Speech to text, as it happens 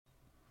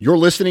You're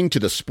listening to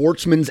the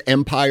Sportsman's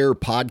Empire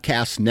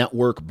Podcast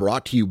Network,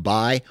 brought to you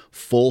by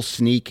Full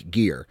Sneak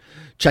Gear.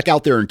 Check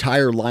out their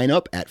entire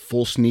lineup at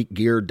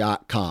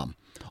fullsneakgear.com.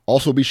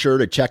 Also be sure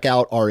to check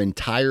out our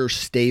entire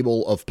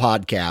stable of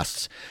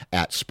podcasts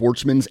at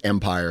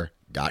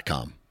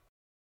sportsmansempire.com.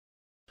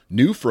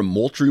 New from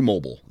Moultrie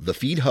Mobile, the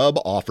Feed Hub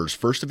offers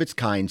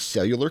first-of-its-kind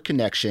cellular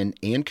connection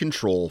and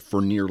control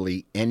for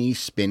nearly any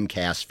spin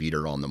cast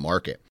feeder on the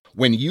market.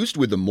 When used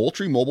with the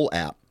Moultrie Mobile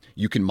app,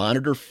 you can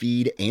monitor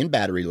feed and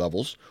battery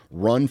levels,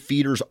 run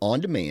feeders on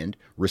demand,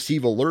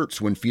 receive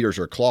alerts when feeders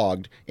are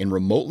clogged, and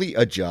remotely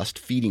adjust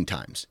feeding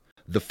times.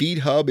 The Feed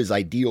Hub is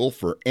ideal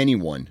for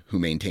anyone who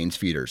maintains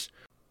feeders.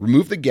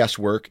 Remove the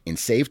guesswork and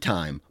save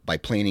time by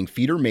planning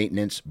feeder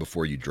maintenance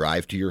before you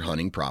drive to your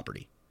hunting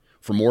property.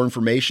 For more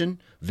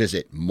information,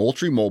 visit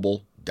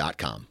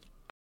moultriemobile.com.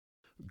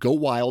 Go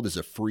Wild is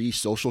a free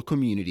social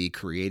community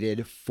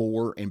created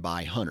for and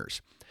by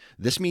hunters.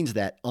 This means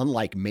that,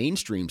 unlike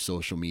mainstream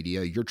social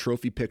media, your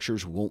trophy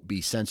pictures won't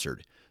be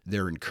censored.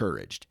 They're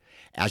encouraged.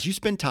 As you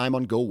spend time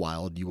on Go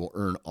Wild, you will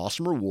earn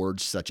awesome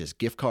rewards such as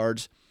gift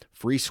cards,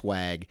 free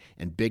swag,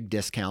 and big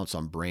discounts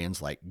on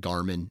brands like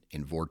Garmin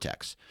and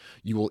Vortex.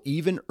 You will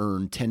even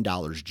earn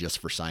 $10 just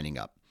for signing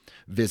up.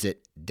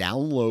 Visit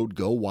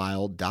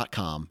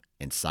downloadgowild.com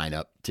and sign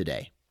up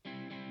today.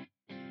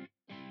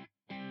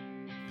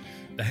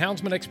 The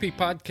Houndsman XP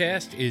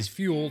podcast is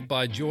fueled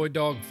by Joy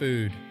Dog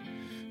Food.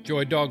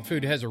 Joy Dog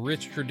Food has a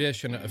rich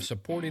tradition of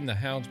supporting the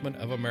houndsmen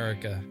of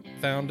America.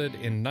 Founded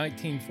in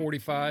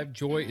 1945,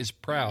 Joy is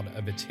proud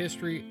of its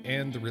history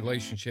and the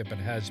relationship it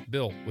has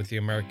built with the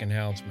American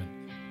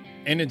houndsman.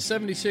 And in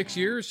 76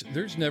 years,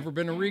 there's never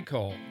been a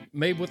recall.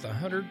 Made with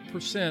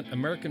 100%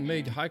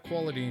 American-made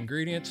high-quality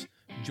ingredients,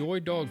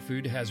 Joy Dog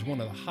Food has one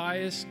of the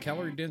highest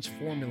calorie-dense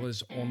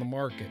formulas on the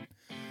market.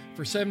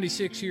 For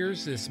 76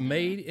 years, this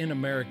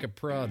made-in-America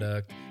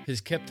product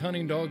has kept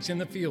hunting dogs in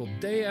the field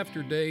day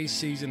after day,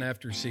 season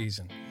after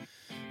season.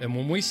 And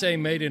when we say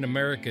made in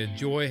America,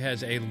 Joy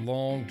has a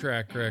long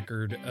track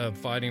record of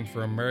fighting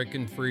for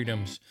American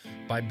freedoms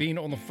by being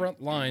on the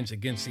front lines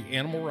against the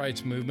animal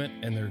rights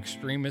movement and their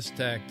extremist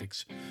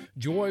tactics.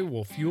 Joy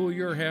will fuel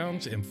your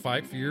hounds and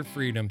fight for your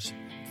freedoms,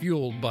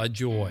 fueled by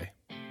Joy.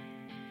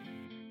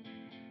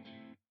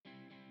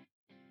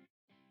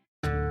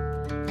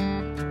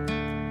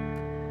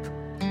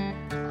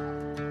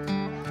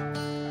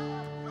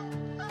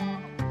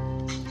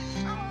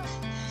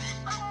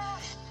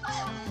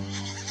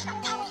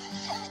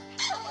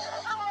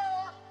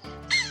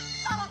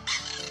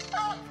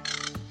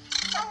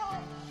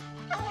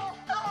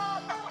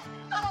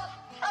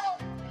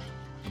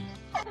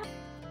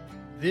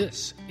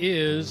 This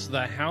is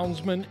the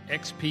Houndsman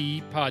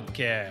XP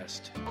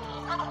podcast.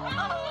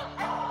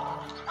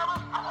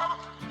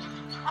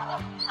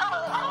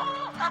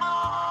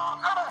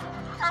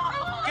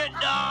 Good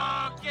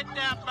dog, get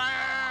that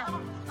bear.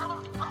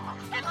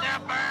 Get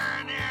that bear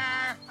in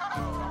here.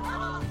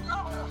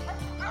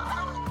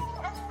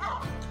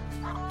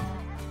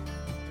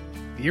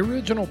 The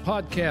original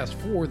podcast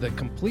for the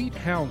complete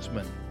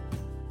houndsman.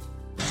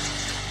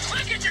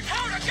 Look at your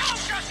coat of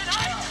golf, Justin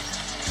Hyde.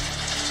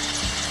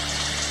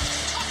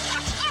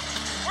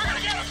 We're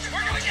gonna get him.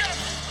 We're gonna get him.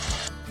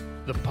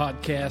 The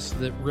podcast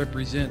that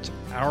represents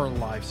our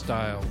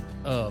lifestyle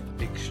of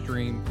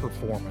extreme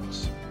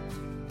performance.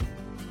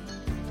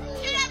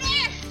 Get up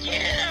there.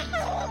 Get him.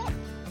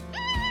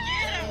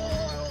 Get him.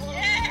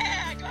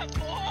 Yeah, good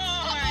boy.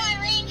 Good boy,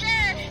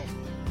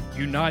 Ranger.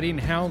 Uniting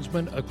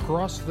houndsmen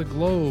across the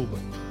globe,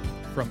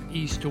 from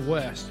east to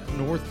west,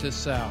 north to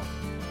south.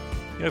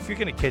 You know, if you're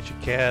going to catch a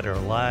cat or a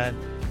lion,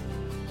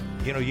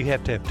 you know, you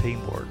have to have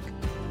teamwork.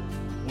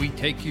 We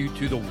take you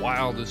to the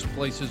wildest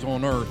places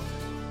on earth.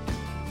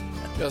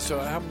 Yeah, so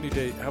how many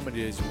days a week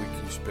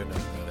can you spend out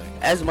there?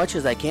 As much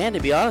as I can, to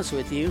be honest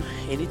with you.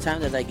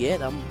 Anytime that I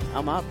get,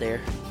 I'm out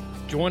there.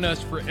 Join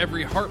us for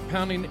every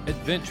heart-pounding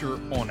adventure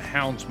on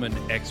Houndsman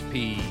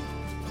XP.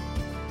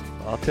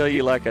 I'll tell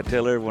you like I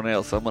tell everyone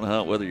else, I'm going to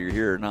hunt whether you're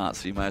here or not,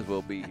 so you might as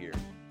well be here.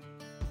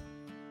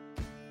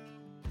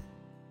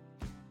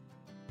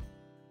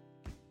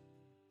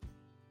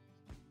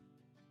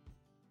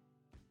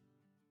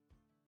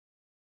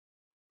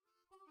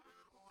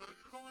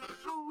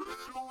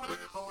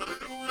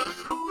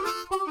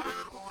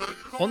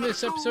 On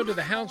this episode of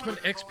the Houndsman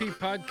XP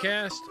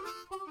podcast,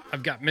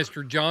 I've got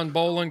Mr. John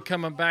Boland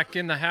coming back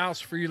in the house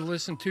for you to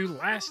listen to.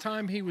 Last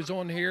time he was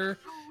on here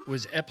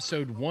was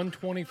episode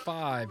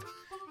 125,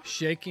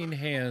 Shaking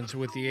Hands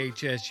with the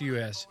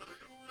HSUS.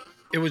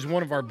 It was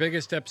one of our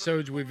biggest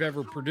episodes we've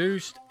ever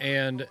produced,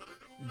 and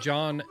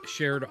John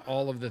shared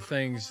all of the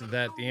things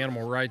that the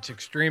animal rights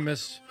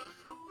extremists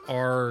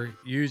are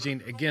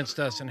using against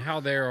us and how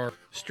they are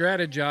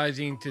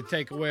strategizing to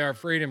take away our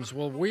freedoms.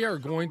 Well, we are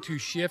going to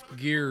shift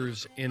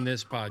gears in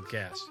this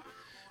podcast.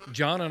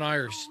 John and I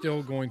are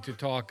still going to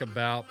talk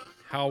about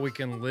how we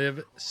can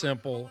live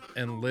simple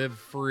and live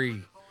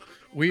free.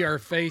 We are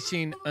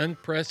facing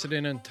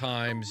unprecedented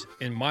times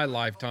in my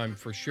lifetime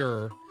for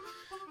sure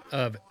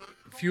of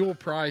fuel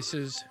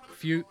prices,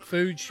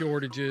 food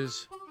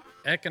shortages,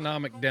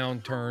 economic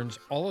downturns,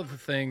 all of the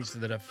things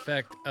that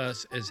affect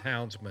us as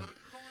houndsmen.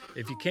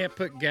 If you can't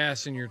put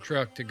gas in your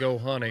truck to go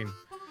hunting,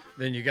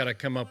 then you got to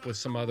come up with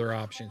some other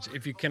options.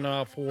 If you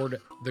cannot afford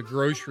the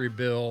grocery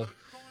bill,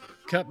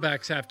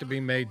 cutbacks have to be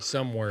made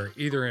somewhere,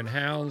 either in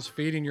hounds,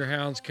 feeding your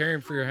hounds,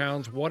 caring for your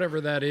hounds,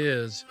 whatever that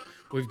is.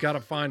 We've got to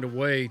find a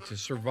way to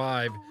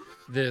survive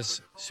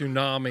this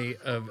tsunami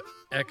of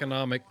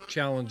economic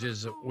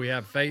challenges that we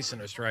have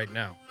facing us right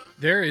now.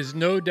 There is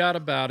no doubt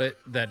about it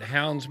that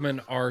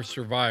houndsmen are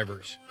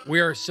survivors.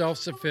 We are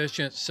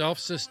self-sufficient,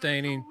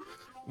 self-sustaining.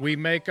 We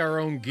make our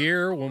own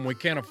gear when we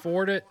can't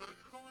afford it.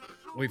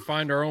 We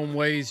find our own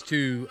ways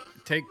to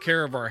take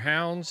care of our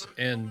hounds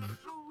and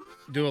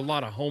do a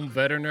lot of home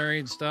veterinary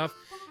and stuff.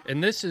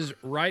 And this is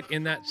right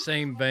in that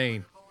same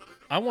vein.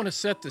 I want to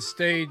set the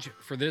stage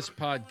for this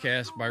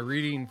podcast by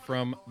reading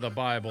from the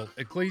Bible.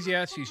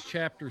 Ecclesiastes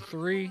chapter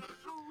 3,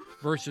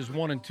 verses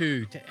 1 and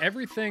 2. To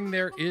everything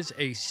there is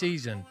a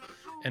season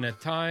and a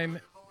time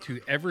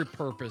to every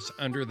purpose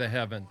under the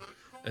heaven.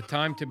 A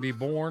time to be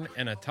born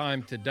and a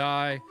time to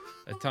die,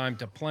 a time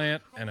to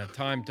plant and a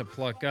time to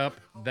pluck up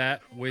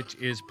that which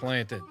is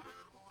planted.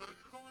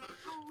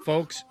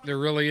 Folks, there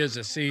really is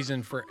a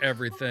season for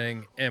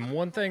everything. And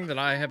one thing that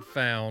I have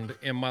found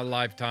in my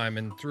lifetime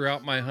and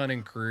throughout my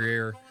hunting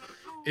career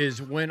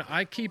is when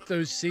I keep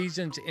those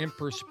seasons in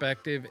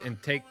perspective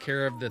and take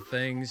care of the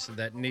things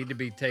that need to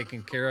be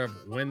taken care of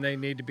when they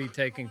need to be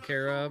taken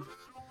care of,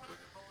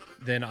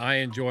 then I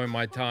enjoy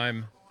my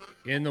time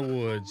in the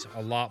woods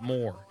a lot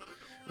more.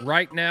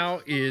 Right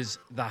now is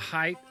the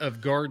height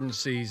of garden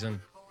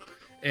season,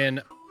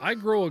 and I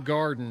grow a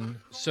garden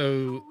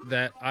so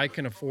that I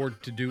can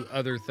afford to do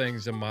other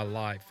things in my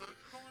life.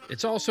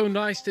 It's also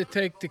nice to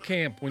take to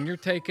camp. When you're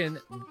taking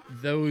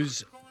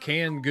those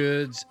canned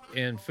goods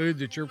and food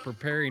that you're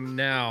preparing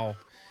now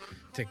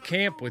to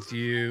camp with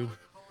you,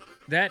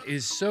 that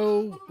is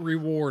so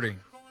rewarding.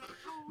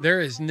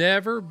 There has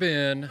never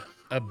been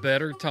a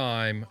better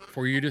time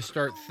for you to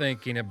start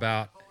thinking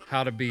about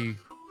how to be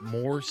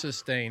more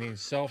sustaining,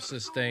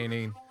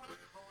 self-sustaining.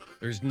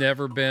 There's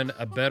never been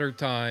a better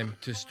time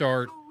to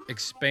start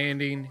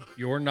expanding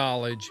your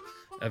knowledge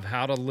of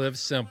how to live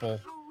simple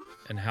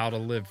and how to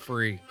live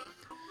free.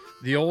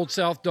 The Old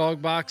South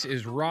Dog Box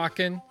is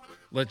rocking.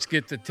 Let's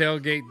get the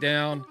tailgate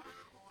down.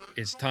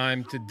 It's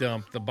time to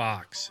dump the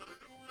box.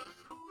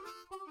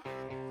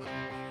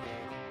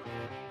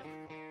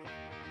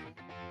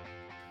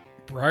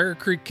 Briar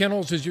Creek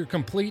Kennels is your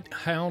complete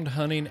hound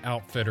hunting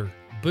outfitter.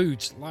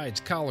 Boots, lights,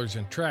 collars,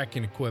 and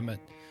tracking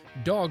equipment.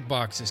 Dog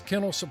boxes,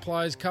 kennel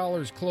supplies,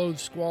 collars,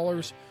 clothes,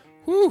 squallers.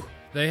 Whew,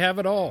 they have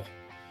it all.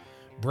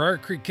 Briar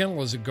Creek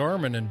Kennel is a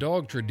Garmin and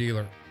Dogtra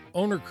dealer.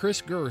 Owner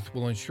Chris Girth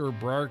will ensure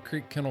Briar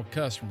Creek Kennel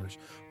customers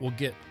will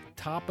get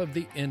top of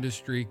the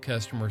industry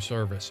customer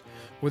service.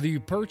 Whether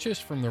you purchase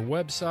from their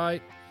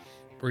website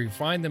or you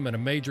find them at a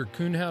major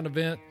coonhound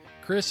event,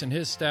 Chris and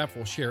his staff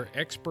will share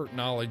expert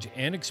knowledge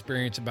and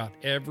experience about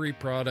every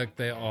product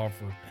they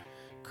offer.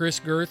 Chris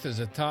Girth is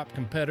a top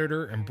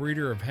competitor and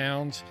breeder of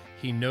hounds.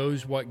 He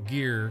knows what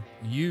gear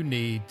you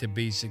need to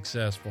be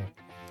successful.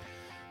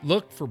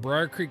 Look for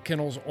Briar Creek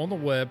Kennels on the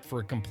web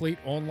for a complete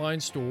online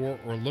store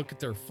or look at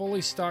their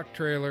fully stocked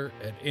trailer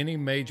at any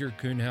major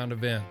coonhound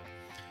event.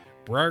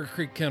 Briar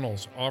Creek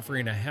Kennels,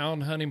 offering a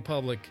hound hunting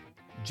public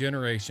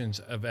generations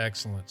of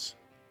excellence.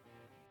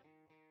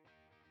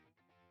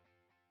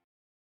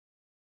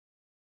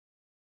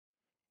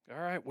 All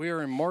right, we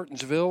are in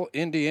Martinsville,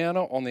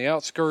 Indiana, on the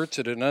outskirts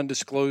at an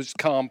undisclosed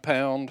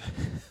compound.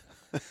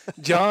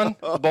 John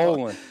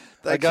Bolin.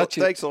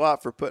 Thanks a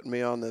lot for putting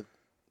me on the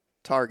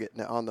target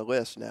now, on the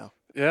list now.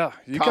 Yeah,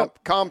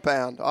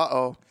 compound.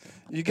 Uh-oh.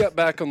 You got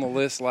back on the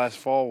list last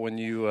fall when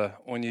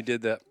you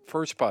did that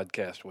first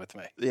podcast with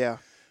me. Yeah.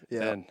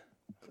 And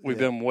we've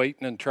been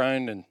waiting and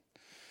trying and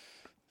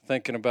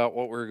thinking about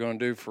what we were going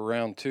to do for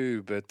round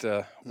 2.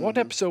 But what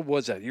episode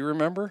was that? You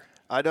remember?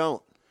 I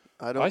don't.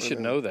 I should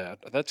know that.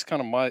 That's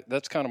kind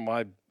of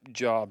my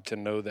job to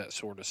know that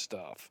sort of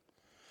stuff.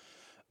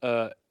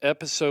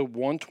 Episode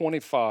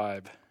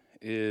 125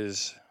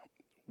 is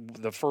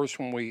the first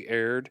one we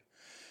aired,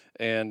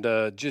 and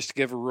just to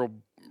give a real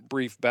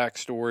brief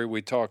backstory,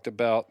 we talked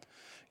about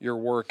your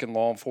work in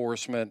law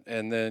enforcement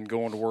and then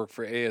going to work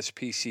for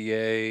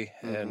ASPCA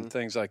and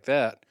things like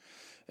that.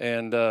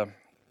 And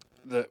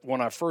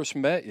when I first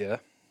met you,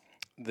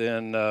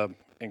 then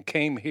and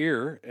came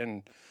here,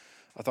 and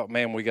I thought,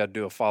 man, we got to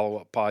do a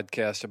follow-up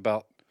podcast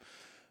about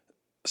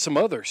some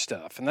other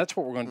stuff. And that's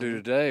what we're going to do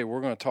today.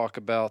 We're going to talk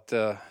about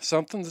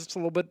something that's a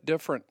little bit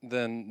different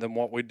than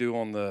what we do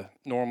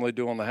normally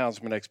do on the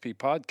Houndsman XP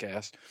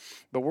podcast.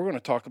 But we're going to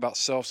talk about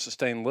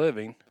self-sustained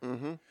living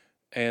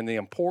and the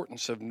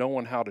importance of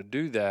knowing how to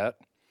do that.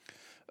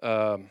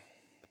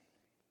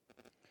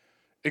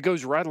 It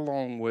goes right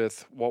along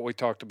with what we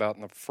talked about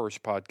in the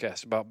first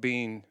podcast about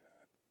being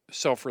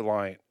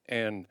self-reliant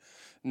and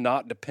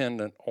not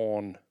dependent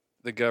on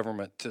the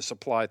government to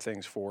supply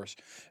things for us.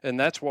 And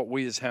that's what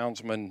we as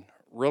houndsmen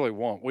really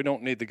want. We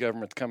don't need the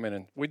government to come in,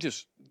 and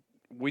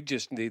we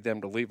just need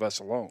them to leave us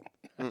alone.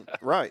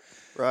 Right.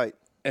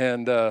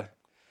 And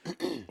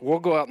we'll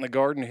go out in the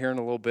garden here in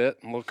a little bit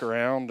and look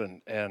around,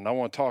 and I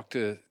want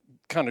to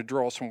kind of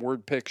draw some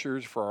word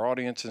pictures for our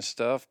audience and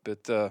stuff.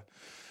 But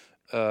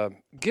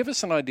give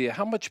us an idea,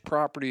 how much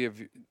property have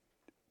you?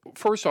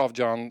 First off,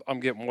 John, I'm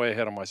getting way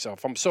ahead of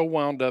myself. I'm so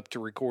wound up to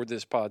record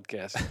this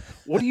podcast.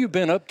 What have you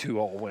been up to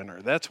all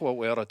winter? That's what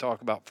we ought to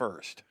talk about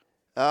first.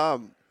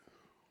 Well,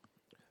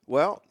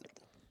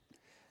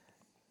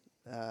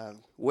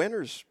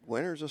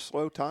 winter's a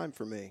slow time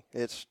for me.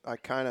 I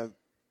kind of,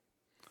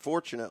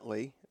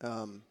 fortunately,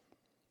 I'm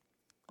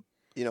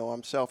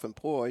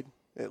self-employed,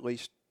 at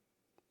least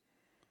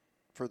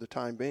for the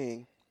time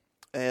being,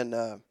 and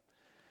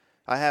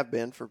I have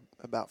been for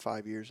about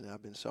 5 years now.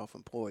 I've been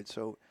self-employed,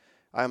 so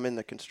I'm in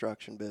the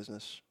construction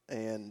business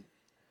and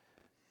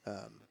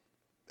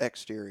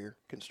exterior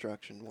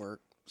construction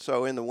work.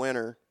 So in the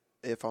winter,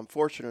 if I'm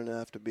fortunate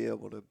enough to be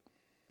able to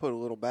put a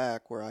little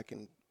back where I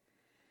can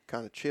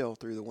kind of chill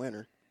through the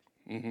winter,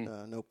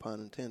 no pun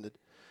intended.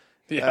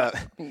 Yeah,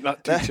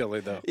 not too chilly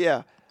though.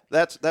 Yeah,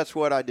 that's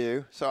what I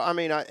do. So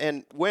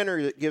and winter,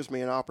 it gives me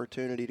an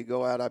opportunity to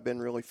go out. I've been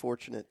really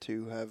fortunate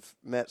to have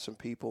met some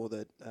people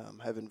that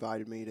have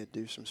invited me to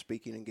do some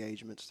speaking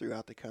engagements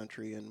throughout the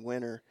country. And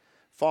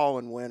fall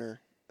and winter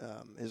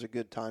is a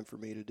good time for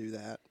me to do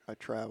that. I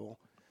travel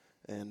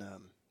and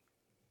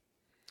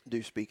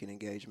do speaking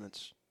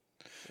engagements.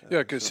 Yeah,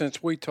 because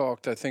since we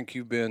talked, I think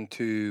you went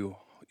to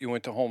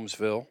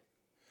Holmesville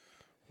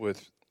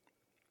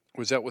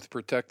was that with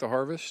Protect the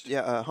Harvest?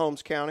 Yeah,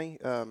 Holmes County.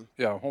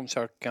 Holmes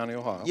County,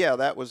 Ohio. Yeah,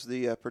 that was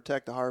the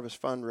Protect the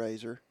Harvest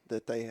fundraiser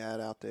that they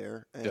had out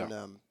there.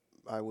 And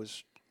I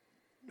was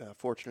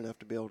fortunate enough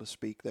to be able to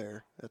speak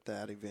there at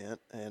that event.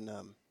 And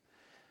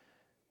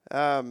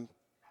I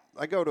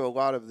go to a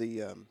lot of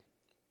the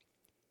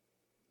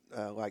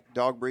like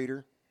Dog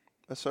Breeder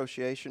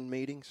Association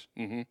meetings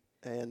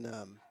and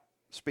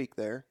speak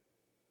there.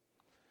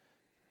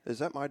 Is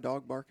that my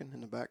dog barking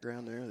in the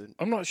background there?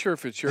 I'm not sure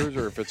if it's yours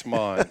or if it's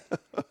mine.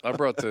 I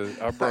brought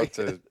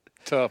the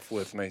Tough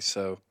with me,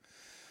 so.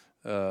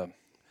 It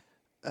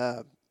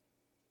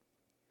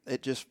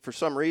just, for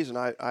some reason,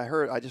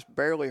 I just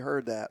barely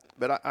heard that,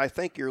 but I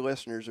think your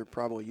listeners are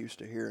probably used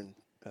to hearing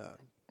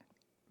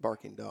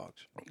barking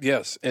dogs.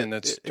 Yes, and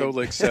it's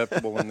totally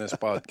acceptable in this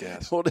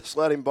podcast. We'll just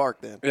let him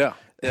bark then. Yeah.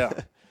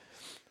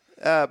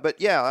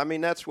 But yeah,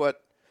 that's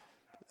what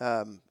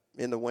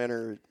in the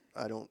winter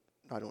I don't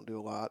do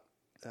a lot.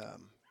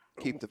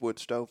 Keep the wood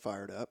stove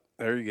fired up.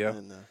 There you go.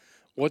 And,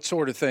 what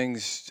sort of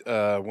things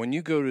when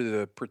you go to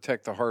the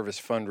Protect the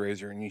Harvest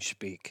fundraiser and you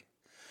speak?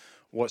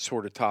 What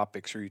sort of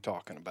topics are you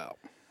talking about?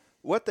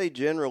 What they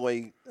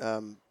generally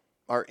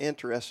are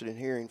interested in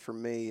hearing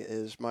from me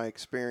is my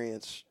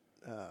experience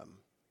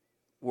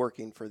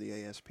working for the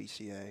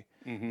ASPCA,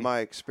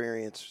 my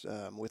experience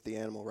with the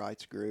animal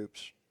rights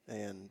groups,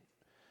 and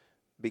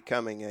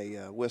becoming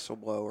a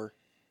whistleblower,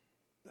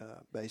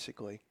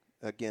 basically,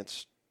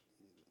 against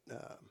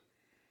the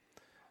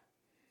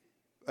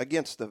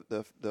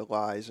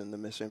lies and the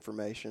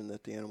misinformation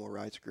that the animal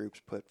rights groups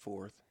put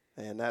forth.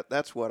 And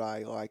that's what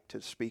I like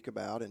to speak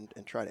about and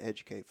try to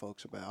educate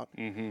folks about.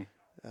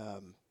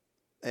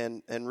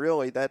 And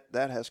really that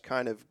has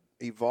kind of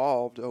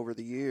evolved over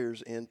the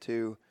years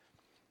into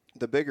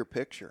the bigger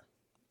picture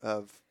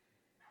of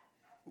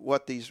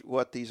what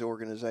these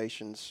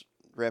organizations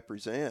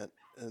represent,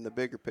 and the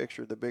bigger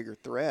picture, the bigger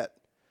threat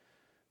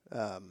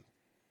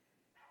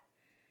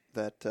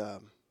that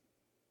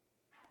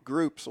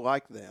groups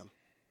like them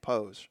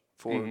pose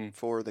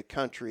for the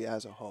country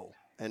as a whole,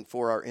 and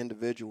for our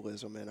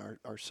individualism and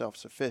our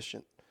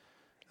self-sufficient.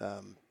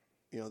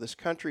 This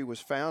country was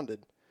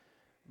founded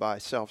by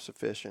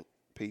self-sufficient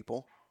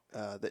people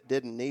that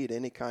didn't need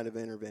any kind of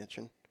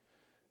intervention,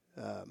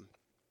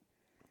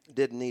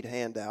 didn't need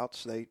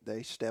handouts.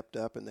 They stepped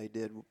up and they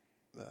did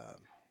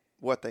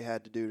what they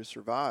had to do to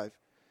survive.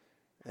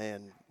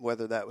 And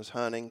whether that was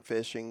hunting,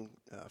 fishing,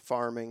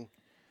 farming,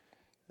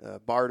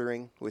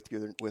 bartering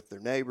with their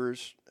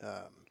neighbors,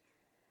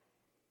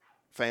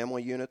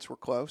 family units were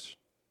close.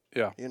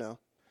 Yeah.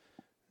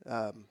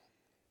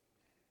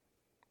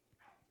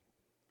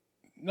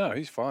 No,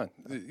 he's fine.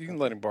 You can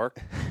let him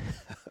bark.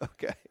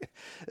 Okay.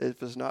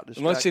 If it's not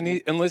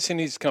distracting. Unless he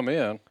needs to come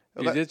in.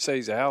 He did say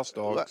he's a house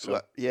dog.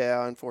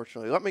 Yeah,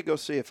 unfortunately. Let me go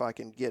see if I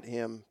can get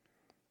him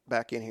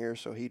back in here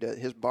so he does.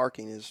 His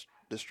barking is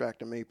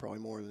distracting me probably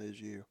more than it is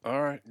you.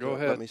 All right, go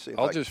ahead. Let me see.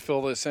 I'll just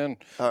fill this in.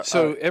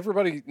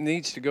 Everybody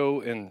needs to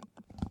go, and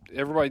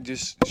everybody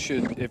just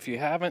should, if you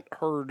haven't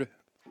heard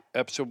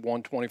episode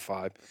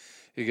 125,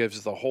 he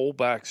gives the whole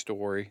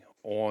backstory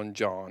on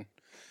John,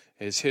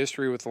 his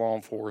history with law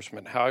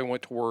enforcement, how he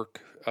went to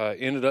work,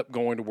 ended up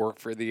going to work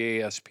for the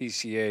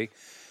ASPCA,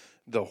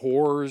 the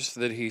horrors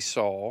that he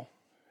saw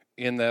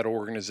in that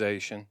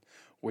organization,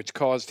 which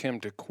caused him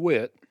to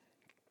quit,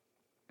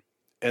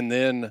 and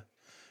then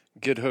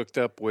get hooked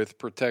up with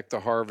Protect the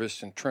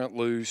Harvest and Trent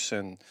Loose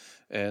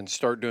and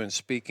start doing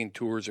speaking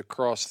tours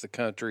across the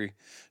country.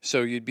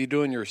 So you'd be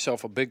doing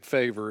yourself a big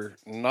favor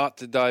not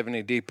to dive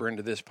any deeper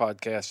into this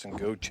podcast and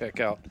go check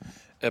out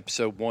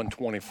episode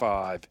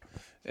 125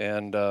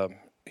 and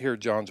hear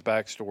John's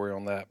backstory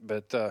on that.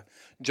 But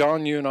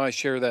John, you and I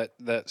share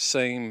that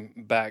same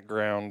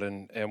background,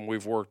 and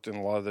we've worked in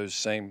a lot of those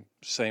same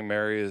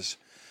areas.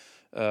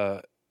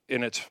 And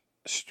it's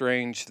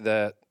strange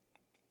that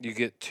you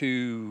get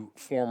two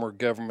former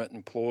government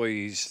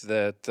employees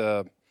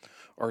that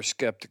are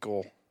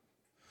skeptical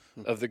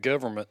of the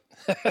government.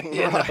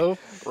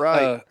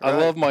 Right. I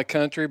love my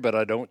country, but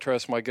I don't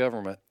trust my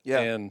government.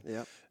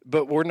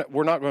 But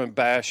we're not going to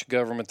bash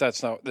government.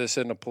 This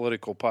isn't a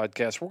political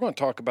podcast. We're going to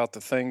talk about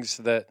the things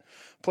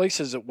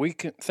places that we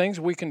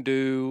can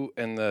do,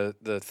 and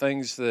the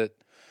things that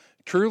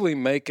truly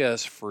make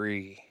us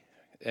free.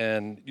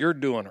 And you're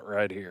doing it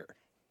right here.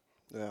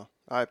 Yeah,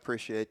 I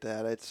appreciate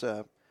that. It's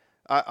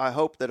I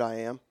hope that I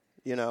am.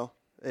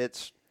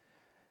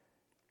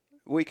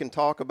 We can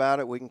talk about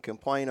it. We can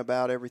complain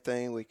about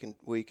everything. We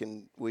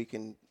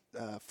can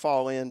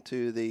fall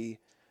into the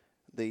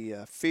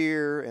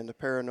fear and the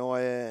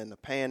paranoia and the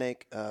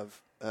panic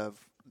of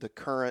the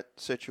current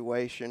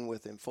situation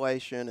with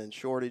inflation and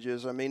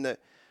shortages. I mean,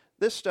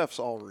 this stuff's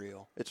all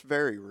real. It's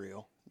very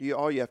real.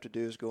 All you have to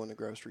do is go in the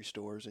grocery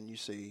stores and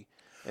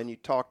you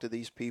talk to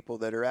these people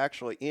that are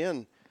actually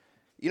in.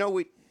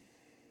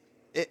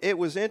 It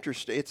was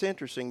interesting. It's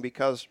interesting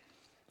because.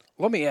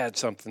 Let me add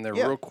something there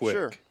real quick.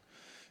 Sure.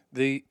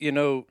 We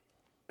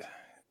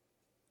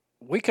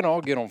can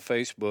all get on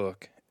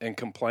Facebook and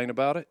complain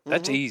about it.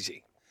 That's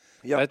easy.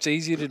 Yep. That's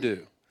easy to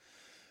do.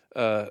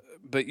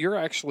 But you're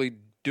actually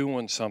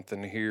doing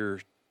something here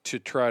to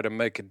try to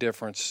make a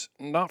difference,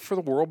 not for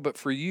the world, but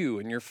for you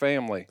and your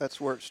family. That's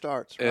where it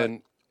starts,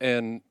 right?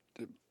 And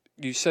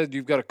you said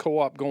you've got a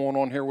co-op going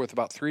on here with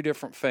about 3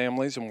 different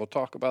families, and we'll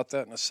talk about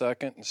that in a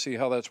second and see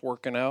how that's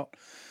working out.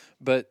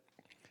 But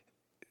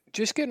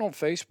just getting on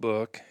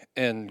Facebook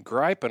and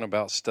griping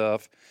about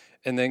stuff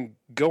and then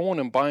going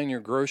and buying your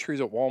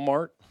groceries at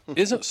Walmart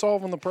isn't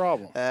solving the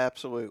problem.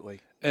 Absolutely.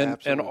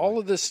 And all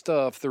of this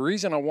stuff, the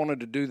reason I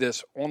wanted to do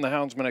this on the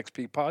Houndsman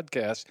XP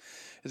podcast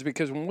is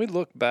because when we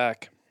look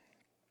back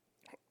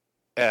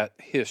at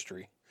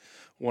history,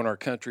 when our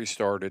country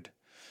started,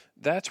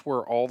 that's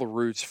where all the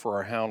roots for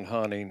our hound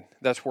hunting,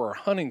 that's where our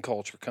hunting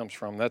culture comes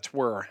from. That's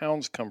where our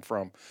hounds come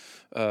from.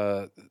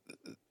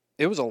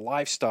 It was a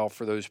lifestyle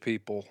for those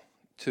people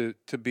to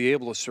be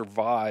able to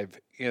survive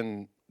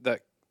in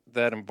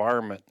that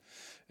environment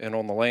and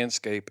on the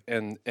landscape.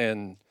 And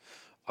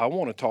I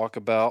want to talk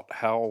about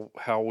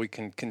how we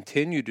can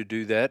continue to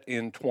do that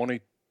in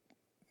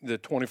the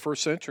 21st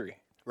century.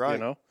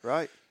 Right.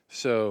 Right.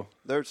 So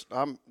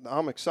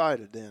I'm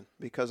excited then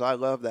because I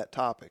love that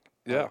topic.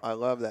 Yeah. I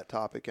love that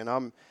topic,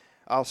 and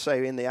I'll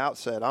say in the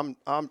outset,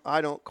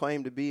 I don't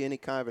claim to be any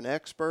kind of an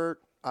expert.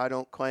 I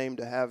don't claim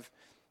to have,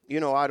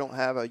 I don't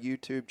have a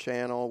YouTube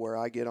channel where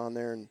I get on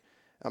there, and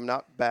I'm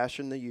not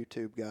bashing the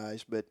YouTube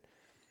guys, but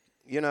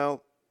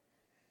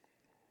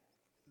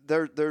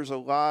there's a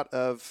lot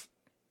of.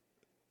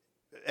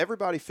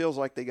 Everybody feels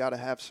like they got to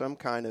have some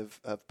kind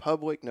of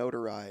public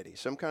notoriety,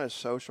 some kind of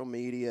social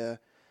media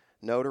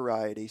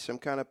notoriety, some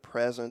kind of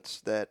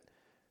presence that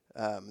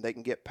they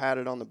can get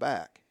patted on the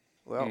back.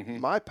 Well,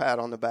 my pat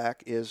on the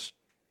back is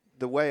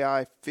the way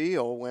I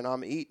feel when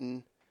I'm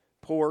eating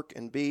pork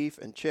and beef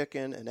and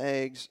chicken and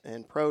eggs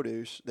and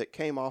produce that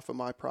came off of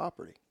my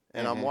property.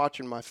 And I'm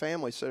watching my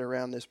family sit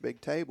around this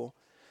big table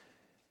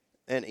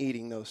and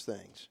eating those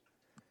things.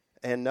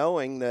 And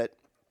knowing that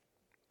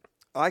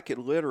I could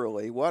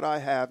literally, what I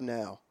have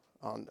now,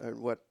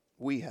 what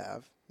we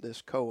have,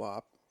 this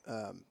co-op,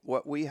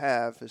 what we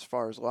have as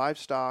far as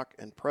livestock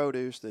and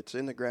produce that's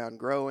in the ground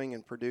growing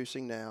and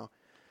producing now,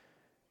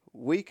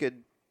 we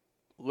could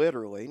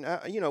literally,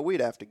 we'd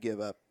have to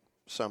give up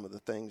some of the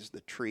things,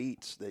 the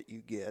treats that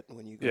you get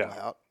when you go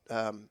out.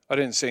 I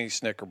didn't see any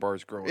Snicker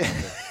bars growing up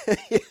there.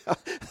 Yeah,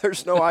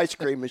 there's no ice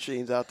cream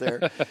machines out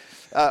there.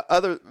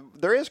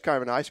 There is kind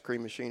of an ice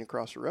cream machine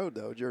across the road,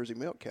 though, Jersey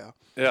Milk Cow.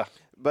 Yeah.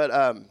 But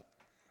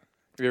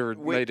you ever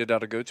made it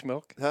out of goat's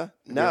milk? Huh?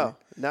 No.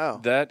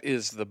 That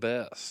is the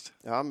best.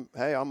 I'm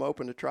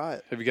open to try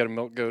it. Have you got a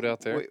milk goat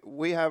out there?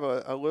 We have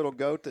a little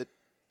goat that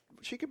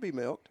she could be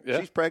milked. Yeah.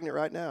 She's pregnant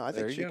right now. I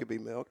think she could be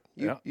milked.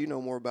 You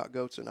know more about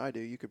goats than I do.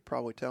 You could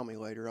probably tell me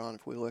later on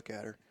if we look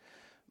at her.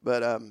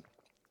 But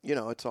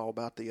it's all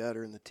about the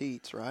udder and the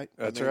teats, right?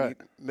 That's right.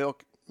 You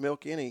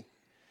milk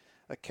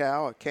a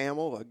cow, a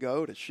camel, a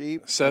goat, a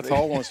sheep. Seth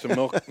Hall wants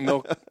to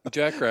milk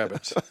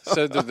jackrabbits.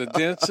 Said that the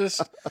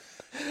dentist.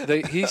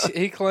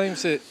 He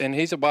claims it, and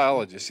he's a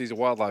biologist. He's a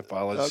wildlife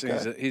biologist.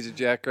 Okay. He's a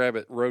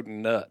jackrabbit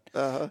rodent nut,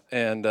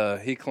 and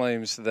he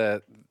claims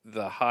that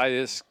the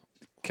highest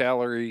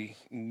calorie,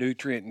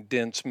 nutrient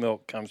dense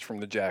milk comes from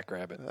the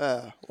jackrabbit.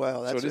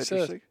 Well, that's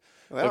interesting.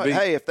 Well,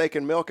 hey, if they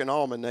can milk an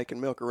almond, they can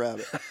milk a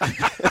rabbit.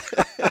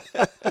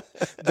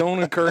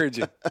 Don't encourage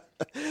it.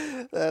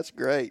 That's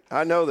great.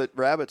 I know that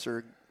rabbits are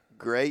a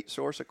great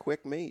source of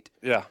quick meat.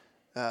 Yeah.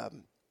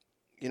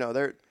 You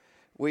know,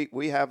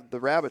 we have the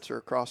rabbits are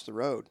across the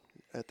road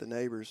at the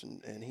neighbors,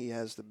 and he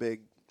has the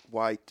big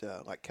white,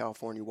 like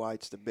California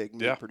whites, the big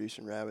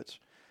meat-producing rabbits.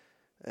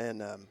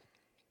 And,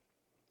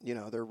 you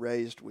know, they're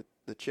raised with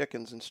the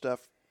chickens and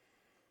stuff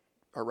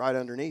are right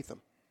underneath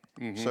them.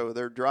 Mm-hmm. So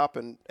they're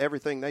dropping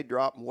everything they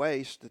drop and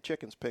waste, the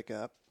chickens pick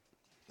up.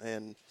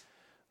 And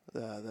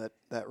that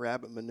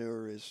rabbit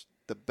manure is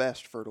the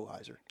best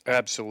fertilizer.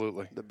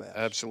 Absolutely. The best.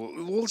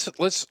 Absolutely.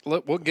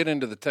 We'll get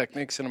into the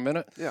techniques in a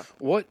minute. Yeah.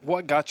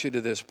 What got you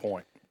to this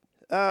point?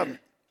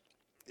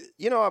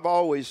 You know,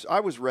 I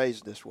was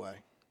raised this way.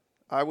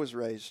 I was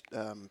raised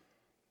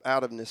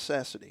out of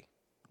necessity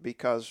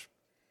because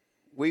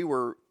we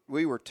were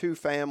two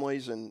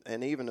families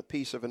and even a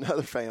piece of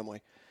another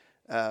family,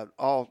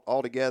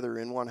 all together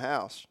in one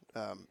house,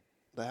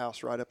 the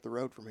house right up the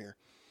road from here.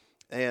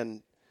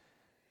 And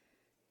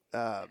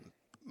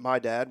my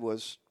dad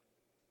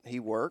he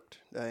worked,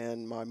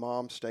 and my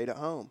mom stayed at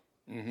home.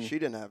 Mm-hmm.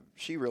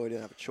 She really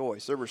didn't have a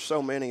choice. There were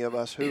so many of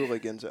us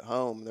hooligans at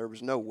home. There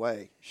was no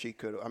way she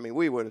could. I mean,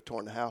 we would have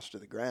torn the house to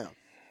the ground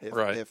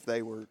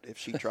if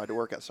she tried to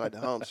work outside the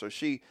home. So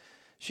she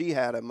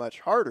had a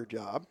much harder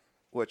job,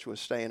 which was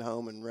staying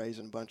home and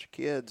raising a bunch of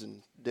kids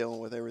and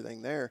dealing with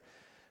everything there.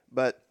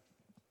 But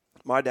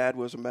my dad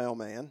was a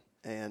mailman,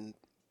 and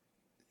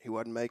he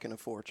wasn't making a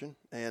fortune.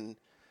 And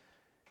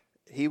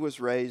he was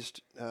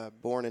raised,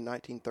 born in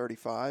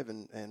 1935,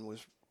 and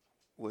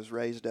was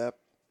raised up,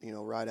 you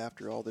know, right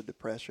after all the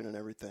Depression and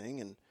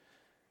everything.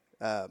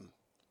 And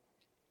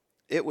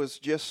it was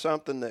just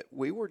something that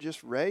we were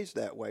just raised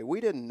that way. We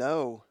didn't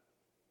know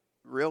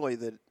really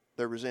that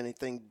there was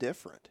anything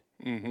different.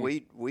 Mm-hmm.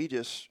 We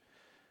just,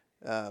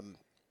 to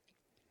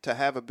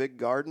have a big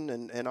garden,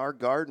 and our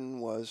garden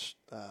was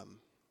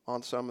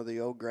on some of the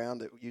old ground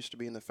that used to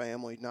be in the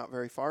family, not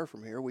very far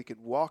from here. We could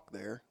walk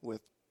there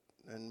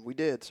and we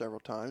did several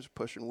times,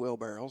 pushing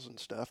wheelbarrows and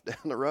stuff down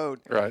the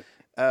road. Right.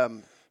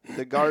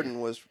 The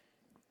garden was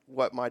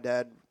what my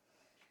dad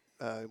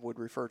would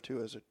refer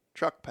to as a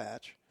truck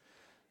patch,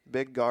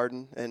 big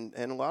garden, and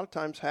a lot of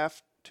times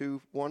half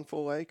to 1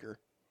 full acre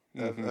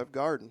of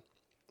garden.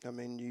 I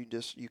mean,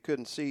 you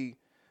couldn't see,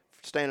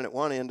 standing at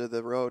one end of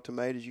the row of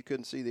tomatoes, you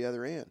couldn't see the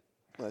other end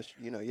unless,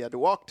 you know, you had to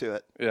walk to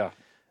it. Yeah.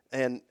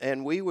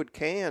 And we would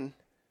can,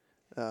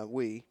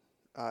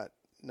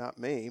 not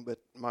me, but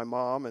my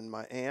mom and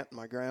my aunt and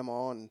my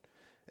grandma and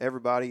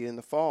everybody in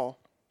the fall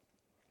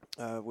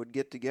would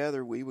get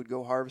together. We would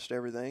go harvest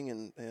everything,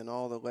 and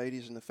all the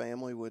ladies in the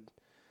family would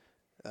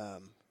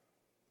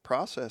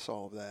process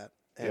all of that.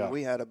 And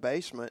we had a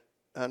basement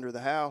under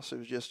the house. It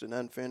was just an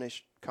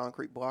unfinished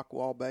concrete block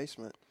wall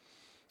basement.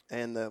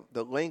 And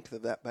the length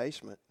of that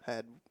basement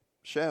had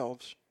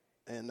shelves,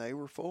 and they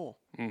were full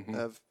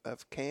of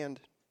canned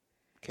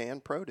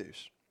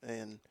produce.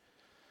 And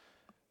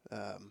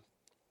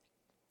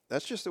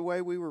that's just the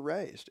way we were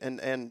raised.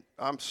 And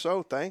I'm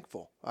so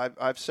thankful.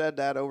 I've said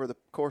that over the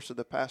course of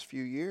the past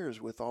few years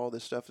with all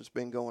this stuff that's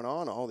been going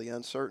on, all the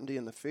uncertainty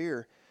and the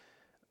fear.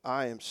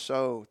 I am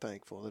so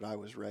thankful that I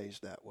was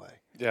raised that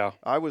way. Yeah.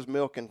 I was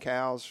milking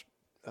cows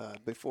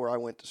before I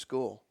went to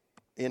school,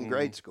 in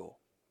grade school.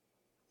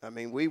 I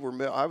mean,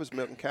 I was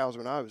milking cows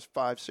when I was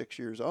 5, 6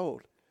 years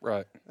old.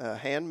 Right.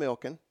 Hand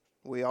milking.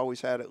 We always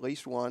had at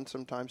least one,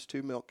 sometimes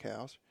 2 milk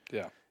cows.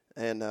 Yeah.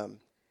 And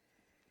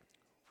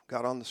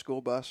got on the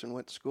school bus and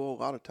went to school a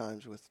lot of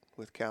times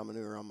with cow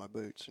manure on my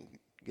boots and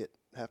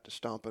have to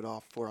stomp it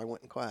off before I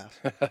went in class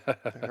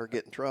or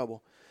get in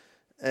trouble.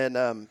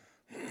 And,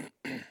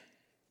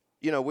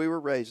 you know, we were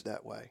raised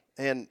that way.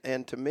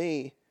 And to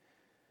me,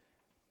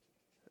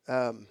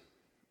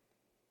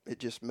 it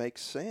just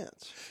makes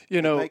sense.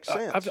 You know, it makes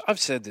sense. I've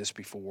said this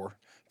before.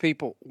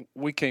 People,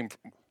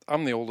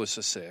 I'm the oldest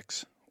of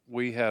 6.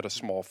 We had a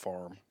small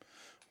farm.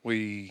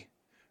 We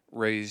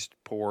raised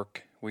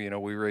pork. We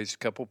raised a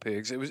couple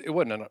pigs. It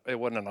wasn't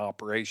an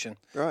operation.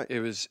 Right. It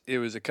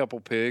was a couple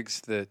pigs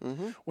that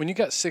when you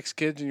got 6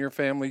 kids in your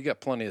family, you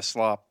got plenty of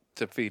slop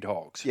to feed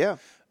hogs. Yeah.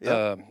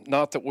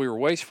 Not that we were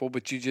wasteful,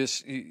 but you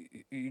just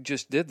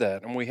did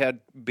that. And we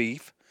had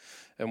beef,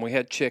 and we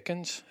had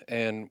chickens,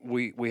 and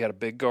we had a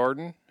big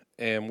garden,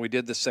 and we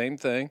did the same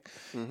thing.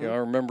 Mm-hmm. You know, I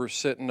remember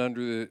sitting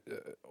under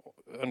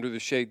the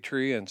shade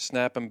tree and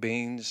snapping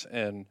beans,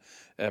 and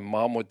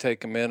Mom would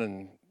take them in,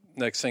 and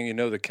next thing you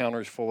know, the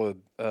counter's full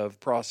of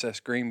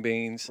processed green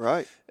beans.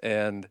 Right.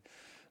 And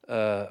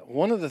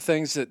one of the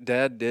things that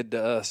Dad did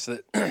to us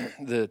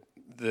that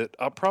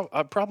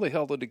I probably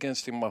held it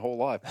against him my whole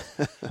life,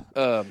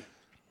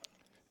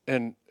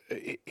 and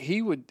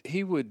he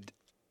would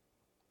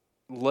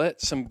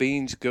let some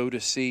beans go to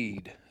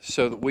seed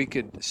so that we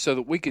could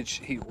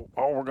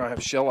we're gonna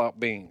have shell out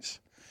beans,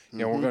 you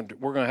know,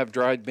 we're gonna have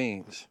dried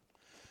beans.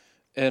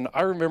 And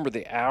I remember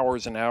the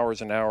hours and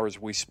hours and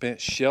hours we spent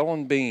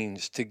shelling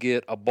beans to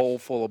get a bowl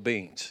full of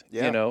beans,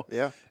 you know?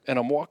 Yeah. And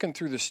I'm walking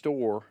through the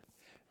store,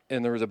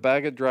 and there was a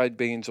bag of dried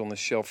beans on the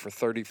shelf for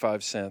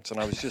 35 cents. And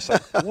I was just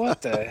like,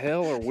 what the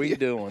hell are we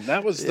doing?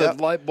 That was the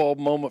light bulb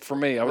moment for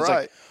me. I was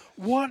like,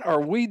 what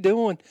are we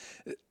doing?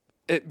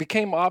 it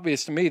became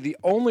obvious to me the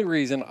only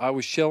reason I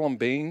was shelling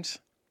beans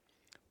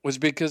was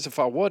because if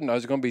I wasn't, I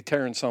was going to be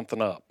tearing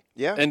something up.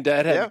 Yeah. And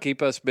Dad had Yeah. to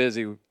keep us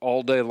busy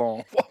all day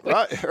long Right,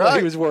 while he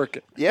right. was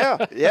working.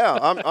 Yeah.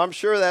 I'm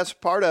sure that's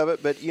part of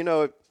it, but, you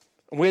know,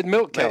 We had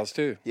milk cows,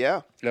 too.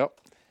 yeah. Yep.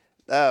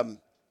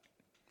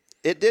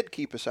 It did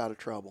keep us out of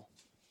trouble.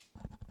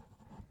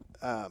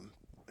 Am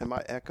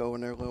I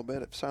echoing there a little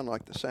bit? It sounded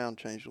like the sound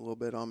changed a little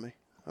bit on me.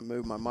 I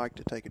moved my mic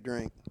to take a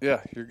drink.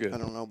 Yeah, you're good. I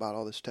don't know about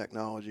all this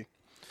technology.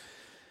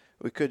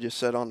 We could just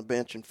sit on the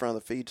bench in front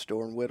of the feed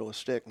store and whittle a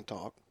stick and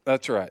talk.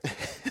 That's right.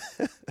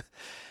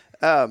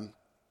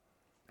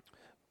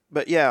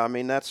 But yeah, I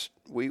mean,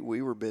 we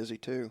were busy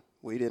too.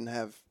 We didn't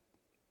have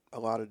a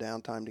lot of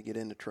downtime to get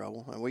into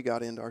trouble, and we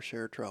got into our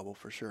share of trouble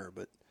for sure.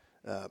 But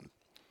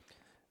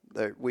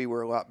we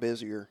were a lot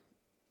busier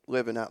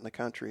living out in the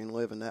country and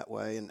living that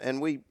way, and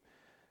we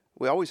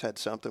always had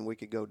something we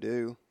could go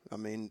do. I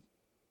mean,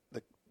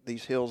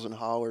 these hills and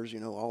hollers, you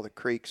know, all the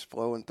creeks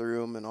flowing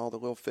through them, and all the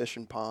little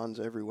fishing ponds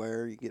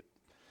everywhere. You get.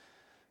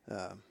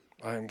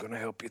 I am going to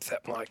help you with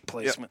that mic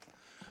placement.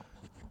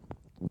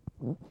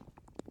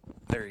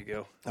 There you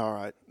go. All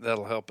right.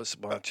 That'll help us a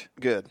bunch.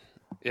 Good.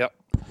 Yep.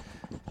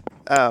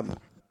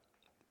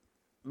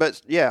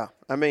 But yeah,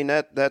 I mean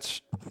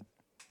that's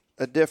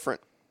a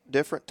different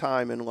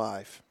time in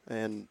life,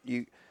 and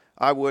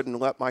I wouldn't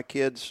let my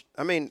kids.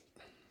 I mean,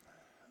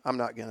 I'm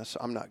not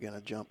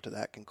gonna jump to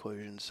that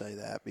conclusion and say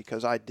that,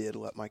 because I did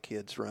let my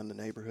kids run the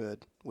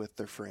neighborhood with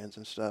their friends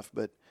and stuff,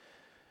 but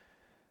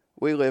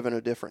we live in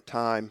a different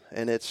time,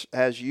 and it's,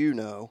 as you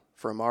know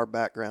from our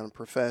background and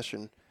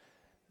profession,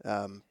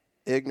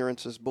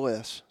 ignorance is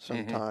bliss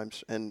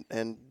sometimes, and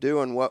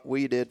doing what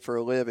we did for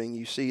a living,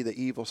 you see the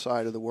evil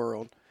side of the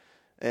world,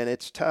 and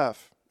it's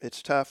tough.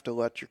 It's tough to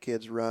let your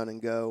kids run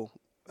and go,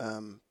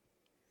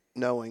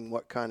 knowing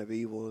what kind of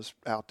evil is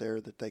out there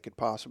that they could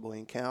possibly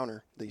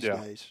encounter these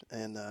days.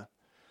 And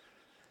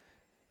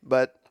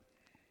but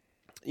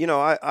you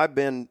know, I've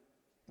been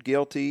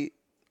guilty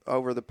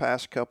over the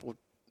past couple of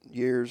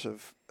years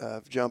of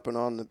jumping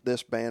on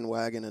this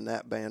bandwagon and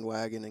that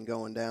bandwagon and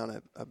going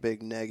down a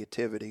big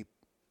negativity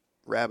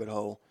rabbit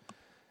hole,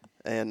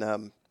 and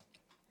I'm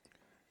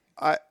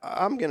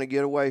going to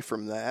get away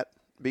from that,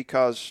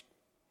 because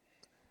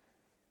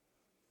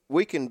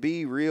we can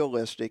be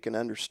realistic and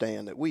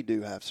understand that we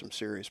do have some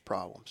serious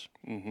problems.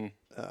 Mm-hmm.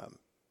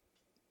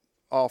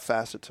 All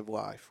facets of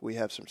life. We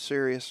have some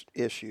serious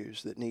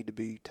issues that need to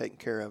be taken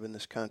care of in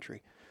this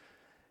country.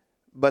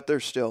 But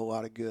there's still a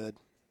lot of good.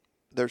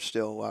 There's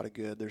still a lot of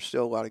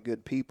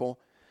good people.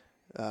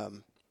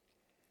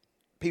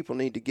 People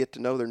need to get to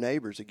know their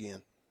neighbors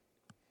again.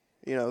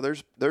 You know,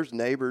 there's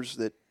neighbors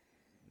that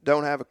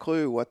don't have a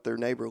clue what their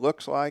neighbor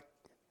looks like,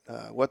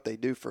 what they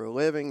do for a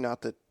living.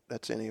 Not that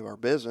that's any of our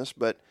business,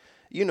 but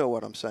you know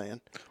what I'm saying.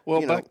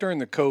 Well, back during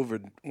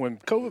the when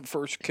COVID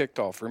first kicked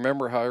off,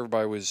 remember how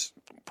everybody was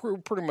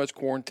pretty much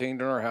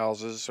quarantined in our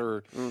houses,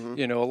 or,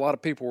 you know, a lot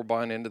of people were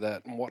buying into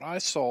that. And what I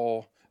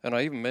saw, and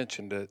I even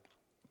mentioned it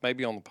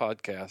maybe on the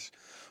podcast,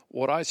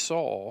 what I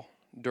saw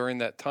during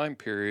that time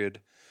period,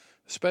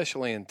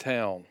 especially in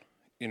town,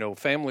 you know,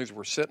 families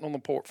were sitting on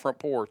the front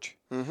porch,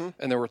 and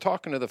they were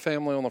talking to the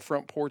family on the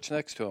front porch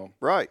next to them.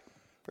 Right.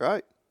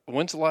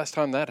 When's the last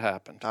time that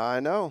happened?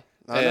 I know.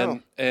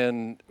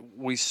 And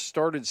we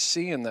started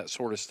seeing that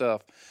sort of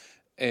stuff,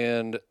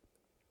 and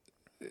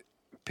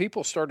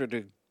people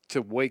started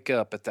to wake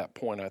up at that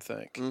point, I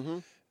think. Mm-hmm.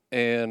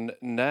 And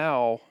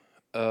now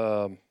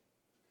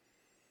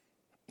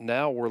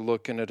we're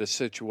looking at a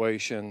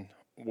situation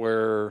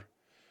where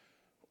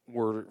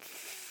we're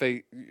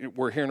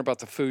hearing about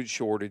the food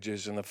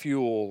shortages and the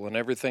fuel and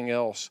everything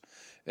else.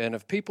 And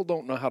if people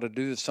don't know how to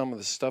do some of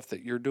the stuff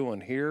that you're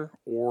doing here,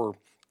 or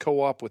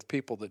co-op with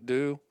people that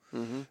do,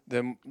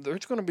 then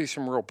there's going to be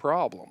some real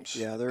problems.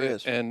 Yeah, there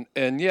is. And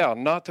yeah,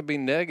 not to be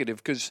negative,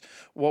 because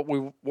what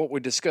we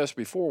discussed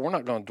before, we're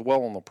not going to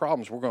dwell on the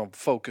problems. We're going to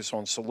focus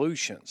on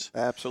solutions.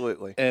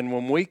 Absolutely. And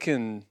when we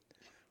can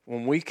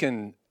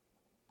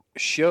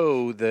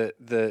show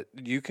that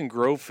you can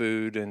grow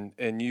food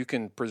and you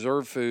can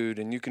preserve food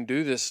and you can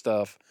do this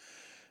stuff,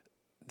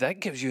 that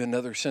gives you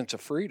another sense of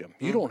freedom.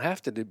 You don't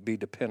have to be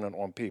dependent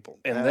on people.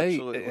 And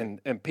Absolutely.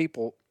 and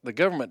people, the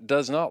government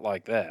does not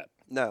like that.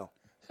 No,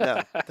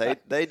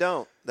 they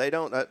don't. They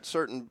don't.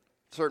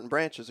 Certain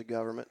branches of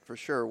government, for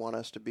sure, want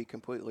us to be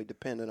completely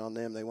dependent on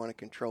them. They want to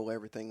control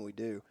everything we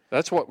do.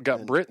 That's what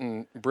got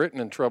Britain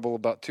in trouble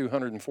about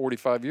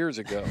 245 years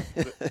ago.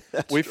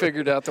 We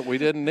figured out that we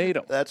didn't need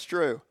them. That's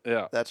true.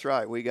 Yeah. That's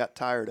right. We got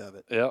tired of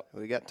it. Yeah.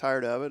 We got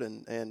tired of it,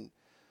 and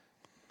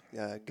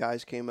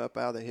guys came up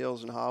out of the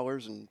hills and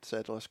hollers and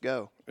said, let's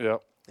go.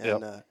 Yep.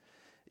 And,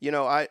 you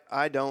know,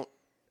 I don't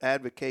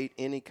advocate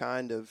any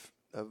kind of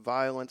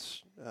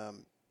violence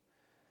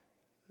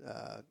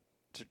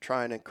to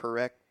trying to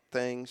correct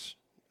things.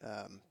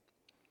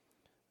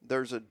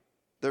 There's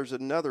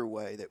another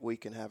way that we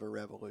can have a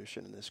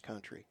revolution in this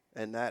country,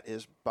 and that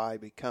is by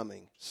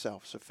becoming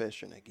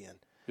self-sufficient again.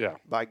 Yeah.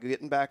 By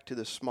getting back to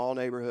the small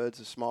neighborhoods,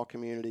 the small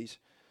communities.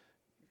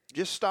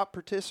 Just stop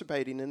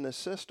participating in this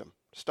system.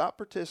 Stop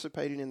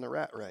participating in the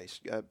rat race.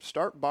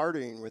 Start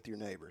bartering with your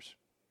neighbors.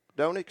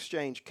 Don't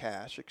exchange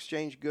cash.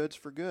 Exchange goods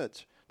for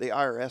goods. The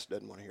IRS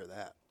doesn't want to hear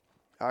that.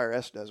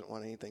 IRS doesn't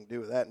want anything to do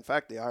with that. In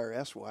fact, the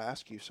IRS will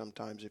ask you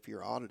sometimes if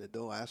you're audited.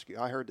 They'll ask you.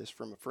 I heard this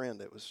from a friend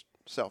that was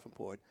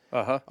self-employed.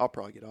 I'll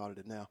probably get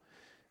audited now.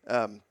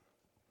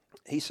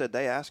 He said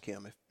they asked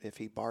him if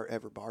he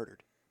ever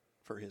bartered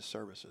for his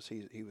services.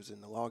 He was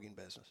in the logging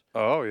business.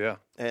 Oh, yeah.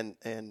 And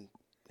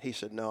he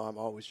said, no, I'm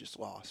always just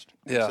lost.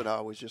 Yeah. He said, I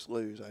always just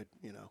lose.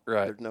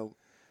 Right. There's no.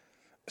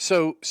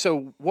 So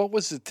what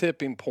was the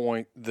tipping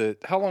point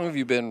how long have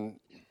you been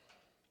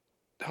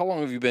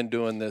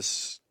doing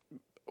this?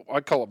 I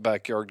call it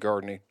backyard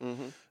gardening.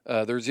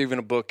 Mm-hmm. There's even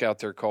a book out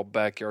there called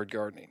Backyard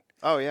Gardening.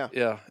 Oh, yeah.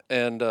 Yeah,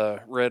 and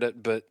read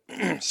it, but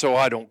so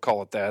I don't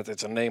call it that.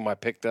 It's a name I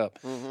picked up.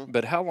 Mm-hmm.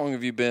 But how long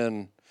have you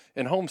been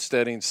in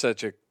homesteading?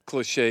 Such a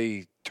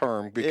cliche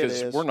term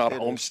because we're not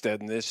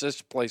homesteading this.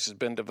 This place has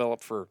been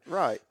developed for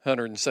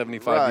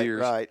 175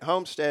 years. Right.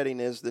 Homesteading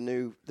is the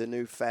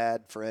new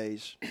fad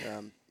phrase.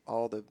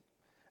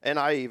 And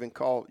I even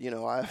call,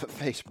 I have a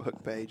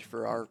Facebook page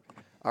for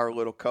our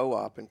little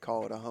co-op and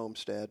call it a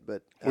homestead,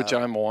 but which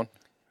I'm on.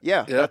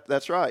 Yeah.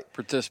 That's right.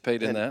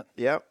 Participate in that.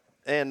 Yep.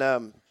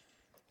 And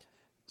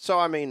so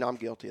I mean, I'm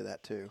guilty of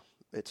that too.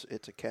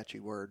 It's a catchy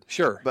word.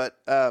 Sure. But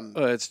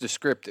it's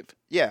descriptive.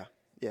 Yeah.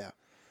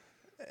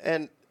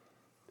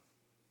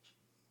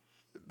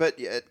 But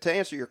to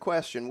answer your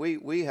question,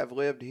 we have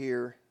lived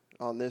here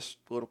on this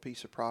little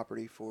piece of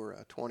property for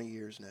 20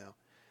 years now,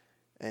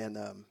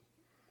 and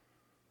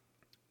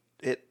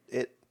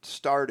it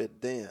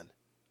started then.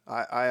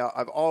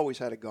 I've always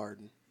had a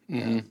garden.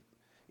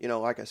 Mm-hmm.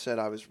 Like I said,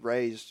 I was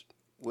raised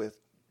with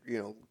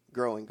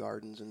growing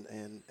gardens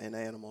and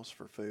animals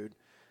for food,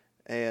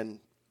 and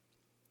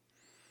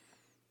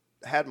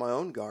had my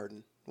own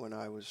garden when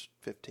I was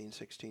 15,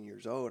 16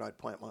 years old. I'd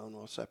plant my own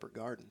little separate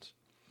gardens,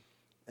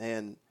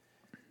 and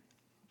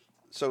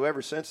so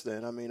ever since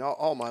then, I mean,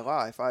 all my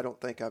life, I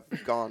don't think I've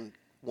gone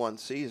one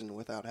season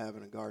without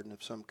having a garden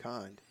of some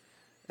kind.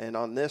 And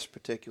on this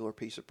particular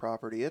piece of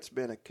property, it's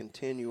been a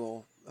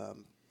continual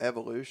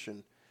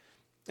evolution.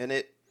 And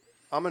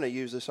I'm going to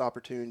use this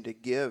opportunity to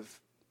give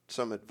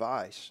some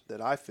advice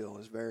that I feel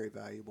is very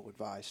valuable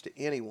advice to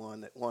anyone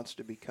that wants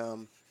to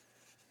become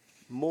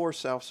more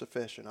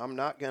self-sufficient. I'm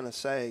not going to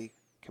say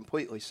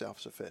completely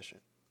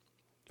self-sufficient,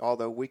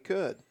 although we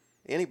could.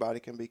 Anybody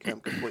can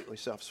become completely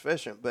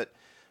self-sufficient, but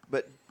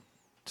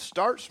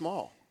start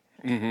small.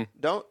 Mm-hmm.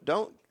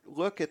 Don't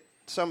look at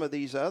some of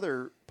these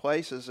other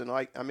places and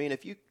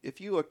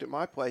if you looked at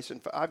my place, and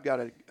I've got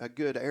a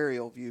good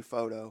aerial view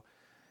photo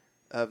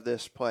of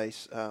this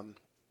place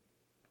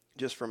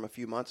just from a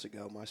few months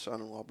ago. My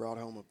son-in-law brought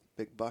home a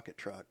big bucket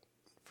truck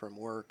from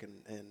work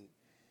and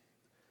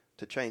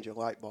to change a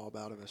light bulb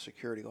out of a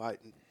security light.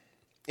 And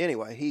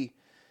anyway, he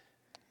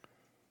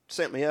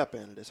sent me up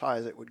in it as high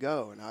as it would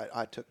go, and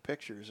I took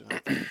pictures, and I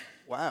thought,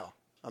 wow.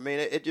 I mean,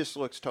 it just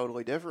looks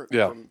totally different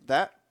from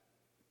that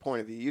point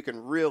of view. You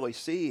can really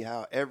see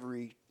how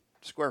every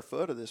square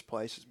foot of this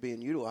place is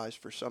being utilized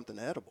for something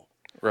edible.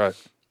 Right.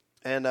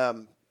 And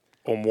on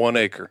 1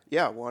 acre.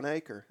 Yeah, 1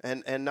 acre,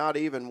 and not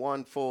even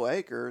one full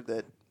acre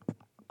that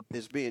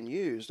is being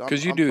used.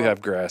 Because you do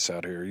have grass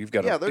out here. You've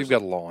got a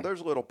lawn.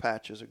 There's little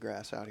patches of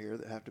grass out here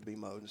that have to be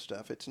mowed and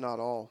stuff. It's not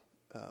all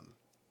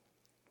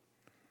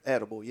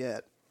edible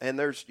yet. And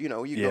there's, you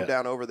go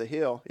down over the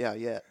hill. Yeah,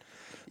 yet.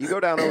 You go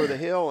down over the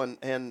hill,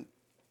 and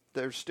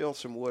there's still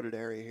some wooded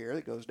area here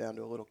that goes down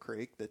to a little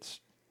creek that's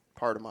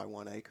part of my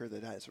 1 acre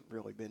that hasn't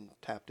really been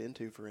tapped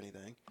into for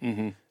anything.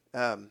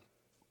 Mm-hmm.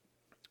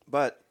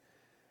 But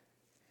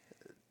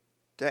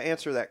to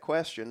answer that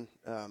question,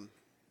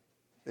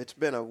 it's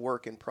been a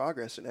work in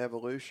progress, an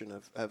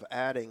evolution of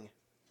adding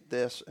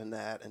this and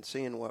that and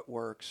seeing what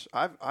works.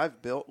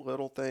 I've built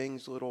little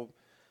things, little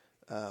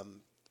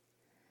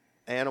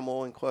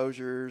animal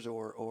enclosures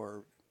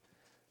or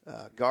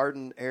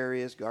garden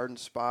areas, garden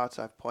spots.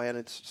 I've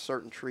planted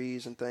certain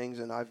trees and things,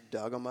 and I've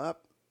dug them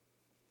up,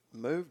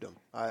 moved them.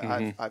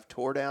 I've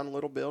tore down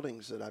little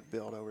buildings that I've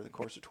built over the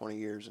course of 20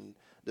 years and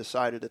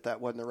decided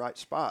that wasn't the right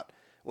spot.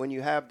 When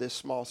you have this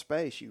small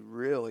space, you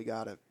really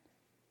got to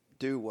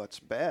do what's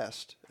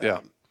best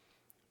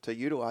to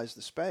utilize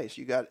the space.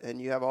 You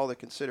have all the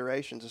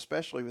considerations,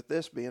 especially with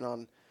this being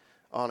on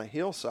a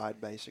hillside,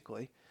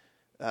 basically.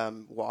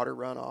 Water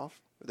runoff.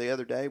 The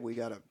other day we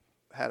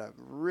had a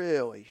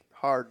really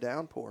hard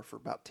downpour for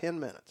about 10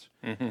 minutes.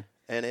 Mm-hmm.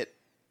 And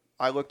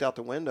I looked out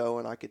the window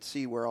and I could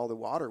see where all the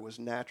water was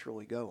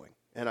naturally going.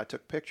 And I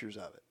took pictures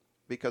of it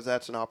because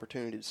that's an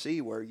opportunity to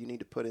see where you need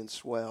to put in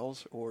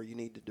swells or you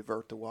need to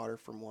divert the water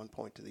from one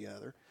point to the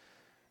other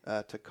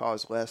to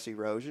cause less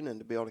erosion and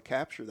to be able to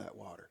capture that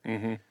water.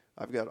 Mm-hmm.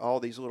 I've got all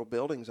these little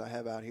buildings I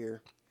have out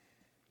here.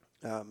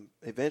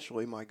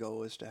 Eventually my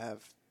goal is to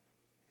have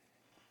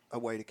a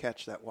way to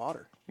catch that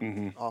water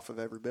off of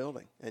every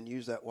building and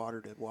use that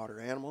water to water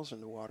animals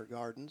and to water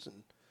gardens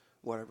and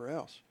whatever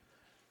else.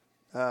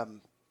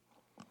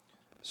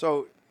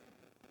 So,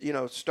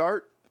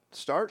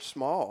 start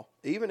small,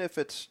 even if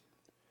it's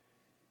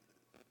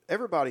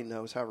everybody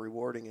knows how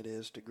rewarding it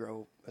is to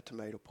grow a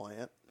tomato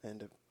plant and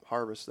to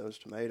harvest those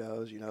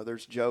tomatoes.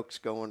 There's jokes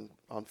going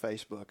on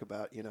Facebook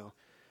about,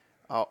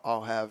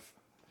 I'll have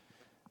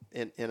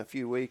in a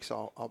few weeks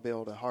I'll be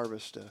able to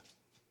harvest a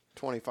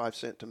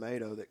 25-cent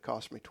tomato that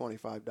cost me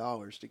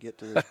 $25 to get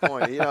to this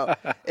point.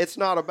 It's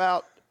not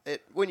about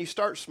it when you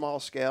start small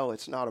scale.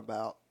 It's not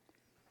about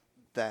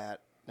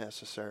that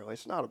necessarily.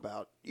 It's not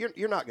about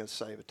you're not going to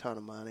save a ton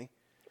of money.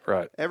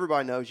 Right.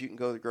 Everybody knows you can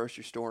go to the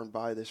grocery store and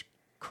buy this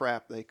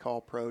crap they call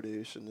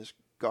produce and this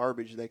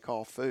garbage they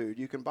call food.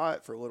 You can buy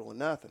it for little or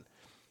nothing.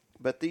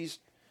 But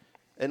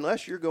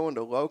unless you're going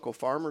to local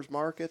farmers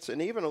markets,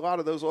 and even a lot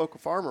of those local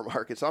farmer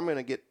markets,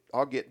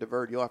 I'll get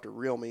diverted. You'll have to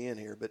reel me in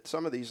here. But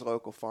some of these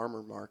local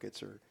farmer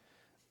markets are,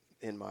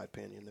 in my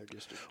opinion, they're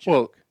just a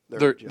joke.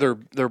 Well,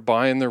 they're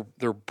buying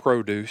their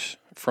produce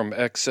from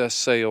excess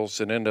sales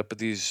that end up at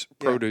these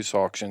produce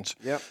auctions.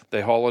 Yep.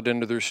 They haul it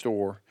into their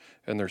store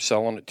and they're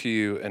selling it to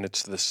you, and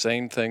it's the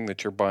same thing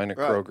that you're buying at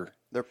Kroger.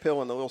 They're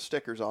peeling the little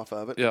stickers off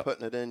of it and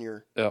putting it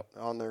in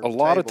on their table.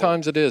 Lot of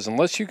times it is.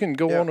 Unless you can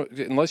go to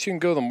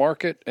the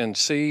market and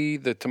see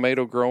the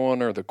tomato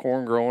growing or the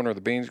corn growing or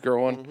the beans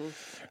growing,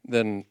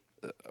 then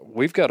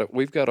we've got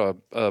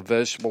a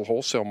vegetable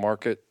wholesale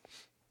market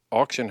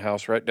auction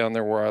house right down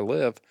there where I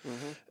live,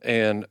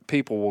 and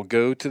people will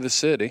go to the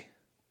city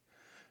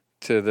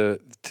to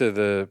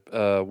the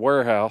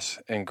warehouse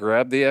and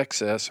grab the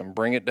excess and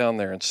bring it down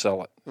there and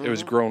sell it. It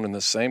was grown in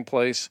the same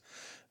place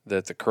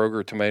that the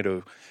Kroger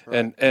tomato,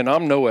 and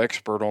I'm no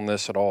expert on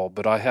this at all,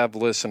 but I have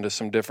listened to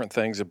some different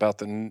things about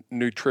the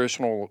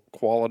nutritional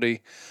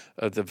quality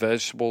of the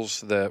vegetables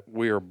that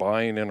we are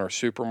buying in our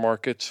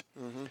supermarkets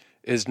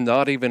is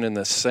not even in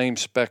the same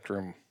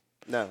spectrum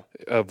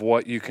of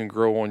what you can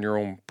grow on your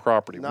own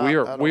property.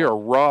 We are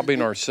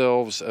robbing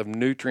ourselves of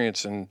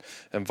nutrients and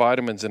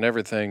vitamins and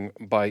everything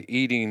by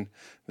eating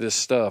this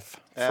stuff.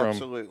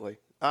 Absolutely.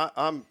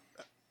 I'm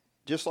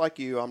just like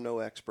you, I'm no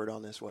expert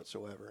on this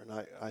whatsoever.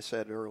 And I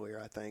said earlier,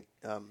 I think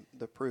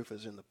the proof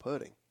is in the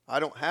pudding. I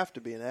don't have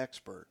to be an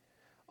expert.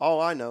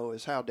 All I know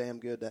is how damn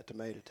good that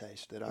tomato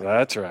tastes.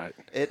 That's right.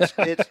 It's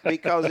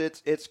because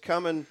it's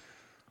coming,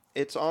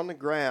 it's on the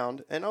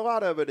ground, and a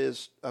lot of it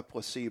is a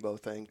placebo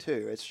thing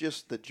too. It's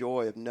just the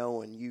joy of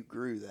knowing you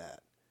grew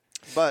that.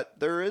 But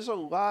there is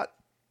I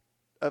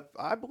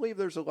believe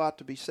there's a lot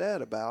to be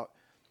said about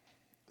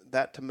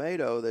that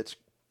tomato that's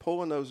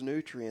pulling those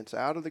nutrients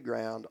out of the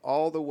ground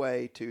all the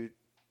way to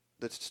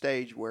the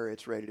stage where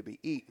it's ready to be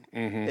eaten.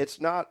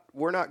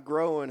 We're not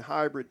growing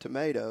hybrid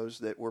tomatoes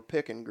that we're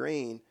picking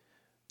green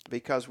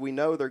because we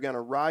know they're going to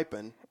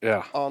ripen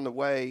on the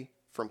way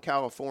from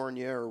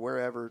California or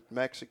wherever,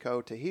 Mexico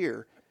to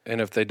here.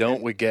 And if they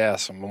don't, we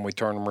gas them when we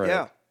turn them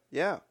red.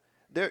 Yeah.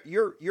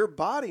 Your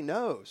body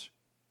knows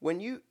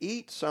when you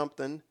eat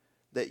something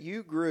that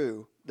you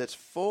grew that's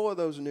full of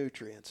those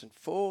nutrients and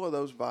full of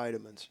those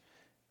vitamins.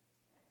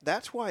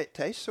 That's why it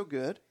tastes so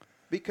good,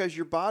 because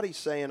your body's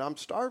saying, I'm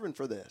starving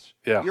for this.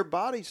 Yeah. Your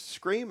body's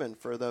screaming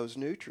for those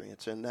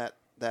nutrients and that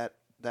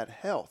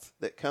health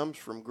that comes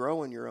from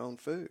growing your own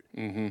food.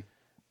 And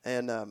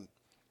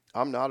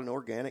I'm not an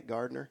organic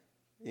gardener.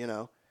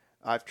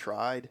 I've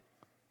tried,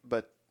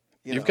 but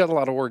you've got a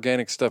lot of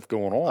organic stuff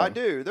going on. I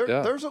do.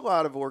 There's a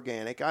lot of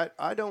organic.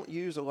 I don't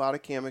use a lot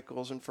of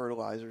chemicals and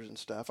fertilizers and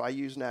stuff. I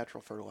use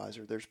natural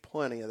fertilizer. There's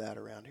plenty of that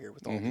around here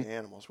with all the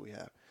animals we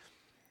have.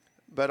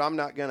 But I'm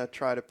not going to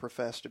try to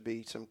profess to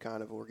be some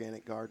kind of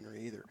organic gardener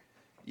either.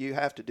 You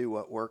have to do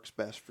what works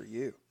best for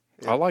you.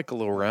 I like a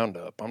little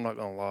Roundup. I'm not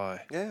going to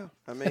lie. Yeah,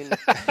 I mean,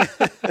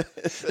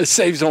 it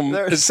saves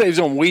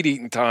on weed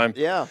eating time.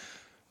 Yeah.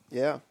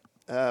 We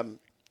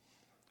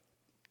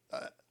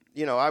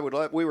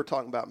were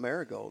talking about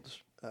marigolds.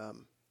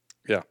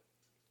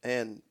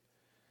 And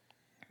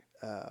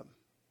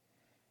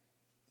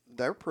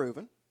they're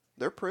proven.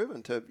 They're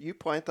proven to, you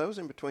plant those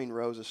in between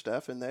rows of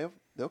stuff, and they'll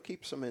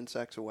keep some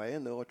insects away,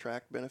 and they'll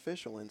attract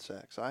beneficial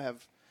insects. I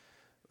have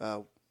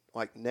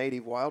like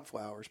native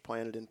wildflowers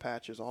planted in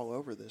patches all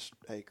over this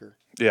acre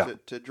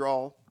to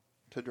draw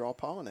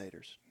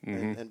pollinators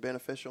and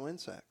beneficial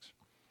insects.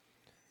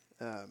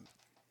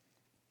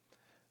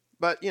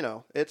 But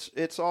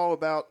it's all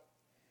about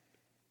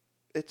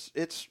I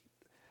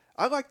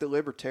like the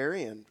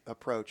libertarian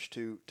approach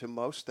to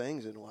most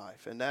things in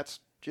life, and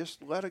that's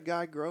just let a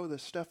guy grow the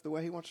stuff the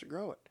way he wants to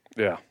grow it.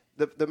 Yeah.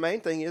 The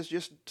main thing is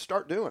just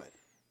start doing it.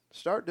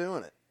 Start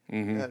doing it.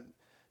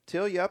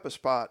 Till you up a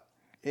spot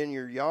in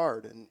your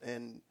yard,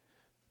 and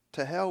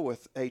to hell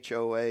with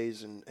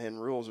HOAs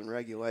and rules and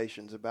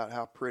regulations about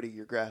how pretty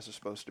your grass is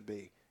supposed to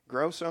be.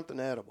 Grow something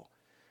edible.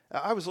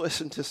 I was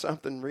listening to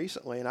something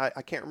recently, and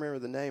I can't remember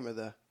the name of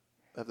the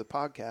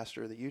podcast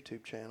or the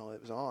YouTube channel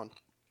it was on,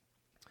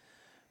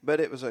 but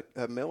it was a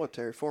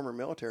former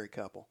military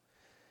couple,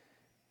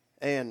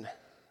 and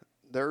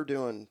they're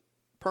doing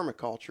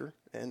permaculture,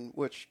 and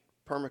which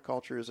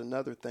permaculture is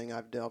another thing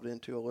I've delved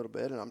into a little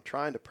bit, and I'm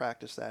trying to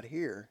practice that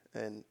here.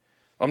 And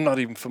I'm not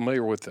even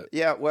familiar with it.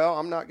 Yeah, well,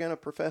 I'm not going to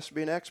profess to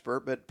be an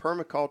expert, but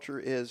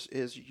permaculture is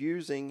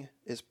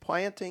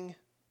planting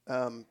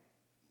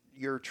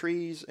your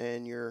trees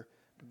and your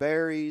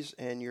berries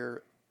and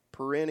your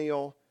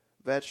perennial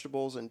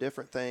vegetables and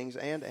different things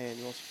and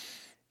annuals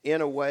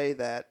in a way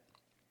that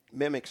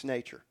mimics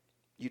nature.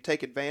 You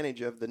take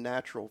advantage of the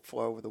natural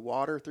flow of the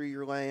water through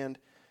your land,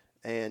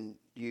 and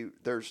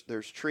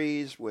there's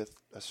trees with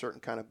a certain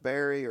kind of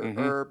berry or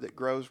herb that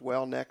grows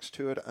well next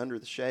to it under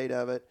the shade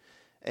of it,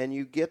 and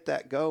you get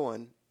that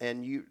going.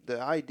 And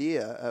the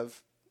idea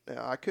of,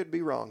 I could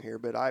be wrong here,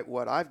 but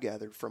what I've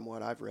gathered from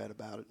what I've read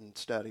about it and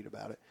studied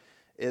about it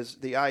is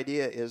the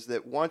idea is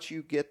that once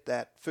you get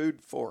that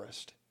food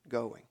forest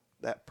going,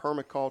 that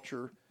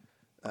permaculture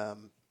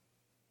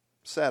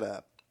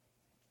setup,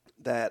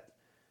 that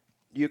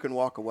you can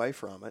walk away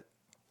from it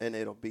and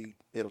it'll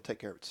take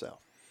care of itself.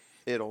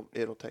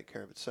 It'll take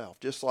care of itself,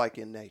 just like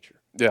in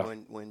nature. Yeah.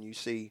 When you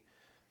see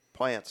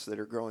plants that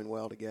are growing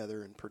well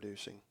together and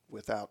producing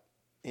without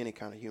any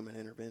kind of human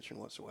intervention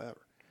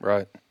whatsoever.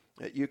 Right.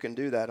 You can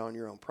do that on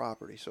your own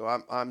property. So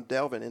I'm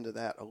delving into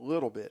that a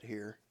little bit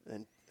here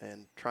and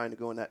trying to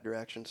go in that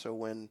direction. So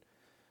when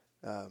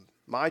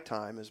my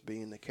time as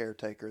being the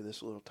caretaker of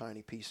this little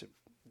tiny piece of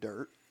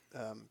dirt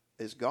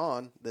is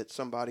gone, that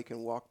somebody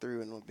can walk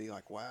through and will be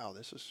like, wow,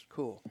 this is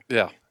cool.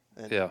 Yeah.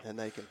 And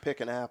they can pick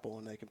an apple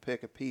and they can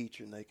pick a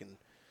peach and they can,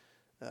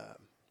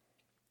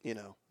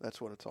 that's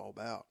what it's all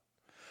about.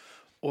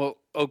 Well,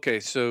 okay,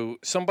 so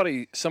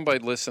somebody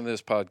listen to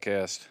this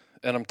podcast,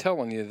 and I'm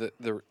telling you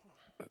that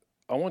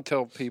I want to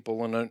tell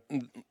people and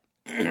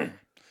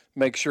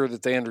make sure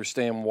that they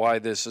understand why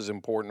this is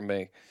important to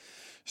me.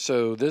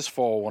 So this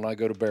fall when I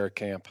go to bear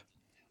camp,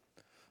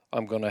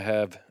 I'm going to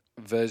have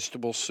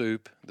vegetable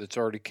soup that's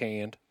already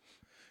canned,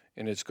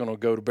 and it's going to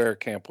go to bear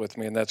camp with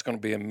me, and that's going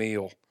to be a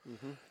meal.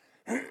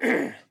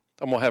 I'm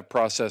going to have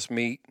processed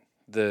meat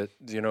that,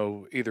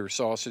 either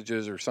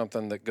sausages or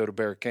something that go to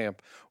bear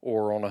camp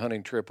or on a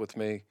hunting trip with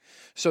me.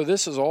 So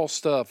this is all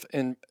stuff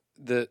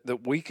that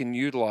we can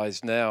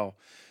utilize now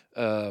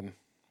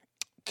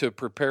to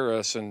prepare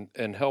us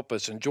and help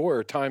us enjoy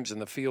our times in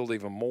the field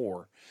even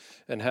more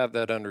and have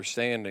that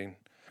understanding.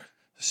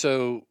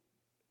 So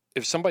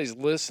if somebody's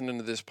listening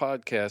to this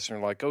podcast and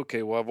they're like,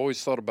 okay, well, I've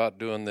always thought about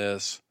doing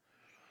this,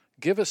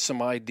 give us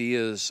some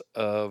ideas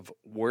of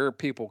where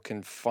people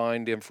can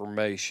find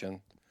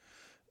information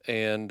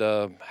and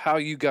how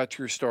you got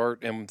your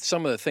start and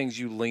some of the things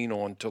you lean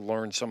on to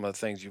learn some of the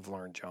things you've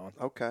learned, John.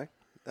 Okay.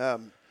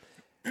 And,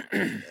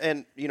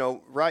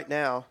 right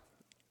now,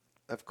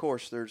 of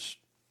course, there's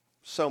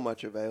so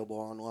much available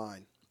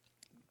online.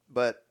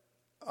 But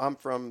I'm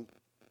from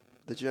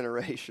the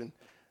generation,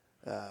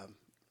 I'm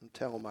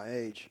telling my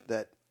age,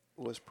 that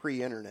was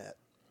pre-internet,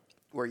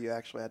 where you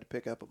actually had to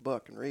pick up a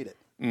book and read it.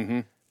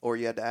 Mm-hmm. Or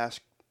you had to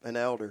ask an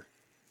elder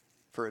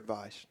for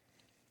advice.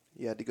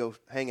 You had to go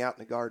hang out in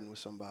the garden with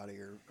somebody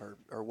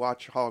or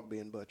watch a hog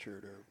being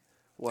butchered or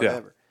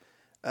whatever.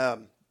 Yeah.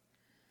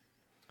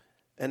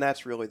 And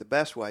that's really the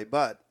best way.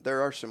 But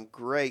there are some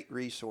great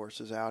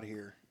resources out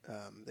here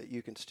that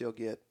you can still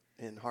get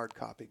in hard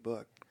copy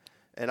book.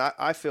 And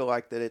I feel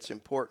like that it's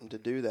important to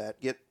do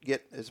that.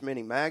 Get as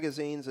many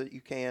magazines that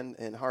you can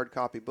and hard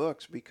copy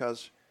books,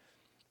 because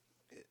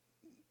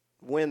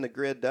when the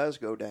grid does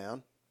go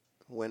down,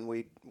 when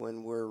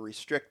we're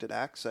restricted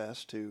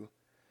access to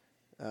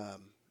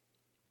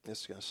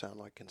this is going to sound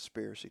like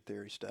conspiracy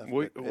theory stuff.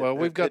 We've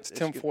got the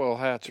tinfoil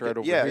hats right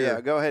over here.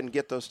 Yeah, go ahead and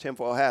get those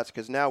tinfoil hats,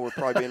 because now we're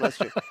probably being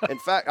listened to. In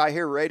fact, I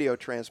hear radio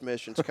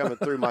transmissions coming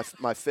through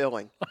my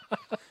filling.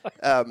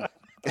 But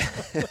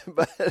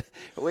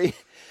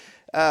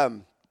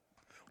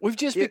we've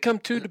just become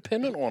too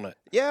dependent on it.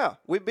 Yeah,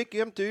 we've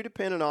become too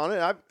dependent on it.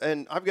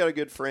 I've got a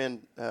good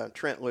friend,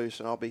 Trent Luce,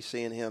 and I'll be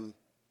seeing him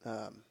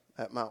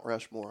at Mount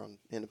Rushmore on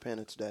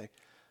Independence Day.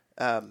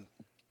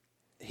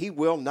 He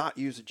will not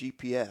use a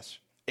GPS.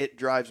 It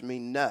drives me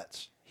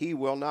nuts. He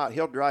will not.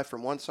 He'll drive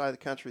from one side of the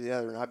country to the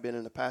other, and I've been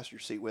in the passenger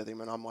seat with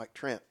him, and I'm like,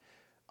 Trent,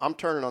 I'm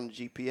turning on the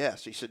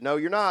GPS. He said, no,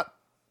 you're not.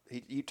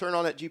 You turn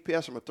on that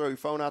GPS, I'm going to throw your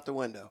phone out the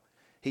window.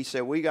 He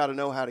said, we got to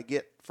know how to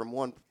get from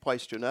one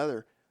place to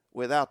another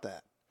without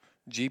that.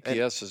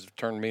 GPS has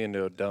turned me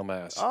into a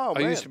dumbass. Oh,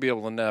 man. I used to be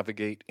able to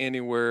navigate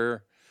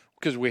anywhere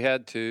because we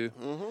had to.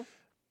 Mm-hmm.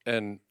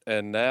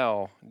 And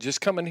now, just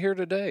coming here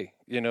today,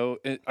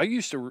 I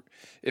used to,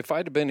 if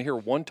I'd have been here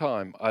one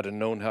time, I'd have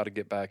known how to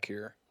get back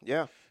here.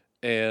 Yeah.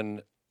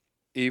 And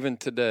even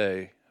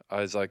today,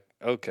 I was like,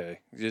 okay,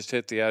 just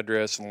hit the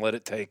address and let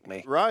it take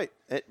me. Right.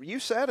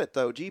 You said it,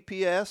 though.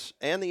 GPS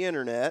and the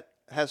internet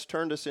has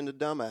turned us into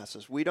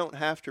dumbasses. We don't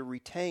have to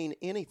retain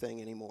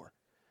anything anymore.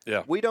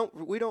 Yeah. We don't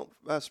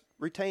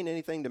retain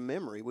anything to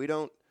memory. We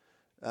don't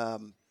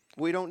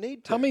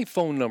need to. How many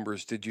phone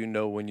numbers did you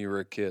know when you were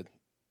a kid?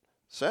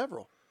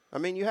 Several. I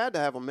mean, you had to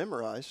have them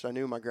memorized. I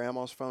knew my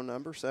grandma's phone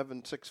number,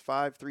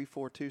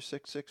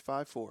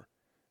 765-342-6654.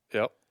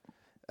 Yep.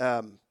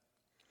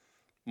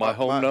 My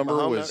home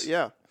number was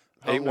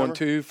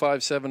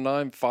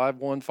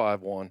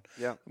 812-579-5151.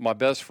 Yeah. My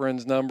best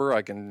friend's number,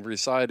 I can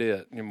recite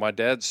it. My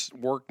dad's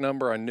work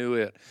number, I knew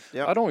it.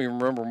 Yep. I don't even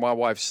remember my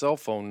wife's cell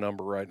phone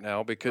number right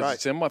now because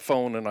it's in my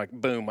phone and I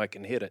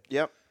can hit it.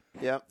 Yep.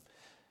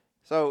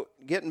 So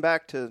getting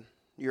back to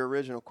your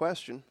original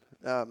question,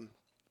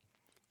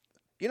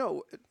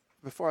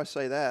 before I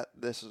say that,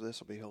 this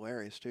will be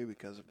hilarious too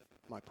because of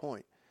my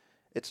point.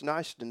 It's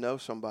nice to know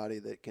somebody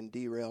that can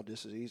derail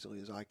just as easily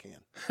as I can.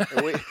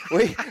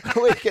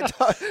 we can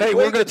talk. Hey,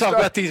 we're going to talk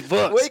about these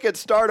books. We could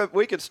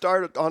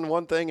start on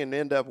one thing and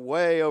end up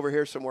way over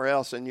here somewhere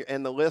else,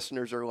 and the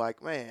listeners are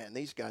like, "Man,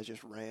 these guys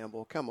just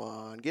ramble. Come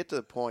on, get to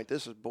the point.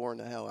 This is boring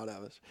the hell out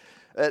of us."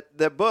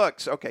 The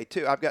books, okay,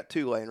 I've got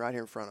two laying right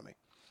here in front of me.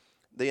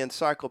 The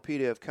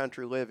Encyclopedia of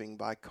Country Living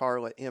by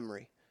Carla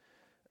Emery.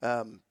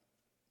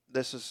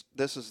 This is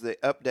the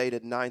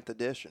updated 9th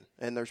edition,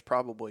 and it's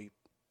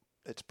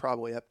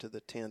probably up to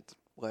the 10th,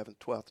 11th,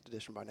 12th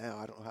edition by now.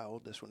 I don't know how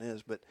old this one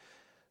is, but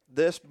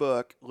this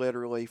book,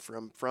 literally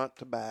from front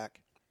to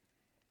back,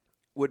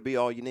 would be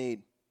all you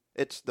need.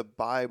 It's the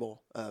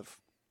Bible of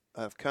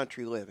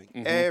country living.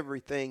 Mm-hmm.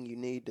 Everything you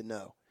need to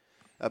know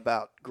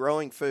about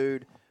growing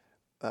food,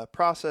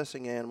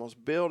 processing animals,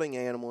 building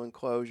animal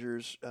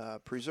enclosures,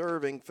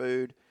 preserving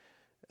food.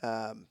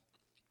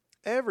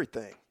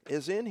 Everything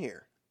is in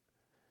here.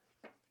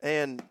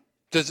 And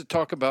does it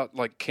talk about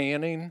like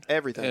canning?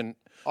 Everything. And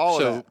all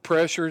so of that.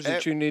 Pressures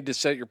that you need to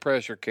set your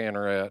pressure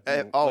canner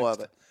at. All of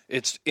it.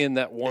 It's in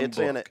that one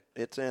book.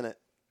 It's in it.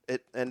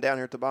 And down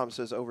here at the bottom it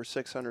says over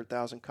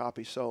 600,000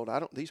 copies sold.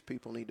 These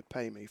people need to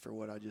pay me for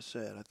what I just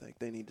said. I think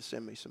they need to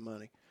send me some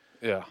money.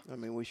 Yeah. I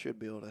mean, we should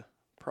be able to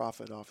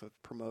profit off of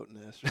promoting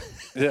this.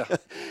 Yeah.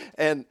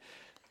 And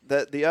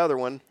the other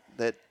one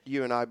that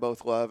you and I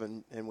both love,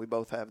 and we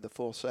both have the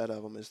full set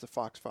of them, is the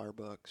Foxfire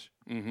books.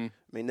 Mm-hmm. I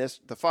mean,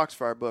 the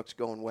Foxfire book's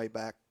going way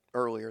back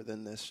earlier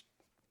than this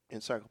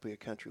Encyclopedia of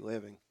Country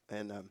Living.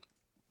 And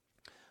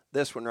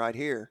this one right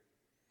here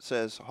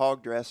says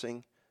hog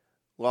dressing,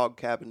 log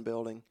cabin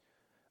building.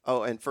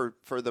 Oh, and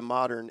for the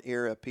modern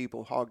era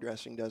people, hog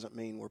dressing doesn't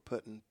mean we're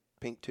putting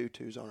pink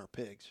tutus on our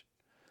pigs.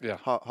 Yeah.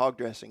 Hog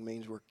dressing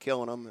means we're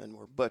killing them and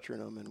we're butchering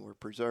them and we're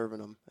preserving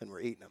them and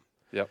we're eating them.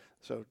 Yep.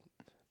 So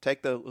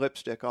take the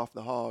lipstick off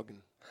the hog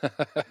and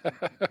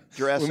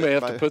dress it. We may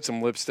have to put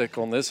some lipstick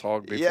on this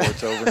hog before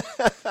it's over.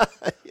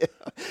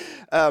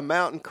 Yeah.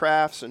 Mountain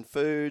crafts and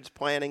foods,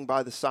 planting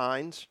by the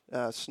signs,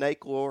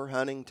 snake lore,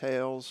 hunting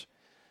tales,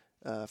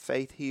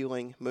 faith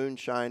healing,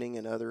 moonshining,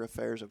 and other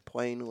affairs of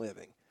plain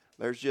living.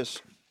 There's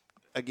just,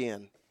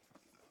 again,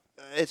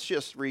 it's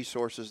just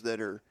resources that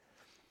are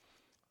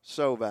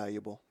so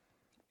valuable.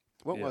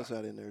 What was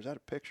that in there? Is that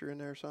a picture in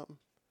there or something?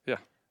 Yeah.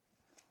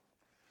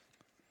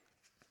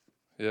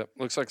 Yep.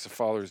 Looks like it's a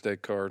Father's Day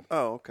card.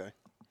 Oh, okay.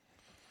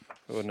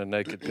 It wasn't a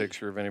naked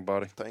picture of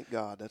anybody. Thank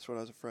God. That's what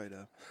I was afraid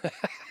of.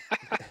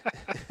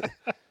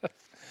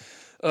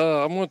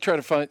 I'm going to try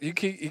to find. You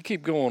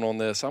keep going on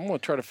this. I'm going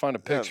to try to find a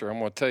picture. I'm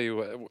going to tell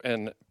you,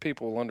 and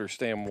people will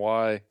understand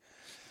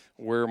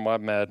where my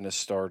madness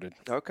started.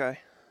 Okay.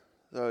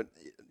 So,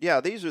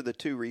 yeah, these are the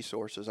two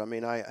resources. I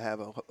mean, I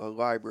have a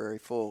library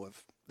full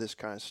of this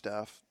kind of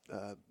stuff,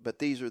 but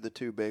these are the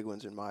two big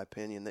ones, in my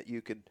opinion, that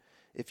you could,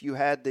 if you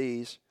had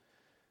these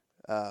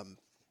and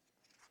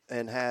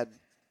had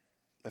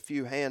a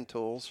few hand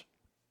tools,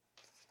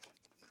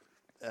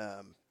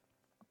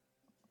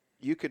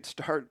 you could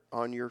start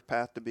on your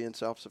path to being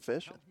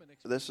self-sufficient.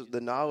 So this is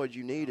the knowledge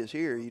you need is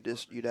here.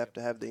 You'd have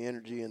to have the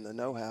energy and the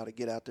know-how to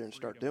get out there and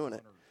start doing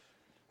it.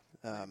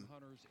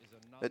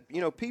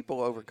 But people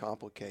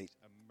overcomplicate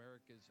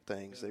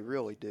things. They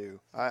really do.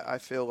 I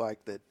feel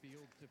like that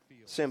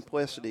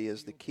simplicity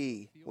is the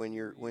key when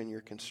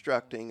you're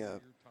constructing a,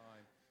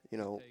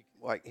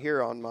 like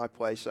here on my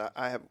place.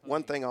 I have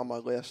one thing on my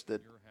list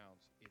that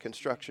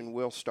construction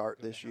will start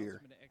this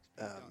year.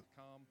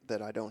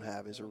 That I don't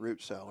have is a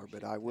root cellar,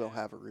 but I will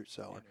have a root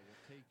cellar.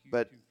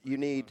 But you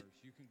need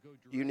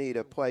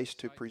a place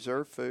to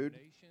preserve food,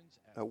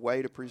 a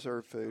way to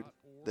preserve food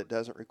that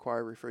doesn't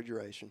require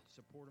refrigeration,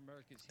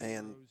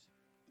 and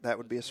that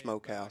would be a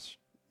smokehouse.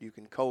 You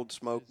can cold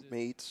smoke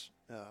meats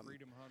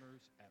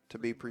to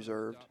be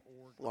preserved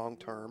long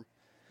term,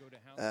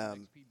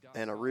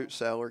 and a root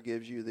cellar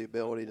gives you the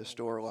ability to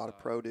store a lot of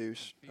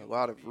produce. A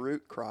lot of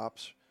root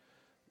crops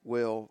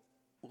will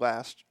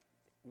last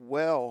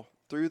well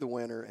through the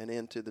winter and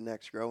into the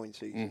next growing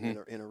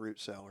season in a root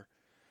cellar.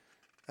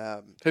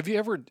 Have you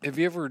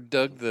ever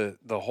dug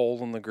the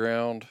hole in the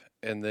ground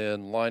and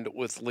then lined it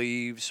with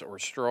leaves or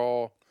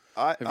straw?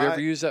 Have you ever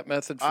used that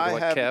method for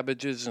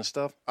cabbages and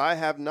stuff? I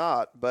have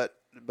not, but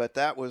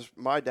that was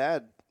my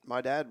dad. My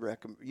dad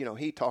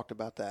he talked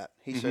about that.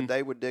 He said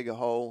they would dig a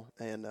hole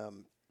and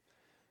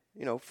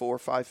 4 or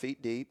 5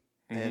 feet deep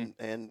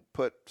and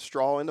put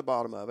straw in the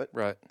bottom of it,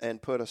 right,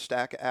 and put a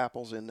stack of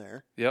apples in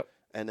there. Yep.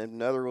 And then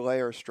another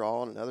layer of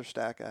straw and another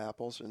stack of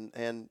apples.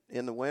 And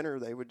in the winter,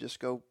 they would just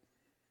go,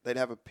 they'd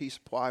have a piece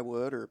of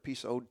plywood or a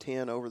piece of old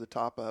tin over the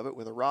top of it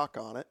with a rock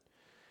on it.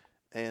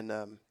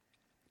 And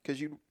because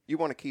you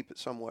want to keep it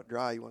somewhat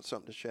dry. You want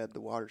something to shed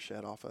the water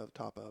shed off of the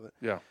top of it.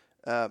 Yeah.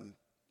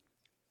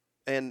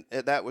 And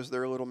that was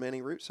their little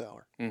mini root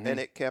cellar. And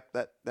it kept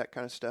that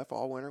kind of stuff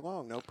all winter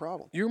long, no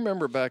problem. You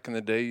remember back in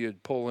the day,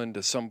 you'd pull into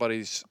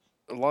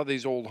a lot of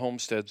these old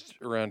homesteads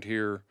around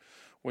here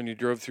when you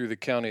drove through the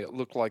county, it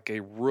looked like a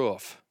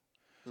roof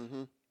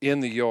in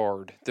the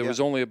yard that was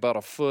only about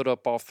a foot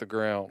up off the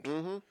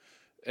ground.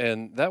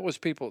 And that was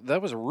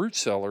a root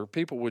cellar.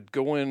 People would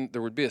go in,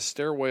 there would be a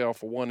stairway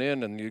off of one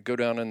end, and you'd go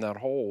down in that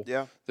hole.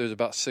 Yeah. That was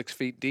about 6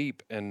 feet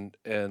deep, and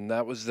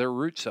that was their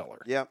root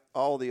cellar. Yeah,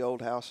 all the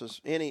old houses.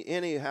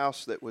 Any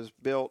house that was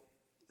built,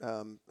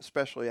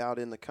 especially out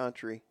in the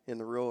country, in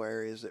the rural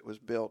areas, that was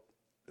built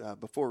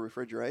before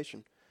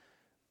refrigeration,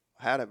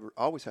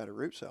 always had a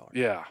root cellar.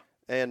 Yeah.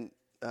 And,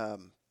 I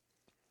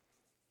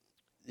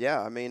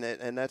mean,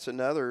 and that's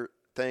another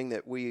thing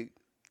that we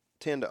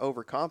tend to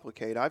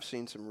overcomplicate. I've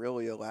seen some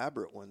really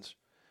elaborate ones,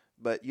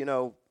 but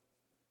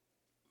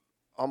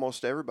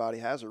almost everybody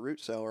has a root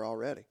cellar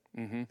already.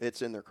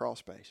 It's in their crawl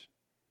space.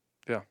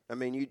 Yeah. I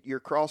mean, your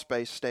crawl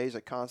space stays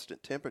at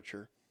constant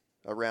temperature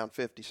around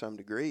 50 some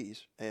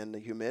degrees, and the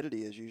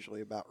humidity is usually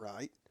about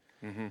right.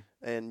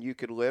 And you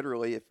could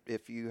literally,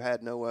 if you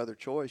had no other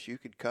choice, you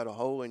could cut a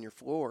hole in your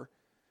floor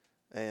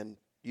and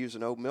use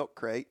an old milk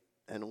crate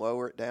and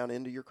lower it down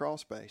into your crawl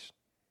space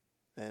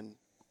and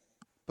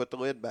put the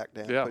lid back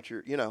down. Yeah. Put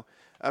your,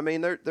 I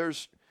mean,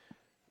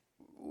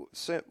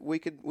 we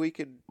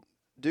could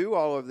do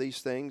all of these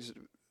things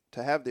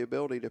to have the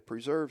ability to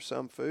preserve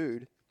some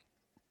food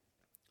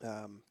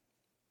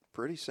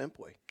pretty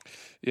simply.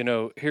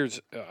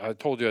 I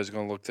told you I was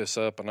going to look this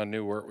up, and I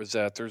knew where it was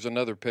at. There's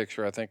another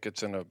picture. I think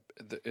it's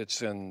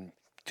in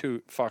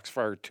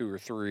Foxfire 2 or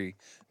 3.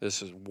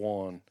 This is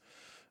 1.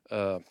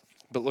 But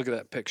look at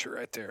that picture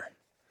right there.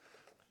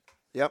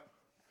 Yep.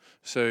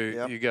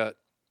 So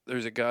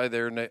there's a guy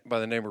there by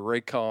the name of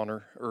Ray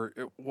Connor, or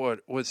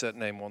what's that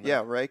name on there?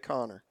 Yeah, Ray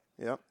Connor.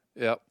 Yep.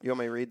 Yep. You want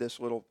me to read this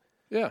little?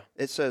 Yeah.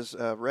 It says,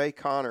 Ray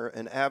Connor,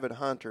 an avid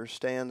hunter,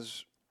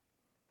 stands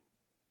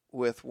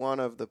with one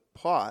of the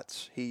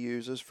plots he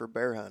uses for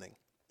bear hunting.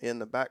 In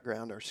the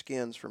background are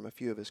skins from a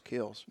few of his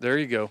kills. There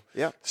you go.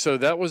 Yeah. So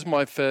that was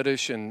my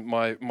fetish and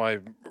my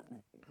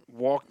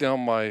walk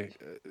down my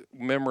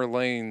memory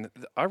lane.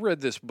 I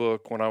read this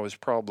book when I was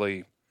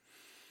probably,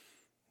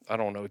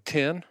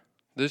 10.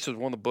 This is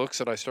one of the books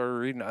that I started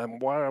reading.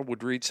 Why I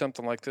would read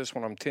something like this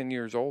when I'm 10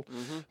 years old.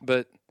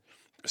 But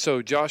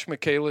so Josh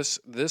Michaelis,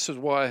 this is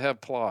why I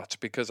have plots,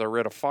 because I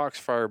read a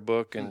Foxfire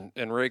book and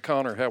Ray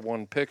Connor had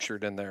one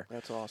pictured in there.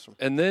 That's awesome.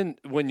 And then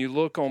when you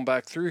look on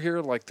back through here,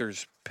 like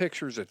there's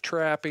pictures of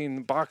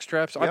trapping, box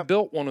traps. I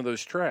built one of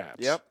those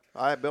traps. Yep.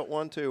 I built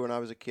one too when I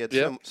was a kid,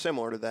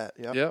 similar to that.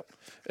 Yep. Yep.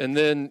 And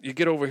then you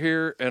get over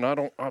here, and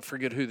I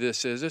forget who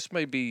this is. This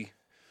may be,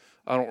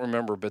 I don't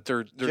remember, but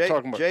they're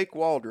talking about Jake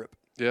Waldrop.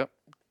 Yep.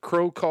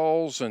 Crow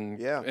calls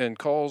and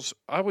calls.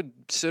 I would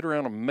sit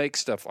around and make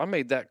stuff. I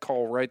made that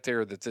call right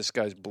there that this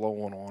guy's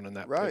blowing on in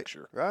that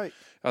picture. Right.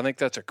 I think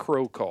that's a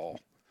crow call.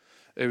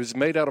 It was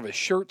made out of a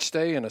shirt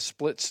stay and a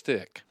split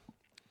stick.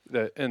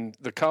 And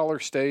the collar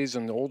stays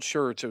and the old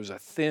shirts, it was a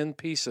thin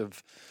piece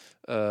of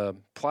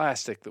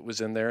plastic that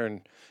was in there,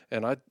 and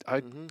I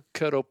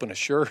cut open a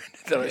shirt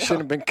that I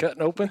shouldn't have been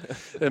cutting open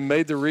and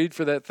made the reed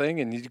for that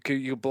thing, and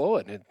you blow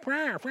it, and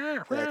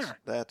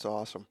that's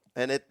awesome.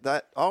 And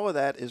all of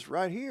that is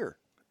right here.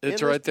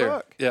 It's right there.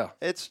 Book. Yeah.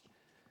 This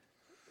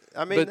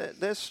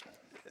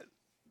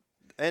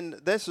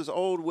is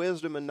old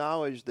wisdom and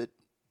knowledge that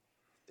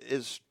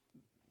is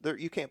there.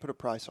 You can't put a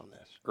price on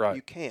this. Right.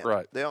 You can't.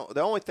 Right.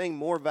 The only thing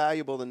more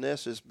valuable than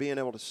this is being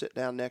able to sit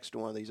down next to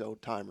one of these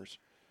old timers.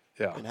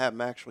 Yeah. And have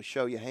them actually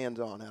show you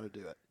hands-on how to do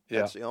it.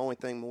 Yeah. That's the only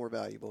thing more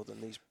valuable than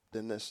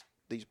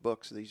these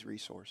books, these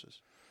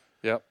resources.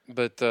 Yep.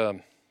 But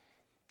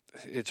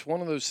it's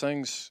one of those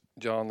things,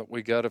 John, that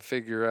we got to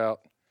figure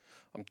out.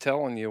 I'm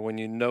telling you, when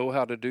you know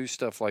how to do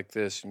stuff like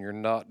this and you're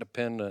not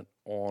dependent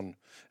on,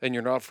 and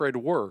you're not afraid to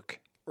work.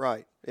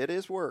 Right. It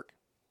is work.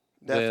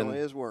 Definitely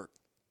is work.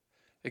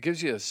 It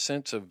gives you a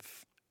sense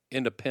of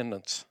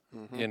independence.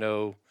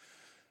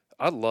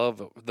 I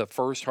love the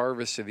first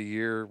harvest of the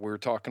year. We were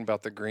talking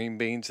about the green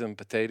beans and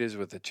potatoes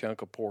with a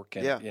chunk of pork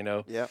in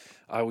it, Yeah.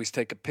 I always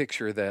take a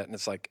picture of that, and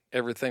it's like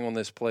everything on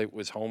this plate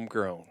was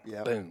homegrown.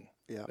 Yeah. Boom.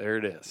 Yeah. There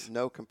it is.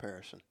 No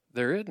comparison.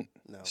 There isn't.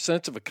 No.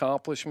 Sense of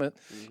accomplishment.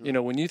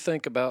 When you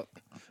think about,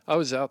 I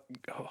was out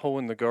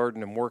hoeing the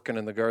garden and working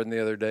in the garden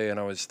the other day, and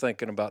I was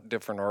thinking about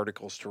different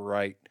articles to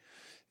write,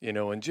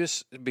 and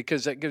just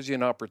because that gives you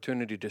an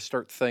opportunity to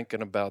start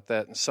thinking about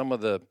that and some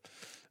of the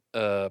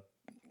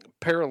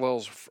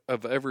parallels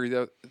of every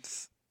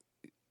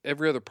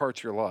other parts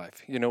of your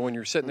life. When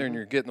you're sitting there and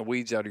you're getting the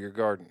weeds out of your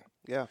garden.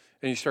 Yeah.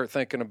 And you start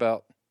thinking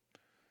about,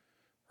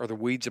 are the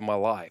weeds in my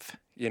life?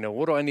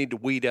 What do I need to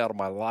weed out of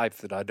my life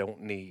that I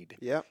don't need?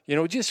 Yeah.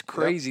 Just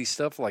crazy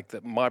stuff like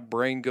that. My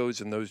brain goes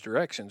in those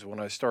directions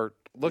when I start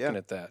looking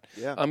at that.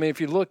 Yeah. I mean,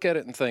 if you look at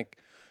it and think,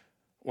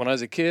 when I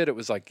was a kid, it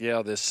was like,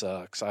 yeah, this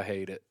sucks. I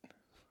hate it.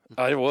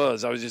 I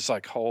was just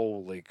like,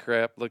 holy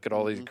crap, look at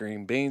all these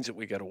green beans that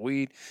we got to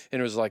weed. And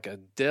it was like a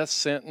death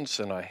sentence,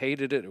 and I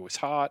hated it. It was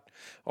hot.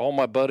 All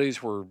my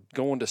buddies were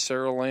going to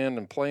Saraland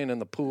and playing in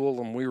the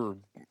pool, and we were,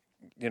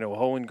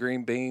 hoeing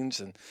green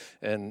beans.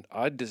 And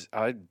I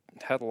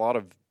had a lot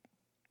of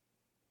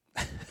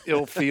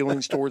ill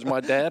feelings towards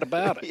my dad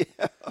about it.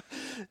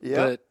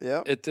 Yeah.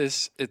 But at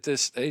this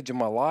stage of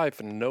my life,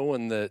 and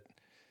knowing that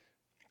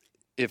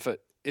if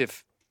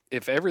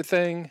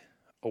everything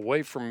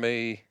away from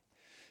me,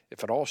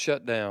 if it all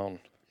shut down,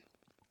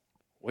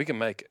 we can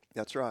make it.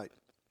 That's right.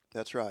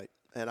 That's right.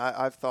 And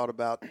I've thought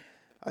about,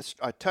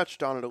 I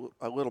touched on it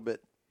a little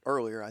bit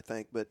earlier, I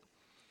think, but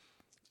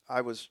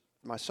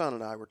my son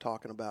and I were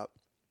talking about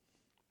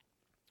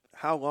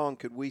how long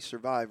could we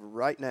survive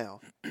right now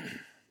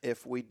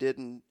if we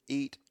didn't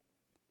eat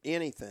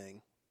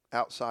anything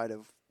outside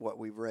of what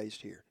we've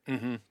raised here.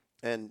 Mm-hmm.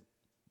 And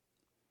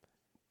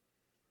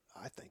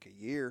I think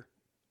a year.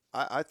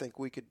 I think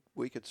we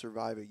could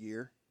survive a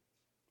year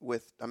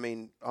with, I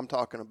mean, I'm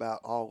talking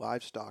about all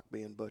livestock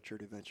being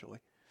butchered eventually.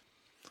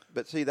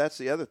 But see, that's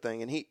the other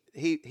thing. And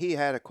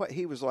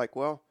he was like,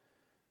 well,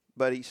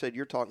 but he said,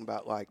 you're talking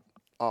about like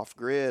off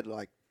grid,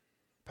 like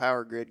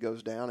power grid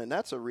goes down. And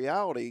that's a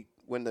reality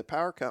when the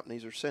power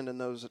companies are sending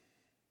those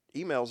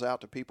emails out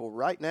to people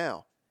right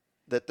now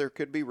that there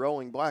could be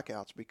rolling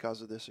blackouts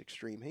because of this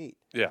extreme heat.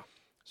 Yeah.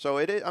 So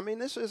I mean,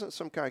 this isn't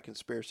some kind of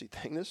conspiracy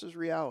thing. This is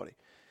reality.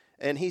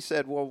 And he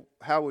said, well,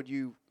 how would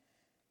you're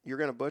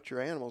going to butcher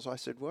animals? I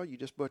said, well, you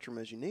just butcher them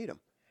as you need them.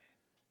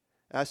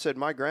 I said,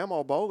 my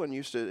grandma Bolin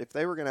used to, if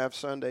they were going to have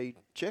Sunday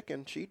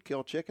chicken, she'd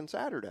kill chicken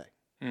Saturday.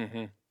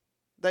 Mm-hmm.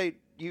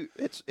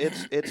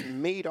 It's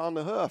meat on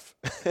the hoof.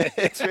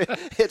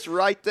 it's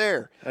right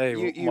there. Hey,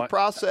 you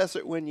process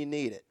it when you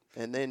need it.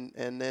 And then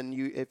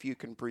if you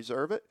can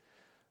preserve it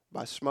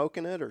by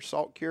smoking it or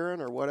salt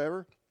curing or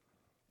whatever,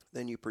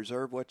 then you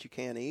preserve what you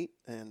can't eat.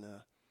 And,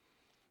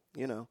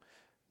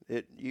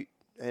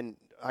 and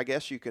I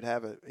guess you could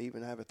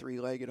even have a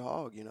 3-legged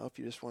hog, if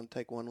you just want to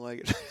take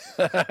one-legged.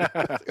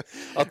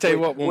 I'll tell you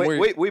what,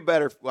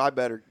 I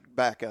better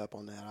back up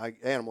on that.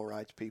 Animal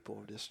rights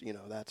people just,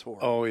 that's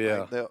horrible. Oh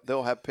yeah. Like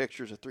they'll have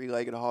pictures of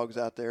 3-legged hogs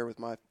out there with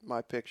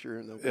my picture,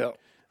 and they'll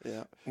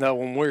yeah. Now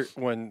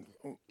when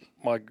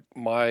my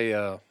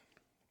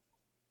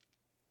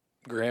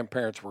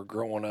grandparents were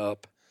growing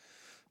up,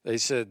 they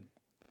said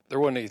there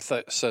wasn't any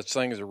such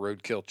thing as a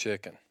roadkill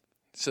chicken.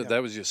 Said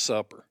that was just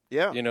supper.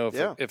 Yeah.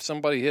 If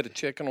somebody hit a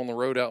chicken on the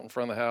road out in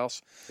front of the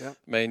house,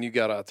 man, you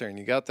got out there and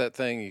you got that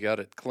thing, you got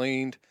it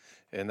cleaned,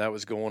 and that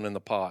was going in the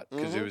pot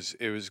because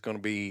it was going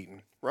to be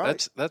eaten.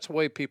 Right. That's the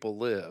way people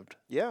lived.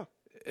 Yeah.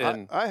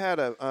 And I had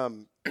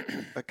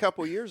a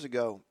couple years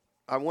ago,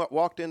 I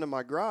walked into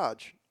my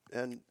garage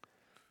and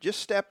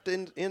just stepped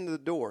in the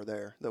door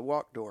there, the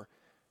walk door,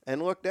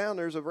 and looked down.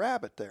 There's a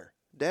rabbit there,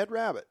 dead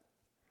rabbit,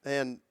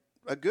 and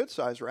a good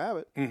sized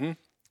rabbit, mm-hmm.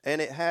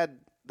 and it had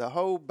the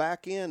whole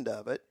back end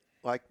of it,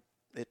 like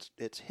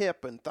its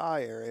hip and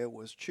thigh area,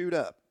 was chewed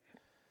up.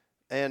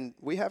 And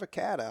we have a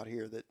cat out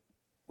here that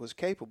was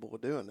capable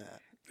of doing that.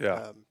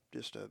 Yeah.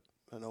 Just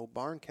an old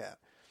barn cat.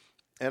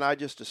 And I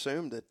just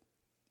assumed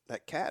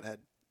that cat had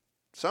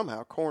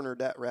somehow cornered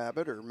that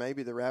rabbit, or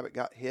maybe the rabbit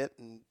got hit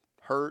and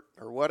hurt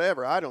or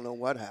whatever. I don't know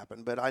what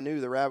happened, but I knew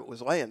the rabbit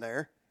was laying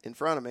there in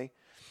front of me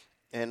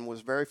and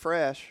was very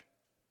fresh.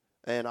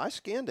 And I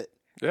skinned it.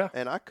 Yeah.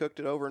 And I cooked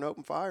it over an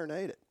open fire and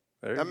ate it.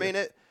 I mean,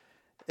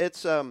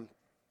 it's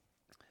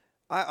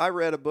I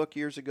read a book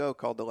years ago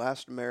called The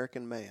Last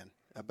American Man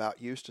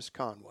about Eustace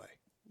Conway.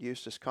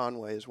 Eustace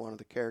Conway is one of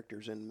the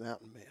characters in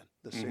Mountain Man,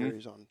 the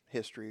series on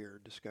history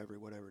or Discovery,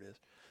 whatever it is.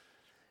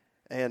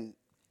 And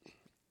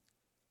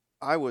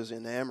I was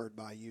enamored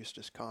by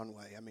Eustace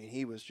Conway. I mean,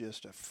 he was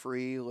just a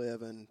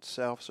free-living,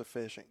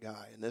 self-sufficient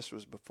guy, and this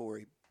was before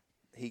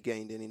he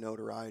gained any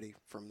notoriety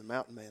from the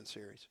Mountain Man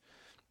series.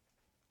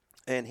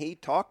 And he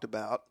talked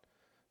about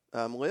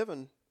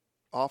living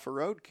off a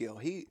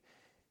roadkill. He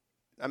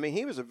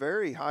was a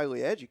very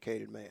highly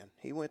educated man.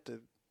 He went to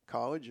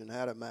college and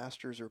had a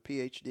master's or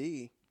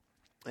PhD,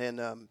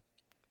 and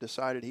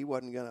decided he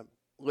wasn't going to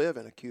live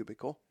in a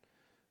cubicle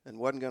and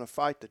wasn't going to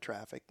fight the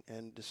traffic,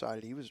 and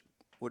decided he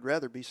would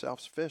rather be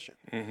self-sufficient.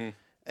 Mm-hmm.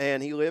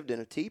 And he lived in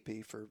a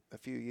teepee for a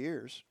few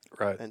years,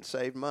 right, and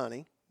saved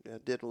money.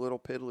 Did a little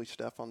piddly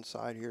stuff on the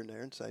side here and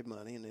there and saved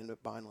money, and ended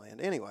up buying land.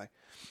 Anyway,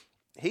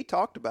 he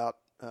talked about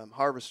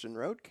harvesting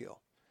roadkill.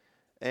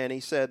 And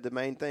he said the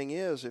main thing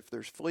is if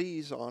there's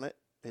fleas on it,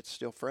 it's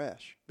still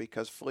fresh,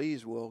 because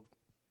fleas will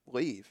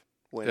leave.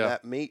 When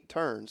that meat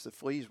turns, the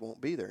fleas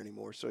won't be there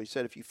anymore. So he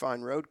said if you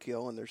find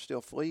roadkill and there's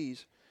still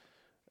fleas,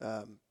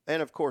 and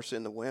of course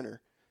in the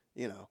winter,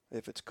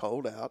 if it's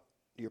cold out,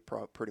 you're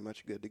pretty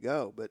much good to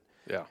go. But,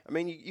 I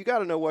mean, you got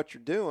to know what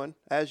you're doing,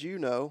 as you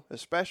know,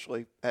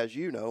 especially as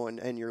you know,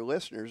 and your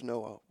listeners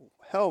know a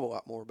hell of a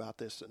lot more about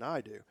this than I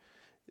do.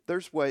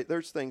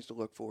 There's things to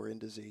look for in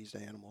diseased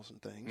animals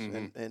and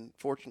things, and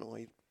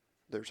fortunately,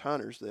 there's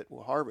hunters that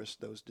will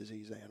harvest those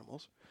diseased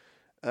animals.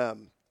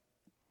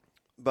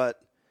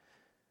 But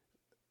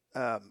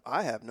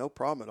I have no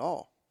problem at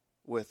all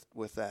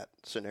with that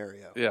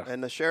scenario. Yeah.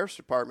 And the sheriff's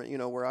department,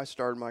 where I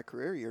started my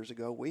career years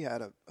ago, we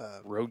had a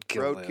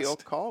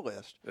roadkill call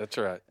list. That's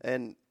right.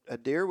 And a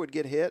deer would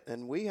get hit,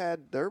 and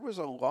there was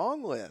a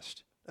long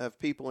list of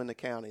people in the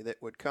county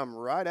that would come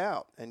right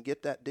out and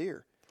get that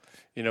deer.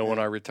 You know, when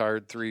I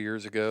retired 3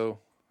 years ago,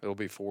 it'll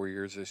be 4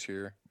 years this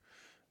year.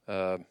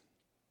 There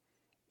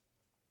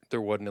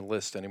wasn't a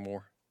list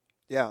anymore.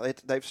 Yeah,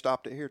 they've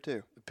stopped it here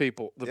too.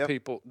 People,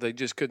 they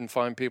just couldn't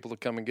find people to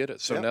come and get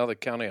it. So now the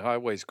county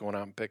highway's going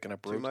out and picking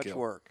up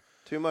roadkill.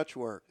 Too much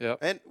work. Yeah.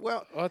 And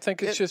I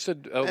think it's just a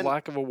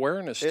lack of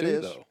awareness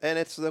too, though. And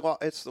it's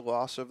the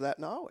loss of that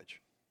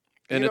knowledge.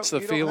 And it's the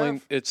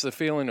feeling. It's the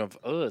feeling of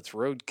it's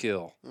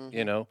roadkill. Mm-hmm.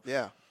 You know.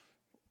 Yeah.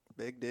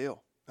 Big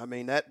deal. I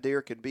mean, that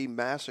deer could be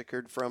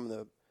massacred from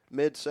the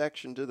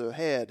midsection to the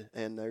head,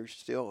 and there's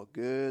still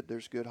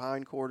there's good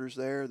hindquarters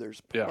there. There's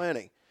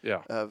plenty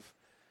of.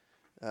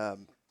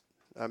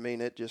 I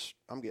mean,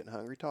 I'm getting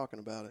hungry talking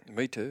about it.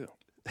 Me too.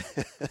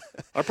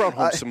 I brought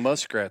home some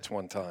muskrats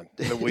one time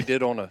that we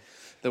did on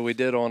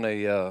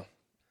a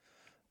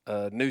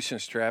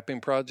nuisance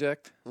trapping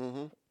project.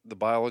 Mm-hmm. The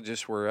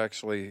biologists were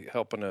actually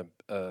helping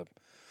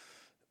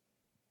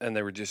and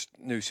they were just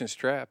nuisance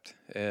trapped,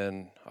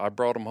 and I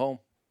brought them home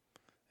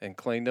and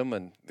cleaned them,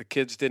 and the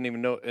kids didn't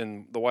even know,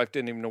 and the wife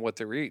didn't even know what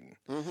they were eating.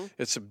 Mm-hmm.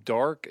 It's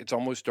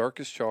almost dark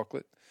as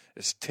chocolate.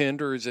 It's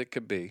tender as it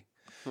could be.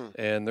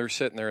 And they're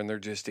sitting there and they're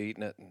just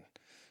eating it, and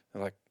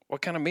they're like,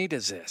 "What kind of meat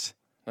is this?"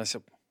 And I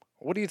said,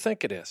 "What do you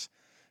think it is?"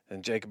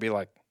 And Jake would be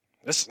like,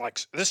 "This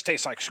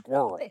tastes like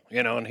squirrel,"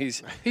 you know. And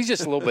he's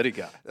just a little bitty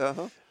guy.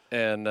 Uh-huh.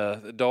 And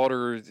the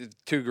daughter,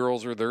 2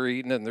 girls they're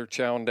eating it and they're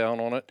chowing down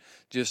on it,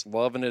 just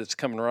loving it. It's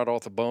coming right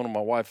off the bone. And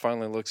my wife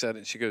finally looks at it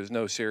and she goes,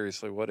 "No,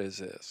 seriously, what is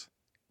this?"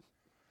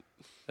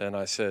 And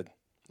I said,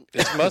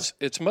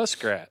 "It's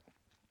muskrat."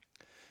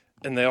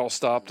 And they all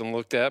stopped and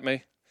looked at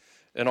me,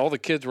 and all the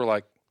kids were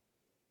like,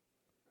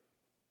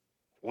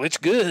 "Well, it's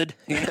good."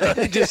 You know,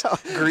 just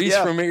grease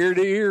from ear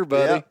to ear,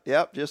 buddy.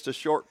 Yep. Just a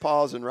short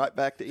pause and right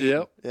back to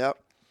eating.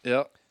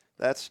 Yep.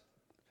 That's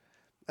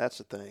the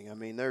thing. I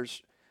mean,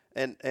 there's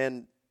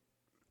and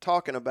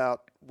talking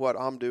about what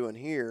I'm doing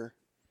here,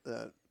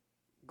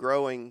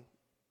 growing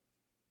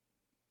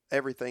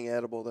everything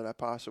edible that I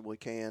possibly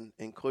can,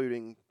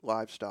 including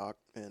livestock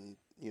and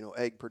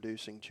egg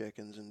producing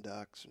chickens and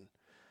ducks,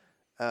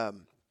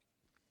 and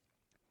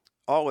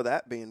all of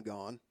that being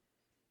gone.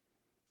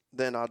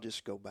 Then I'll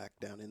just go back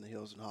down in the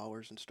hills and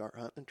hollers and start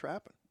hunting and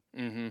trapping.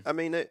 Mm-hmm. I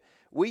mean,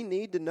 we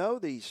need to know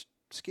these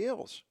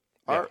skills.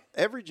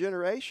 Every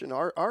generation,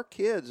 our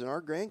kids and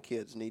our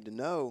grandkids need to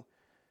know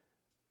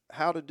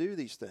how to do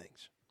these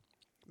things,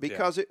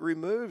 because it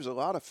removes a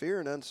lot of fear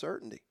and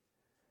uncertainty.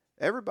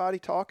 Everybody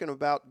talking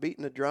about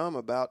beating the drum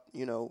about,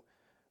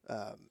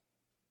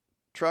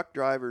 truck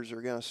drivers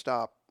are going to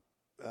stop.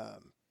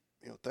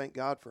 Thank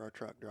God for our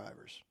truck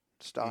drivers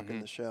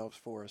stocking the shelves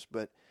for us.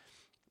 But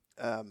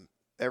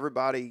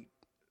everybody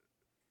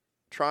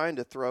trying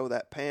to throw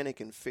that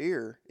panic and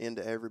fear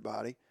into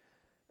everybody.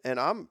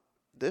 And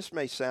this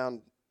may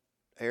sound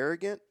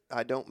arrogant.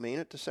 I don't mean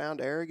it to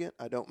sound arrogant.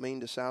 I don't mean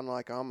to sound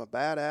like I'm a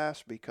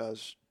badass,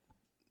 because,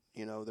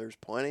 there's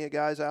plenty of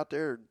guys out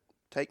there who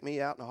take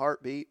me out in a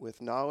heartbeat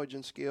with knowledge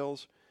and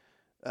skills.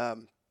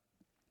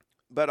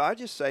 But I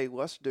just say,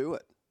 let's do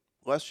it.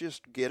 Let's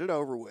just get it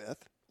over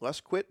with.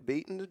 Let's quit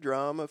beating the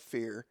drum of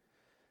fear,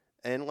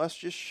 and let's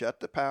just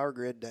shut the power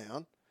grid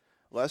down.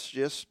 Let's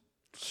just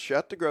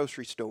shut the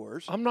grocery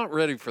stores. I'm not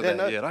ready for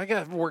that yet. I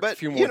got to work a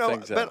few more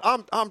things out.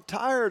 But I'm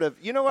tired of,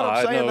 what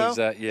I'm saying,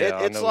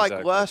 though? It's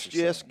like, let's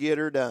just get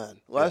her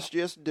done. Let's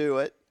just do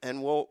it,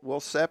 and we'll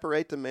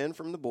separate the men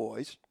from the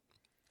boys,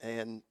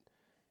 and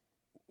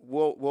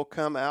we'll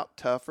come out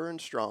tougher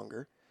and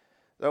stronger.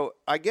 So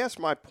I guess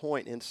my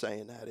point in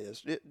saying that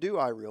is, do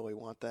I really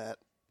want that?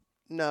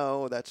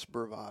 No, that's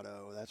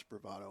bravado.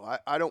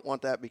 I don't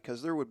want that,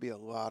 because there would be a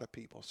lot of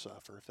people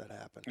suffer if that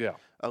happened. Yeah.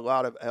 A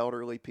lot of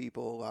elderly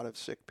people, a lot of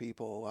sick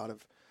people,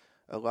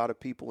 a lot of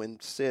people in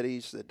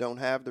cities that don't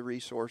have the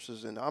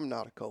resources. And I'm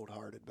not a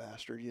cold-hearted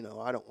bastard.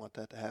 I don't want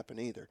that to happen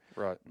either.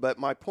 Right. But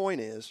my point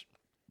is,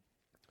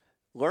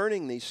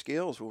 learning these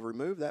skills will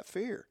remove that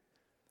fear.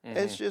 Mm-hmm.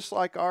 It's just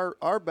like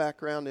our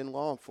background in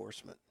law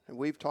enforcement. And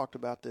we've talked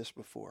about this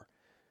before.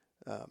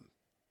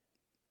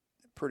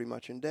 Pretty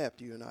much in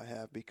depth, you and I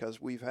have, because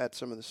we've had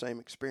some of the same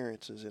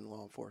experiences in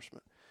law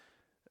enforcement.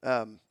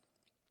 The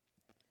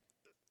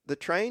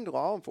trained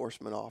law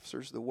enforcement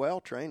officers, the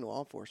well-trained law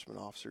enforcement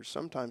officers,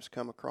 sometimes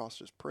come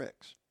across as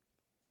pricks.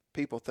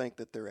 People think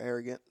that they're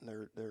arrogant,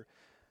 and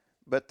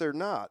but they're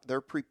not.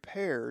 They're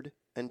prepared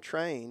and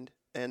trained,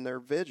 and they're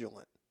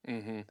vigilant,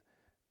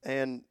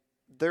 and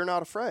they're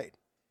not afraid.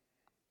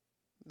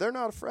 They're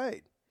not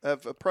afraid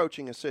of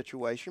approaching a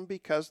situation,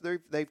 because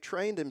they've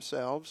trained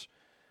themselves.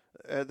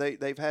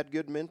 They've had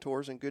good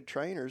mentors and good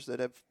trainers that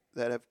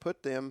have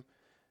put them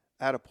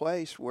at a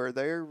place where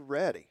they're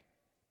ready.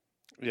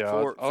 Yeah,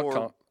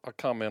 I'll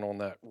comment on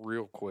that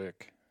real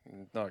quick.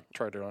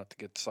 Try not to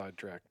get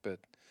sidetracked, but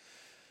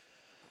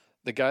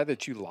the guy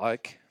that you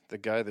like, the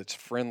guy that's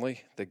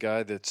friendly, the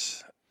guy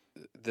that's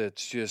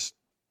just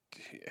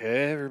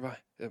everybody.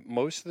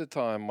 Most of the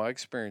time, my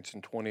experience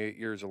in 28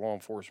 years of law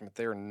enforcement,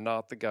 they're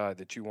not the guy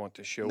that you want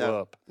to show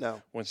up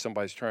when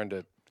somebody's trying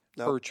to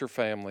hurt your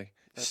family.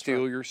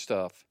 Steal your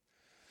stuff.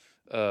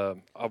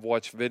 I've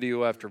watched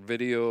video after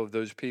video of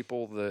those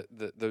people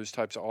that those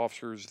types of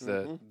officers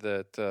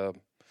that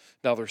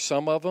now there's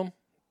some of them,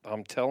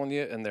 I'm telling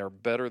you, and they're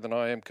better than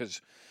I am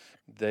because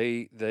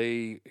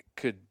they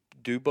could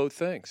do both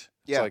things.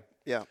 Yeah,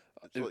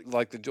 It's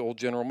like the old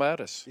General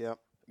Mattis. Yeah.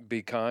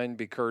 Be kind,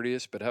 be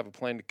courteous, but have a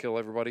plan to kill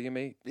everybody you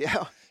meet.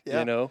 Yeah.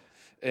 You know,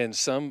 and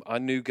I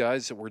knew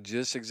guys that were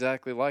just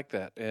exactly like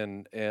that.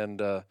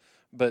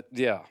 But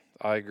yeah,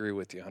 I agree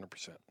with you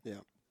 100%. Yeah.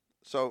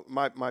 So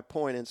my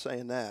point in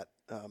saying that,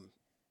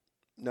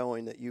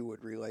 knowing that you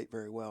would relate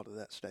very well to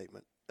that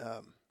statement,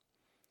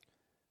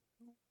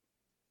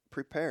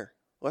 prepare.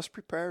 Let's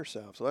prepare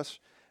ourselves.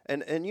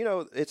 And you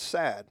know, it's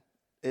sad.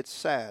 It's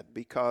sad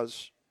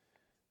because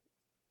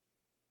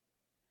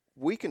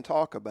we can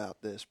talk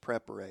about this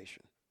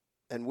preparation,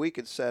 and we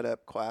could set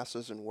up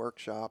classes and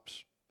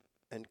workshops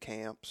and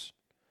camps,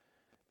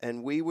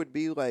 and we would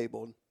be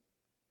labeled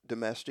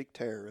domestic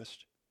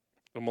terrorist,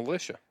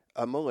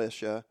 A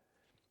militia,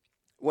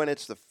 when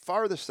it's the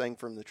farthest thing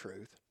from the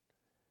truth.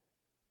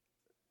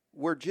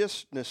 We're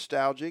just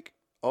nostalgic,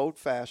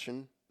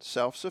 old-fashioned,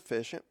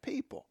 self-sufficient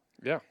people.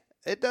 Yeah.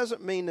 It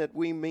doesn't mean that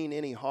we mean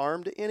any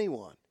harm to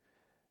anyone.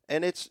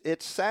 And it's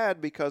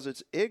sad because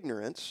it's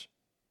ignorance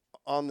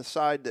on the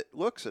side that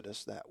looks at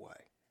us that way.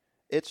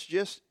 It's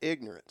just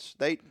ignorance.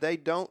 They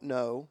don't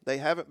know. They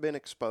haven't been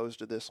exposed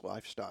to this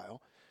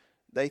lifestyle.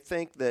 They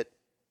think that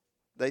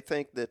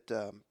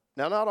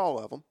now, not all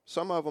of them.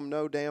 Some of them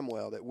know damn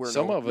well that we're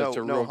Some of it's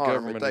a real harm,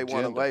 government but they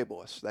want to agenda.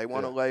 label us. They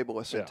want to label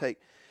us and Yeah. take.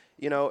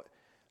 You know,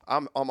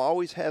 I'm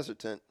always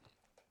hesitant.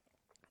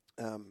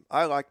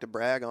 I like to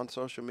brag on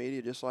social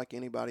media just like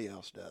anybody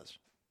else does,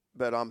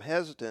 but I'm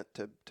hesitant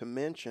to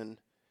mention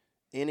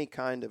any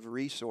kind of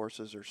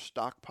resources or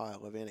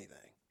stockpile of anything.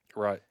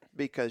 Right.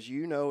 Because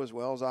you know as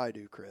well as I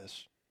do,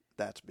 Chris,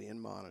 that's being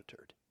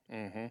monitored.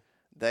 Mm-hmm.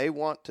 They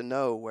want to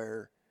know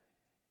where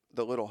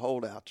the little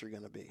holdouts are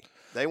going to be.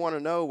 They want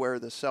to know where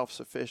the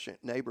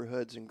self-sufficient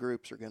neighborhoods and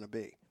groups are going to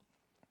be.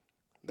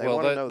 They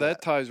want to know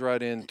that ties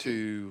right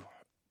into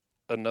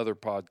another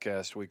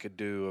podcast we could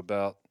do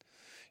about,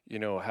 you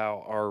know,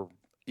 how our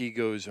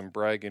egos and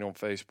bragging on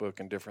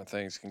Facebook and different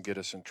things can get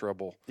us in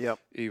trouble. Yep.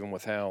 Even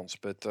with hounds.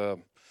 But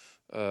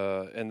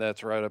and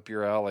that's right up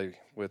your alley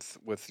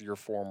with your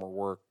former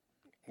work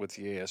with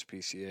the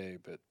ASPCA.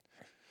 But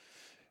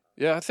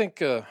yeah, I think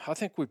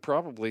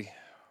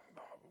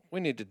we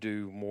need to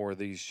do more of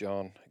these,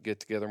 John,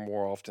 get together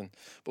more often.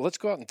 But let's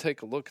go out and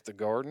take a look at the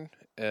garden,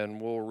 and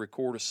we'll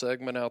record a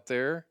segment out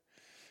there,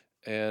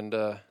 and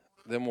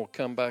then we'll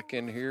come back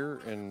in here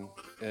and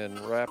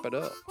wrap it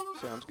up.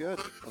 Sounds good.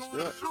 Let's do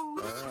it. All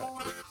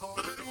right.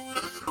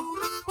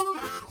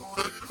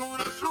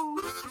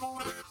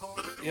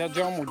 Yeah,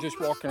 John, we're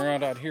just walking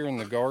around out here in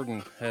the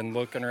garden and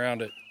looking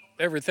around at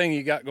everything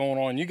you got going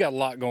on. You got a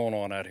lot going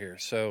on out here,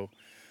 so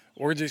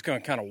we're just going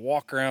to kind of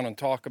walk around and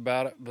talk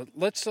about it. But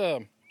let's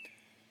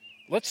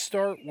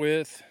start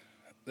with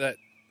that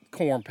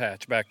corn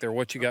patch back there.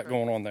 What you got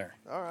going on there?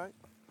 All right.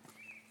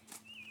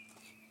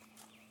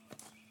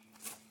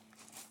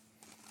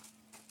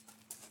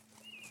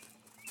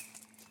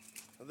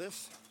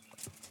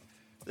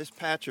 This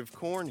patch of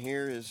corn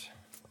here it's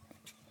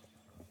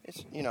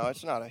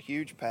not a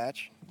huge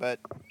patch, but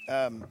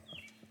I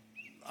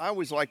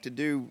always like to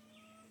do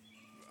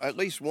at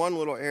least one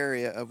little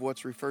area of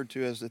what's referred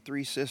to as the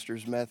Three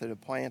Sisters method of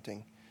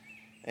planting.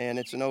 And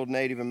it's an old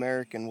Native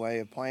American way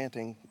of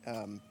planting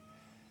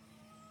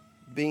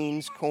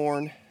beans,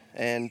 corn,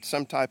 and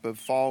some type of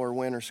fall or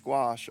winter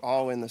squash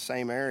all in the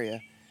same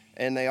area.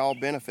 And they all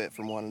benefit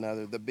from one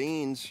another. The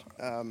beans,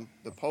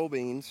 the pole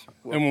beans.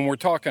 And when we're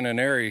talking an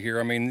area here,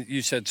 I mean,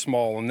 you said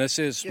small, and this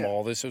is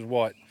small. Yeah. This is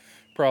what,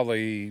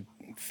 probably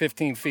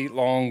 15 feet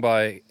long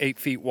by 8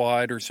 feet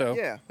wide or so?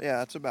 Yeah,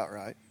 that's about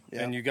right.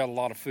 Yeah. And you got a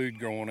lot of food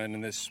growing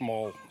in this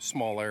small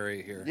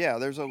area here. Yeah,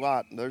 there's a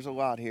lot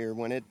here.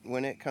 When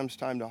it comes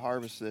time to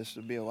harvest this,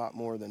 it'll be a lot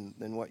more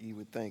than what you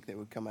would think that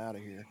would come out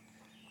of here.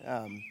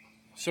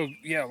 So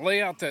yeah,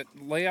 lay out the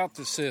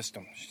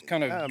system. Just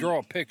kind of draw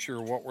a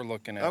picture of what we're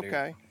looking at here.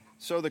 Okay.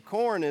 So the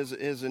corn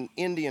is an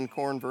Indian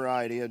corn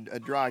variety, a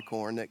dry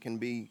corn that can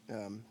be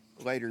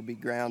later be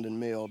ground and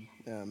milled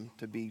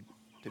to be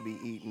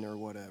eaten or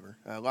whatever.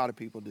 A lot of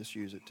people just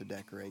use it to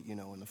decorate,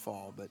 in the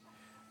fall, but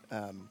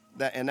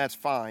that's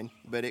fine.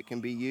 But it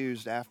can be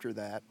used after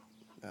that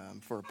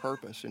for a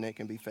purpose, and it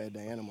can be fed to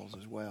animals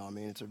as well. I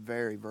mean, it's a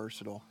very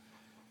versatile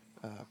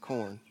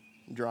corn,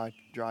 dry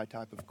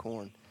type of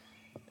corn.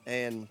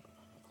 And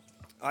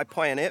I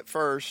plant it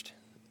first,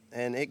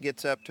 and it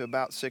gets up to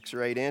about 6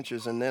 or 8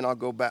 inches, and then I'll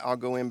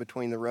go in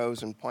between the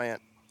rows and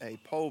plant a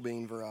pole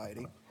bean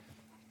variety.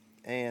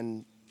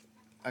 And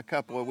a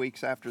couple of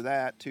weeks after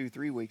that,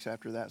 2-3 weeks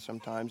after that,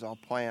 sometimes I'll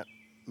plant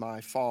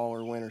my fall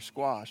or winter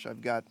squash.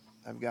 I've got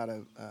a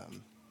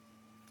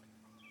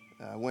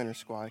winter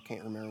squash. I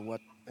can't remember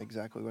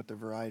exactly what the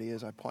variety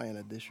is I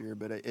planted this year,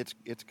 but it's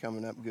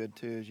coming up good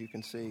too, as you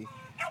can see.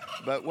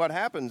 But what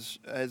happens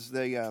as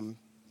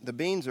the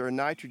beans are a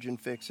nitrogen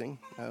fixing.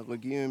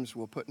 Legumes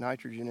will put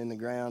nitrogen in the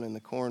ground, and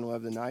the corn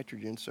love the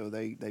nitrogen, so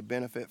they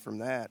benefit from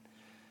that.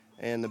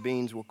 And the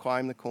beans will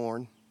climb the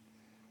corn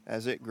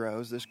as it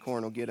grows. This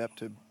corn will get up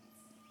to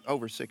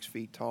over 6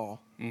 feet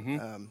tall.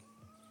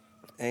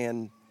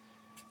 And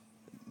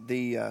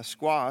the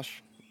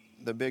squash,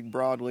 the big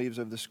broad leaves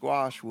of the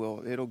squash,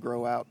 it'll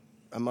grow out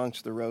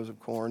amongst the rows of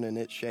corn, and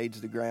it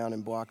shades the ground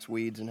and blocks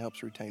weeds and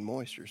helps retain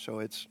moisture. So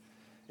it's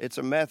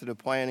a method of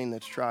planting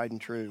that's tried and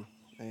true,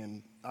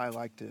 and I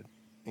like to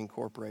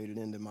incorporate it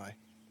into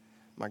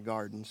my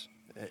gardens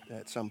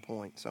at some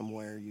point,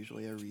 somewhere,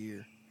 usually every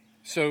year.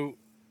 So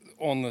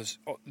on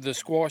the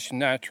squash,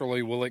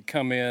 naturally, will it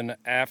come in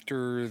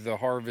after the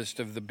harvest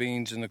of the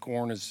beans and the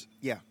corn? Is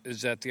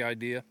that the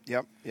idea?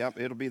 Yep.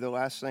 It'll be the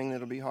last thing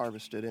that'll be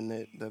harvested,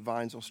 and the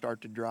vines will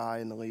start to dry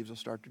and the leaves will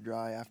start to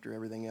dry after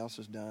everything else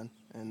is done,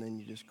 and then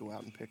you just go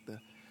out and pick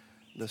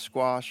the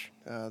squash,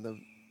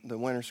 the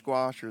winter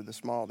squash, or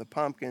the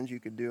pumpkins. You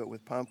could do it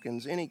with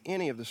pumpkins,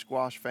 any of the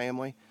squash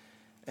family,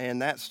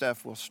 and that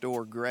stuff will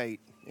store great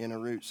in a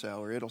root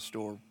cellar. It'll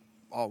store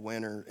all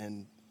winter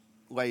and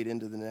late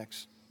into the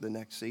next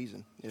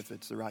season if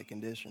it's the right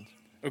conditions.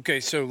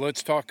 Okay, so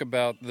let's talk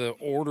about the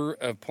order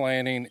of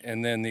planting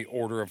and then the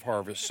order of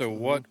harvest. So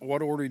what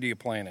order do you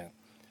plant in?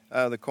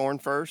 The corn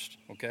first.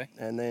 Okay.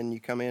 And then you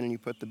come in and you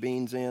put the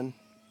beans in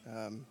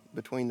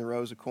between the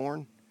rows of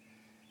corn,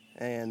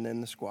 and then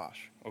the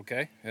squash.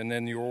 Okay, and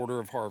then the order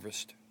of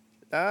harvest?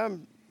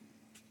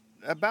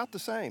 About the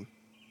same.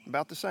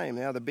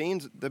 Now the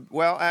beans,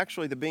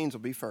 actually the beans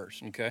will be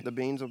first. Okay. The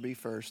beans will be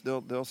first.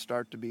 They'll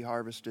start to be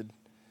harvested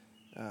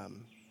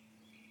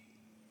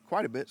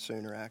quite a bit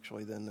sooner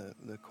actually than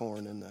the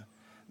corn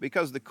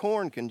because the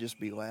corn can just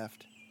be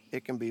left.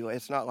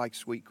 It's not like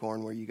sweet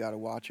corn where you got to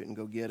watch it and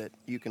go get it.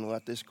 You can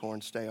let this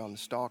corn stay on the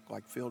stalk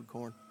like field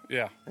corn.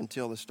 Yeah.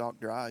 Until the stalk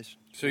dries.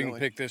 So you can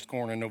pick this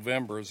corn in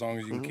November as long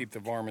as you can keep the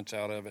varmints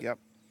out of it.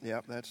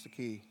 Yep, that's the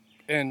key.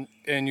 And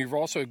you've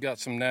also got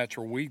some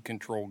natural weed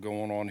control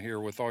going on here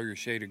with all your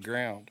shaded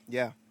ground.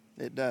 Yeah,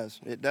 it does.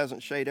 It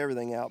doesn't shade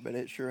everything out, but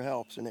it sure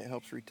helps, and it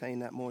helps retain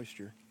that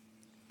moisture.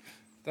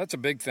 That's a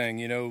big thing.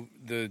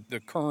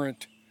 The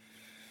current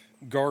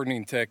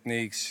gardening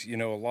techniques, a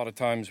lot of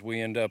times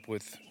we end up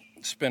with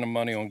spending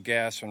money on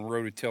gas and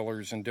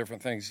rototillers and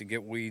different things to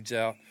get weeds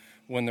out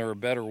when there are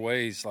better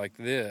ways like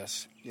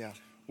this. Yeah.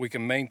 We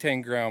can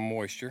maintain ground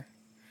moisture.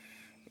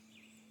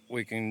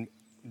 We can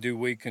do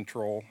weed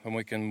control, and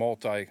we can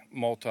multi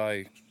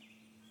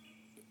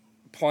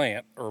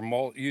plant or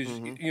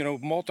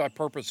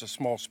multi-purpose a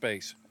small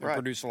space and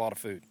produce a lot of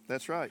food.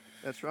 That's right.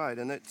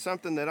 And it's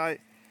something that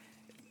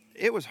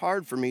it was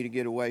hard for me to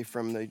get away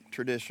from the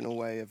traditional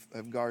way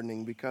of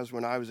gardening because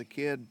when I was a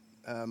kid,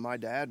 my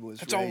dad was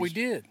That's all we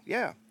did.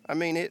 Yeah. I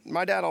mean,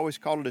 my dad always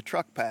called it a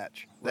truck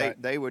patch.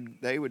 They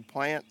would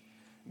plant,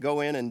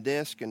 go in and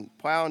disc and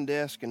plow and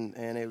disc, and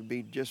it would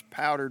be just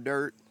powder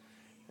dirt,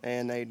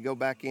 and they'd go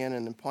back in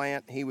and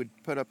plant. He would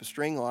put up a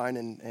string line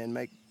and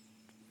make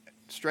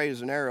straight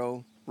as an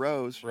arrow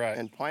rows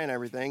and plant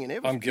everything, and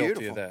it was beautiful. I'm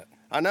guilty of that.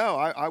 I know.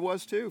 I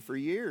was too for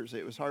years.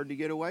 It was hard to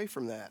get away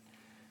from that.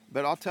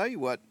 But I'll tell you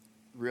what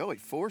really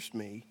forced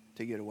me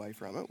to get away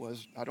from it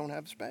was I don't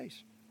have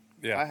space.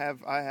 Yeah.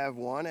 I have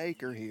 1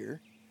 acre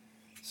here,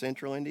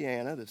 central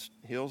Indiana, that's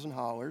hills and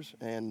hollers,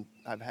 and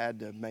I've had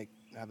to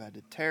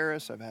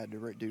terrace, I've had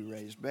to do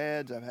raised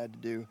beds, I've had to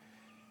do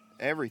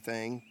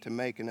everything to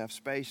make enough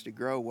space to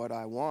grow what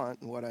I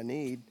want and what I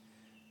need.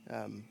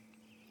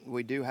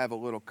 We do have a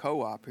little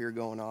co-op here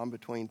going on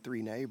between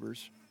 3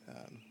 neighbors,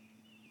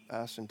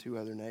 us and 2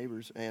 other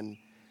neighbors, and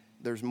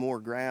there's more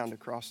ground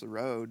across the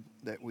road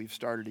that we've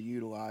started to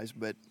utilize,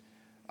 but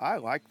I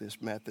like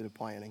this method of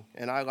planting,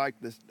 and I like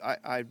this.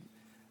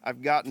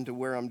 I've gotten to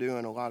where I'm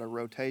doing a lot of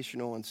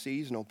rotational and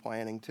seasonal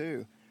planting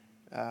too.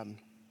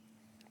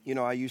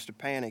 I used to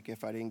panic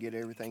if I didn't get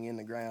everything in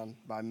the ground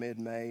by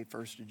mid-May,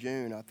 1st of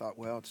June. I thought,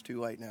 well, it's too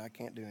late now. I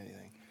can't do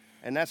anything,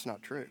 and that's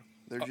not true.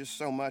 There's just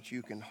so much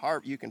you can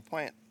You can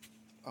plant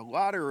a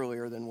lot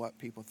earlier than what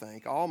people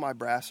think. All my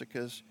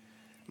brassicas,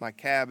 my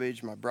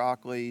cabbage, my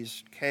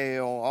broccolis,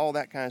 kale, all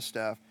that kind of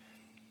stuff,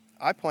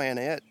 I plant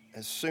it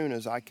as soon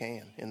as I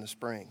can in the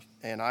spring.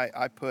 And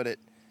I put it,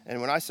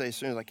 and when I say as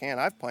soon as I can,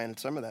 I've planted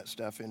some of that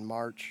stuff in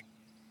March,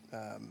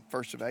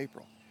 1st of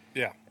April.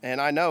 Yeah.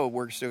 And I know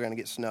we're still going to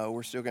get snow,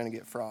 we're still going to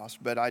get frost,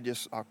 but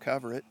I'll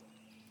cover it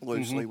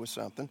loosely with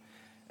something.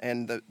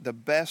 And the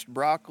best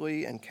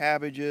broccoli and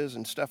cabbages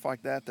and stuff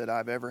like that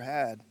I've ever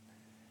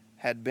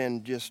had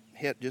been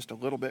hit just a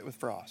little bit with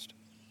frost.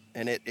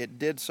 And it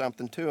did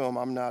something to them.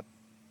 I'm not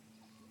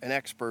an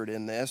expert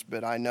in this,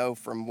 but I know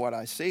from what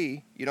I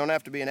see, you don't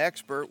have to be an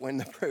expert when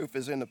the proof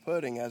is in the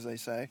pudding, as they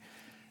say.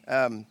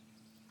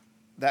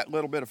 That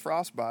little bit of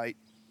frostbite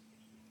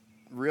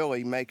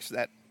really makes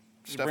that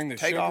stuff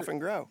take off and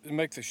grow. It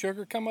makes the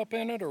sugar come up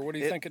in it, or what do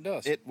you think it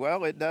does? It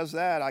does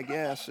that, I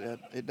guess.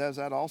 It does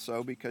that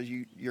also because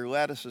your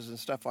lettuces and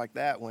stuff like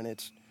that,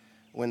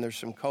 when there's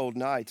some cold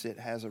nights, it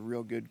has a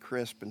real good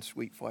crisp and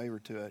sweet flavor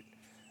to it.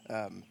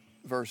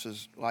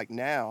 Versus like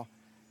now,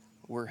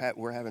 we're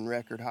having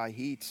record high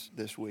heats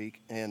this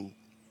week, and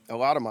a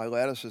lot of my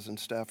lettuces and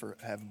stuff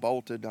have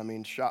bolted. I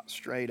mean, shot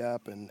straight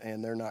up,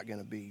 and they're not going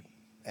to be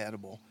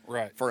edible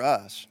Right. for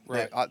us.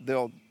 Right.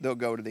 They'll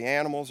go to the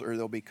animals, or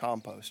they'll be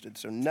composted.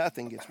 So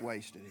nothing gets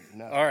wasted here.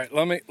 Nothing. All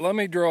right, let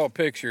me draw a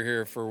picture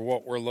here for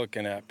what we're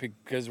looking at,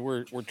 because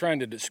we're trying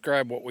to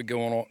describe what we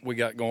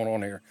got going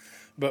on here.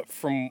 But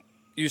from,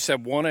 you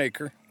said 1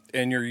 acre,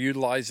 and you're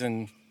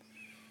utilizing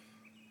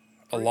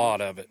a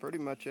lot of it. Pretty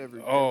much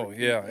every.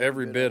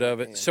 Every bit of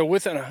it. So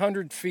within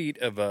 100 feet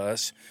of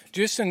us,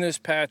 just in this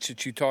patch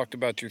that you talked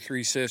about, your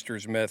Three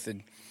Sisters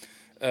method,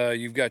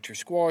 you've got your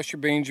squash, your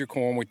beans, your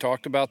corn. We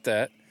talked about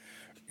that.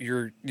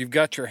 You've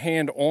got your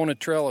hand on a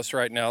trellis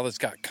right now that's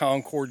got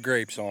Concord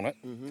grapes on it.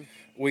 Mm-hmm.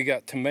 We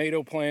got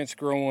tomato plants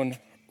growing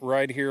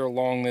right here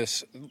along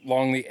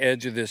the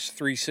edge of this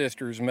Three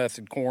Sisters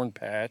method corn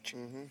patch.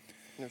 Mm-hmm.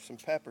 There's some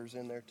peppers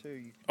in there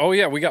too. Oh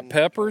yeah, we got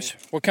peppers.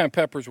 What kind of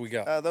peppers we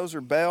got? Those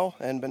are bell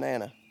and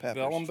banana peppers.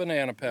 Bell and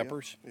banana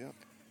peppers. Yep.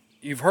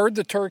 You've heard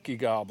the turkey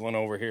gobbling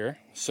over here,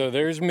 so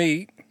there's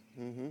meat.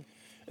 Mm-hmm.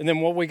 And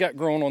then what we got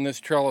growing on this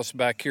trellis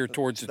back here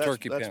towards the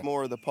turkey pen? That's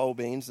more of the pole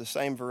beans, the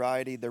same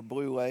variety. They're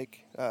Blue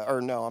Lake,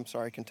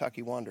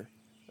 Kentucky Wonder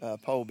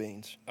pole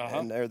beans.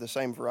 And they're the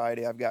same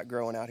variety I've got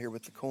growing out here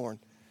with the corn.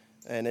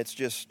 And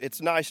it's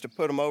nice to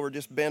put them over,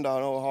 just bend on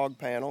an old hog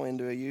panel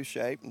into a U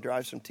shape and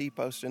drive some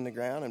T-posts in the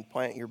ground and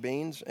plant your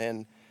beans.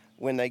 And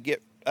when they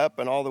get up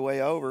and all the way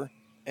over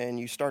and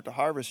you start to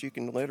harvest, you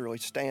can literally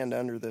stand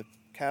under the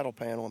cattle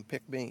panel and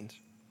pick beans.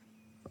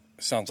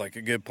 Sounds like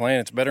a good plan.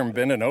 It's better than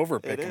bending over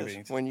picking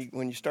beans. When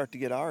you start to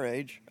get our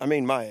age,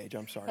 my age,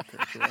 I'm sorry,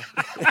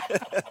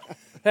 Kurt.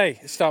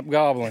 Hey, stop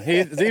gobbling.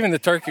 Even the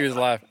turkey was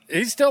laughing.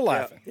 He's still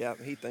laughing. Yeah,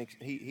 he thinks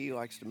he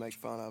likes to make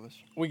fun of us.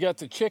 We got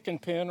the chicken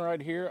pen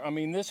right here. I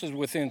mean, this is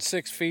within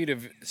 6 feet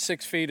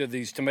of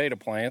these tomato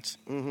plants.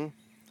 Mm-hmm.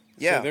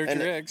 Yeah, so there's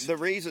and your eggs. The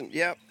reason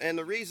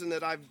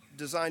that I've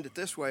designed it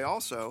this way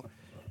also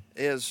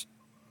is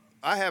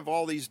I have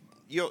all these.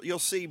 You'll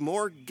see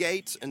more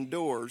gates and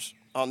doors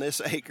on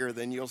this acre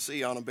than you'll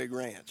see on a big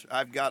ranch.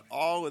 I've got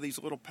all of these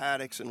little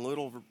paddocks and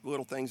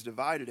little things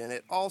divided in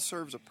it. All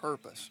serves a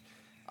purpose.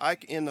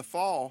 In the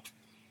fall,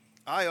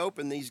 I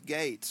open these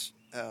gates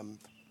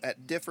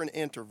at different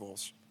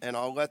intervals, and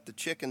I'll let the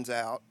chickens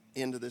out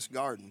into this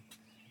garden,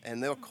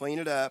 and they'll clean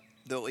it up.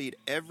 They'll eat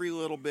every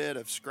little bit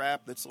of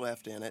scrap that's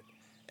left in it,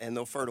 and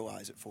they'll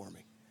fertilize it for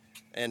me.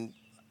 And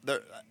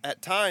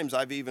at times,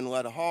 I've even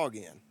let a hog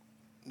in.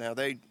 Now,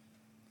 they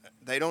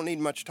don't need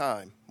much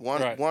time.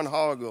 One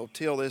hog will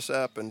till this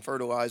up and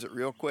fertilize it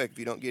real quick. If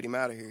you don't get him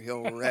out of here,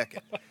 he'll wreck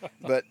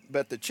it.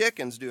 But the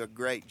chickens do a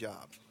great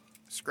job.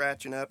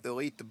 Scratching up,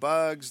 they'll eat the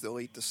bugs, they'll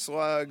eat the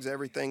slugs,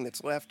 everything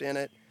that's left in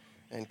it,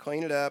 and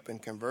clean it up and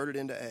convert it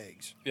into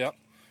eggs. Yep.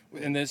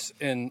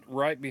 And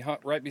right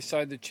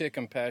beside the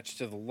chicken patch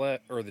to the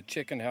left, or the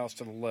chicken house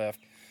to the left,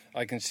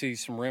 I can see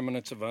some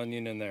remnants of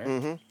onion in there.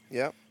 Mm-hmm.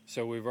 Yep.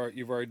 So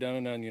you've already done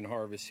an onion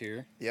harvest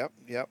here. Yep.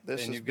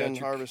 This has been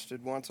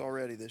harvested once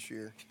already this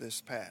year.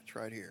 This patch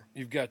right here.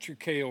 You've got your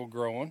kale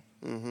growing.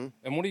 Mm-hmm.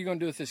 And what are you going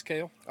to do with this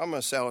kale? I'm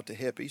going to sell it to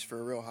hippies for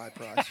a real high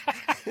price.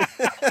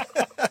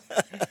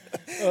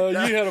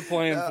 You had a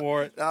plan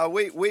for it. No,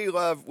 we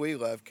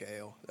love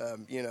kale.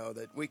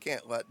 That we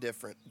can't let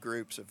different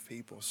groups of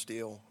people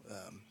steal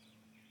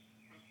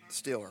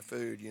our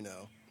food.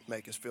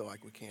 Make us feel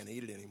like we can't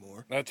eat it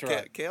anymore. That's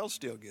right. Kale's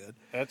still good.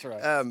 That's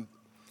right.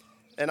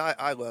 And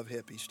I love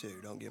hippies too.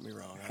 Don't get me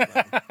wrong. I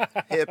love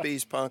them.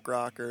 Hippies, punk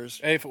rockers.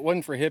 Hey, if it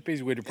wasn't for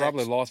hippies, we'd have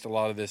probably lost a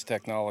lot of this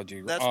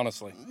technology.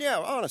 Honestly. Yeah,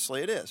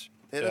 honestly, it is.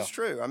 It is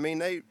true. I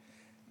mean,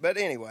 But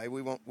anyway,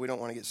 we don't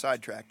want to get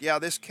sidetracked. Yeah,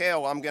 this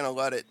kale, I'm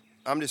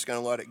just going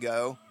to let it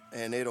go,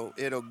 and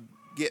it'll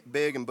get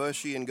big and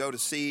bushy and go to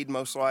seed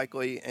most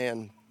likely,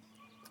 and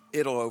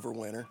it'll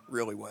overwinter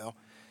really well.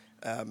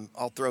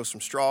 I'll throw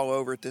some straw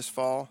over it this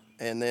fall,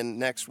 and then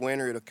next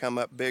winter it'll come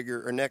up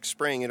bigger, or next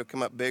spring it'll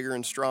come up bigger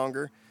and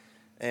stronger,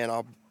 and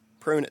I'll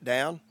prune it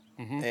down,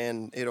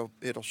 and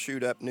it'll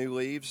shoot up new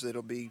leaves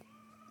that'll be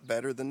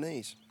better than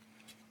these.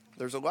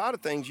 There's a lot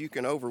of things you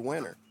can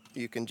overwinter.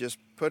 You can just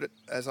put it,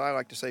 as I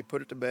like to say,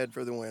 put it to bed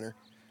for the winter.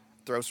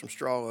 Throw some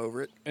straw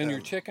over it. And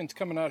your chickens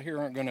coming out here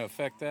aren't going to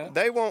affect that?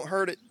 They won't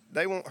hurt it.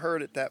 They won't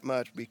hurt it that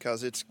much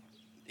because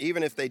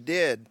even if they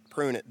did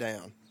prune it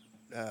down,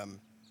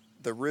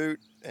 the root,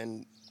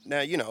 and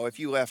now, if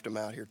you left them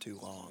out here too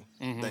long,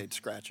 they'd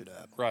scratch it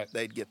up. Right.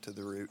 They'd get to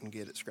the root and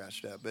get it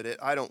scratched up. But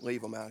I don't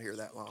leave them out here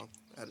that long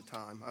at a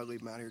time. I leave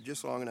them out here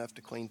just long enough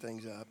to clean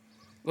things up.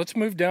 Let's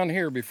move down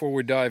here before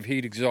we dive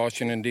heat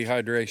exhaustion and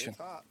dehydration. It's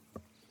hot.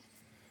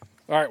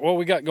 All right, what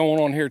we got going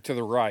on here to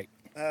the right?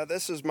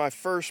 This is my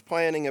first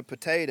planting of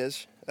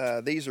potatoes.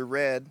 These are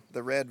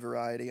the red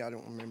variety. I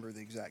don't remember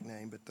the exact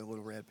name, but the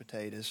little red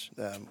potatoes,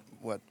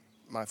 what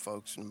my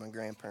folks and my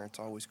grandparents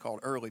always called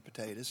early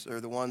potatoes. They're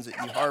the ones that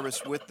you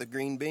harvest with the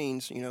green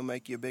beans,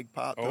 make you a big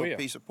pot, throw a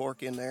piece of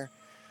pork in there.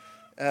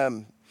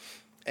 And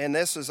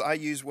I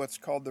use what's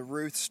called the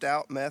Ruth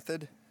Stout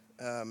method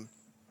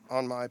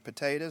on my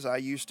potatoes. I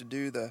used to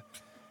do the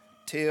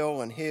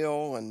till and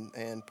hill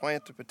and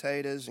plant the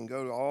potatoes and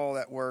go to all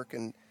that work.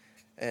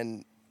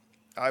 And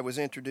I was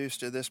introduced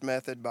to this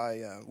method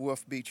by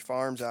Wolf Beach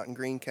Farms out in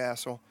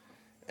Greencastle.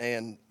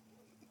 And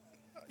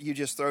you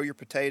just throw your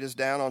potatoes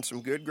down on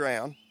some good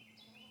ground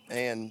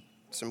and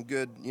some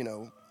good,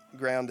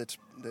 ground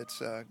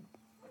that's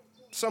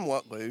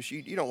somewhat loose.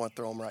 You don't want to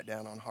throw them right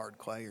down on hard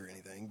clay or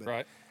anything. But,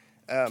 Right.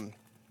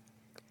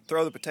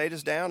 Throw the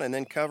potatoes down and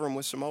then cover them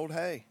with some old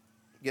hay.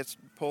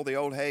 Pull the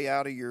old hay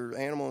out of your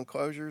animal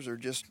enclosures, or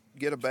just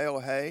get a bale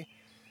of hay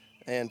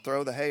and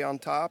throw the hay on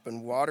top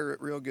and water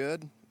it real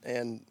good.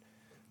 And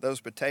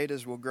those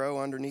potatoes will grow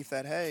underneath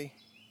that hay,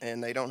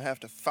 and they don't have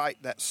to fight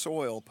that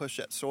soil, push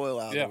that soil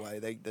out of the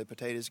way. The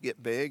potatoes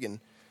get big, and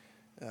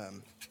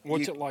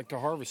What's it like to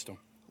harvest them?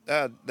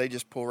 they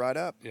just pull right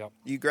up. Yep.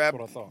 You That's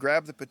what I thought.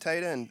 grab the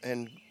potato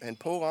and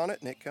pull on it,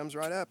 and it comes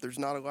right up. There's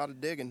not a lot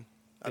of digging.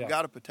 I've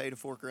got a potato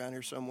fork around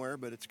here somewhere,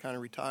 but it's kind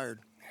of retired.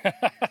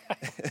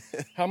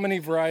 How many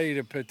variety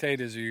of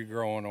potatoes are you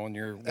growing on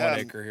your 1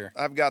 acre here?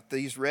 I've got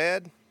these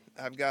red.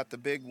 I've got the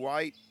big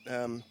white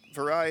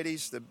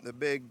varieties, the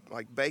big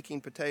like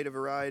baking potato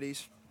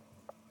varieties.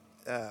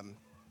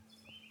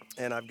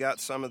 And I've got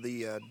some of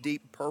the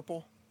deep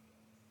purple.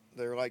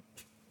 They're like,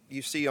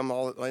 you see them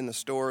all in the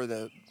store,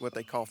 what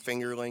they call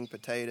fingerling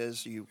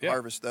potatoes. You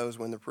harvest those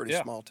when they're pretty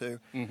small too.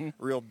 Mm-hmm.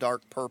 Real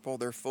dark purple.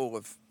 They're full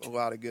of a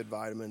lot of good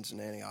vitamins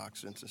and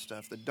antioxidants and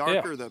stuff. The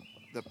darker, the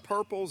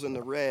purples and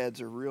the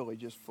reds are really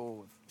just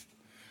full of.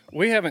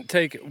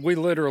 We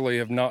literally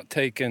have not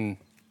taken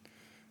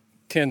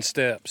 10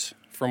 steps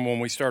from when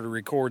we started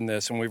recording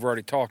this, and we've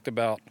already talked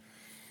about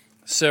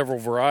several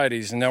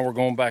varieties, and now we're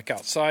going back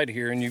outside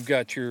here, and you've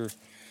got your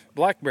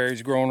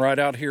blackberries growing right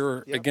out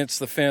here against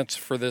the fence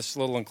for this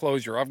little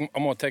enclosure. I'm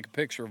going to take a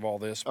picture of all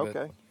this. But.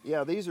 Okay.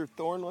 Yeah, these are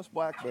thornless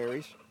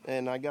blackberries,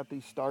 and I got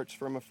these starts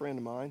from a friend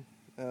of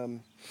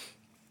mine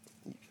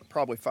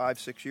probably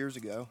 5-6 years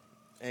ago,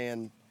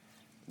 and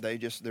they're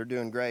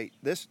doing great.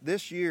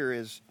 This year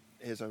is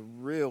a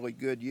really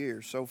good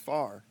year so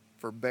far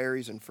for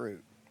berries and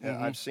fruit.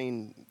 Mm-hmm. I've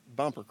seen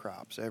bumper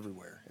crops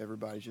everywhere.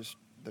 Everybody's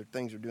their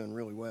things are doing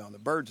really well, and the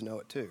birds know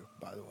it too,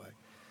 by the way.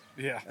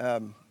 Yeah.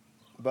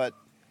 But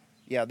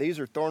yeah, these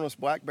are thornless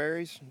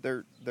blackberries.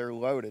 They're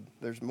loaded.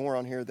 There's more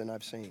on here than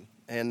I've seen.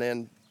 And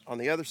then on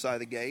the other side of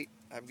the gate,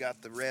 I've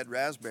got the red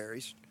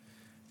raspberries.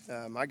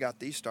 I got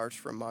these starts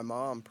from my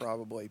mom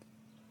probably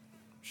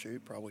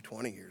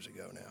 20 years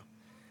ago now.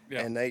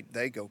 Yeah. And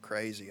they go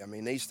crazy. I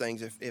mean, these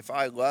things, if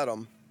I let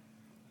them,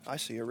 I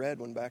see a red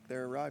one back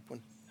there, a ripe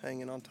one,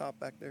 hanging on top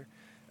back there.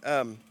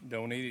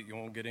 Don't eat it. You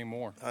won't get any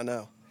more. I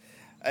know.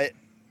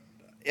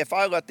 If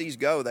I let these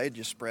go, they'd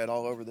just spread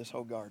all over this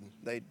whole garden.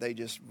 They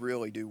just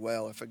really do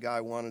well. If a guy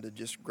wanted to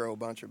just grow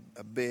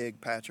a big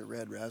patch of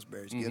red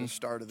raspberries, get a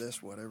start of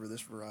this, whatever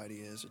this variety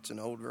is. It's an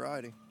old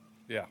variety.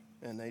 Yeah.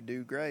 And they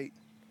do great.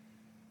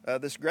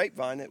 This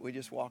grapevine that we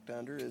just walked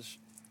under is,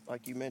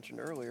 like you mentioned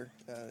earlier,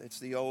 it's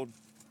the old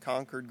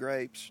Concord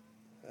grapes.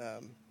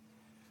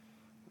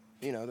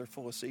 They're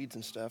full of seeds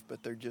and stuff,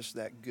 but they're just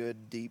that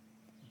good, deep,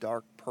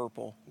 dark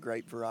purple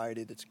grape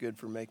variety that's good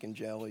for making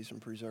jellies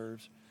and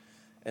preserves.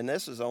 And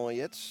this is only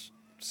its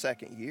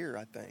second year,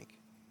 I think.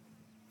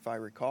 If I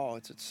recall,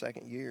 it's its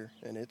second year,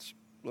 and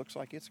looks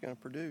like it's going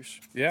to produce.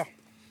 Yeah,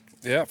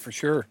 for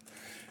sure.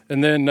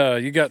 And then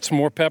you got some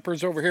more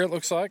peppers over here, it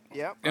looks like?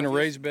 Yeah. In a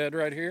raised bed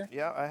right here?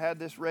 Yeah, I had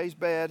this raised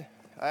bed.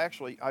 I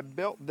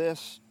built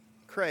this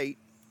crate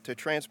to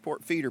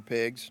transport feeder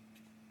pigs,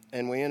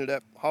 and we ended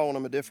up hauling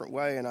them a different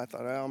way, and I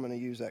thought, I'm going to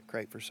use that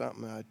crate for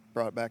something. And I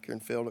brought it back here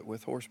and filled it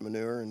with horse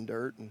manure and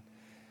dirt. And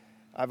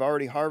I've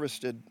already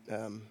harvested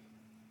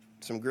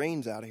some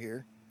greens out of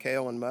here,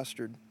 kale and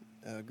mustard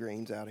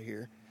greens out of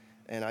here,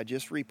 and I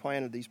just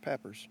replanted these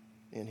peppers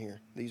in here.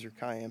 These are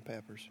cayenne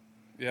peppers.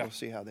 Yeah. We'll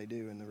see how they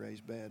do in the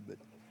raised bed.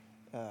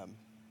 But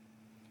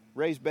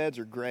raised beds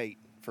are great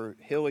for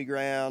hilly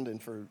ground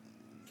and for,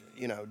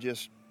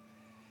 just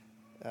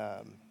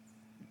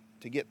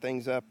to get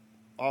things up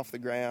off the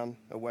ground,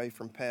 away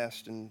from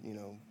pests and,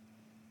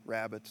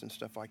 rabbits and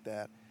stuff like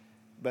that.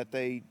 But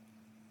they're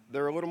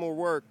a little more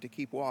work to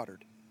keep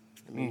watered.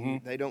 I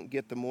mean, they don't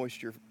get the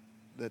moisture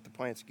that the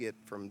plants get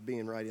from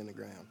being right in the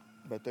ground.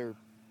 But they're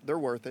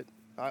worth it.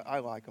 I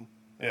like them.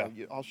 Yeah.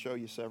 I'll show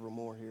you several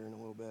more here in a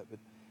little bit. But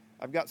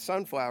I've got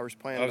sunflowers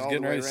planted all the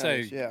way around. I was getting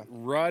ready to say, yeah.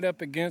 Right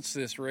up against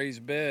this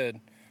raised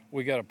bed,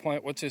 we got a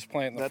plant. What's this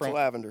plant in the front? That's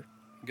lavender.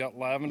 Got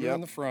lavender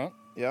in the front.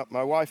 Yep.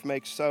 My wife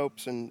makes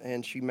soaps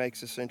and she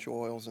makes essential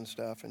oils and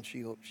stuff, and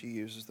she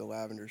uses the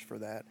lavenders for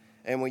that.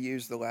 And we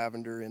use the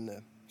lavender in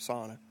the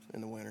sauna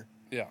in the winter.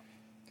 Yeah.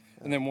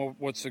 And then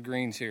what's the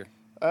greens here?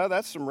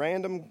 That's some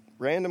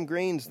random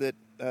greens that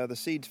the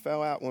seeds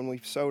fell out when we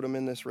sowed them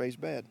in this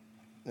raised bed,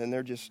 and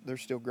they're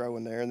still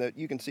growing there, and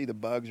you can see the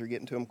bugs are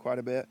getting to them quite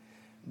a bit.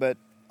 But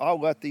I'll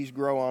let these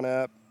grow on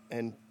up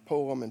and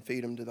pull them and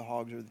feed them to the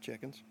hogs or the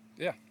chickens.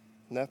 Yeah.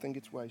 Nothing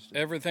gets wasted.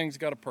 Everything's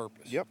got a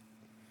purpose. Yep.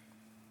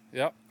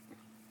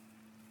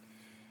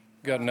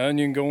 Got an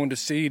onion going to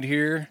seed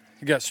here.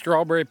 You got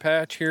strawberry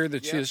patch here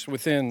that's just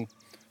within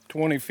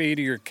 20 feet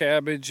of your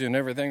cabbage and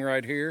everything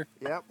right here.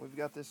 Yep, we've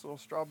got this little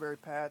strawberry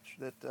patch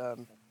that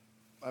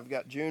I've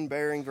got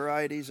June-bearing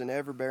varieties and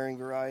ever-bearing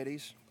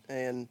varieties,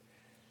 and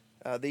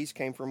these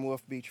came from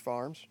Wolf Beach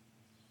Farms.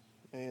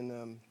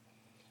 And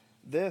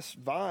this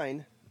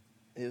vine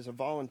is a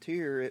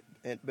volunteer,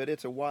 but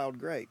it's a wild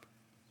grape.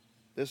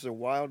 This is a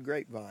wild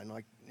grapevine.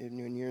 Like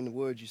when you're in the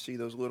woods, you see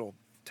those little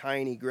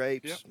tiny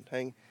grapes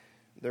hang.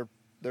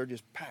 They're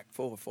just packed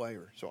full of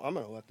flavor. So I'm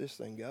going to let this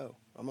thing go.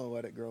 I'm going to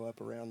let it grow up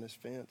around this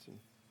fence and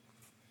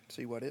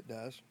see what it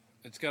does.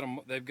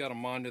 They've got a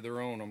mind of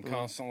their own. I'm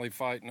constantly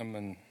fighting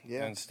them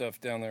and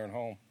stuff down there at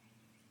home.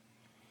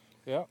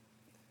 Yeah.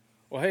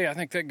 Well, hey, I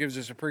think that gives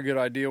us a pretty good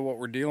idea what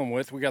we're dealing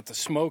with. We got the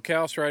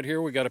smokehouse right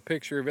here. We got a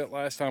picture of it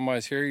last time I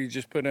was here. You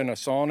just put in a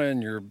sauna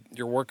and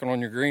you're working on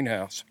your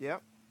greenhouse.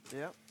 Yep.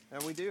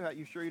 And we do.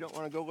 You sure you don't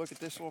want to go look at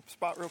this little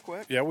spot real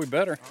quick? Yeah, we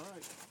better. All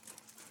right.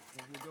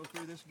 As we go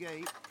through this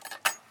gate,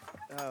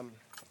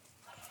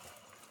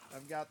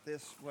 I've got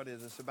this, what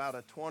is this, about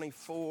a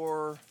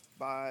 24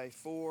 by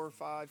 4 or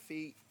 5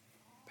 feet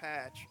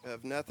patch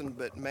of nothing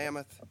but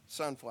mammoth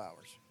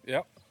sunflowers.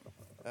 Yep.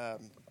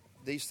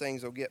 These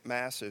things will get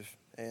massive,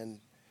 and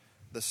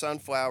the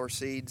sunflower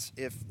seeds,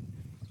 if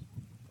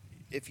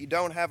you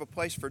don't have a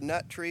place for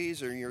nut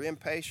trees or you're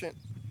impatient,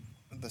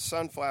 the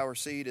sunflower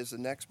seed is the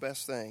next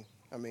best thing.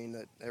 I mean,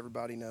 that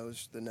everybody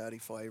knows the nutty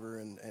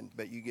flavor,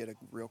 but you get a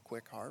real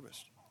quick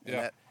harvest.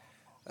 Yeah.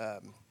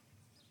 And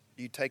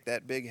you take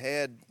that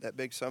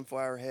big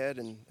sunflower head,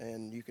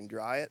 and you can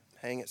dry it,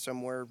 hang it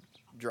somewhere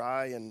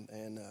dry and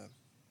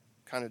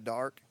kind of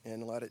dark,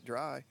 and let it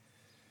dry.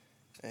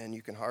 And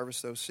you can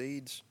harvest those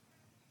seeds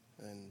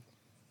and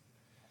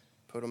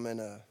put them in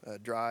a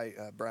dry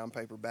brown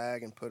paper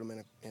bag and put them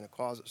in a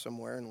closet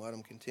somewhere and let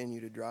them continue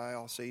to dry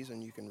all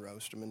season. You can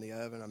roast them in the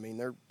oven. I mean,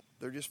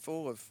 they're just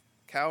full of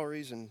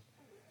calories and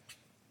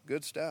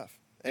good stuff.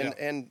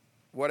 And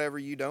whatever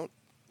you don't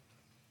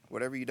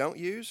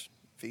use,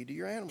 feed to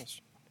your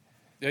animals.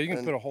 Yeah, you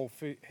can put a whole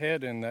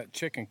head in that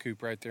chicken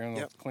coop right there and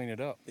they'll clean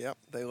it up. Yep,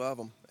 they love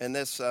them. And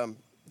this,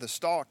 the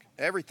stalk,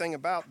 everything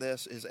about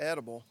this is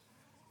edible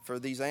for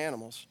these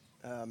animals.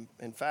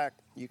 In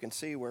fact, you can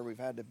see where we've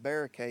had to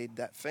barricade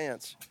that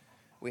fence.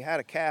 We had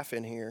a calf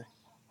in here.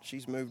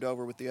 She's moved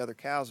over with the other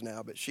cows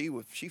now, but she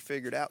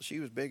figured out she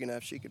was big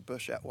enough she could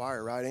push that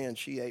wire right in.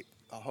 She ate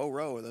a whole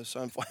row of those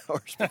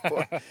sunflowers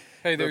before.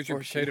 Hey, there's your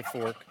potato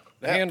fork.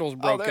 The handle's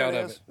broke out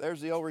of it.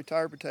 There's the old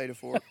retired potato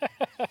fork.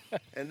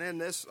 And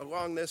then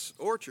along this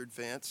orchard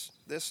fence,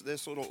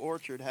 this little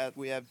orchard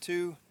we have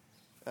 2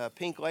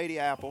 pink lady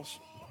apples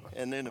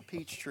and then a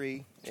peach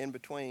tree in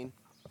between.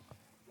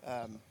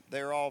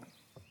 They're all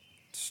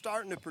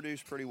starting to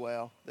produce pretty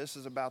well. This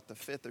is about the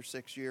 5th or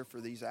 6th year for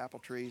these apple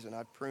trees, and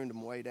I've pruned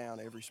them way down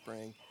every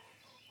spring.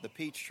 The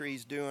peach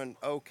tree's doing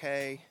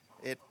okay.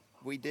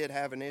 We did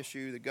have an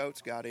issue. The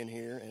goats got in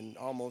here and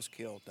almost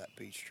killed that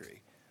peach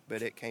tree,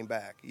 but it came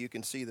back. You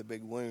can see the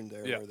big wound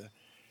there.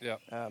 Yeah.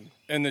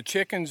 And the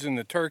chickens and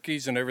the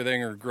turkeys and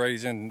everything are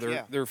grazing.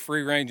 They're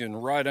free ranging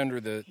right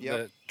under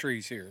the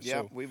trees here.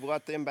 Yeah, so we've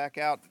let them back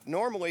out.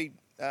 Normally,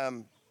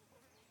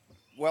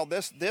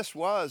 this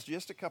was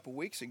just a couple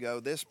weeks ago.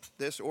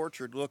 This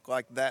orchard looked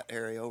like that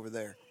area over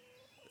there.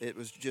 It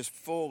was just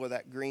full of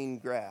that green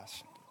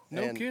grass.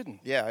 No kidding.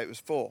 Yeah, it was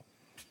full.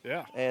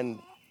 Yeah. And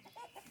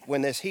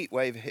when this heat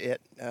wave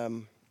hit,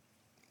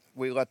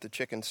 we let the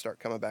chickens start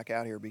coming back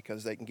out here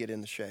because they can get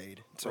in the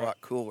shade. It's a lot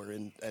cooler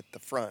at the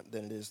front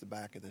than it is the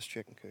back of this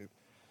chicken coop.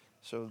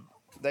 So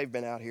they've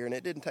been out here, and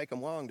it didn't take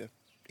them long to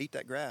eat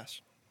that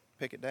grass,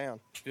 pick it down.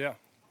 Yeah.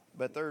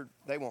 But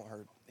they won't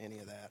hurt any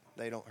of that.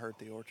 They don't hurt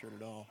the orchard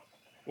at all.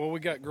 What we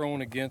got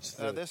growing against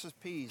this is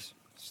peas,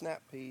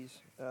 snap peas,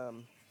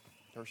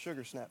 or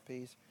sugar snap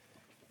peas.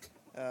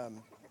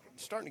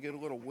 Starting to get a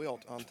little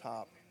wilt on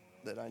top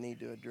that I need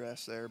to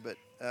address there, but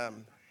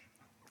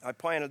I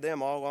planted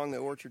them all along the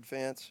orchard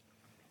fence,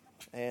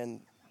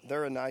 and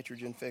they're a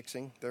nitrogen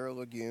fixing. They're a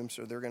legume,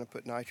 so they're going to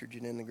put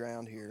nitrogen in the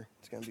ground here.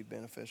 It's going to be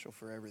beneficial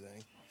for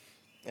everything.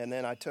 And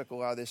then I took a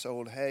lot of this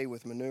old hay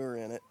with manure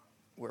in it,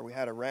 where we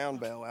had a round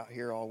bale out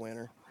here all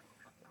winter,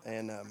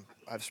 and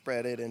I've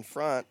spread it in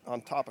front on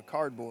top of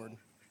cardboard.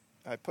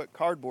 I put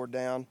cardboard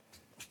down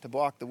to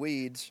block the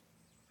weeds,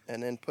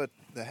 and then put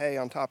the hay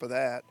on top of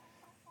that,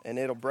 and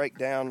it'll break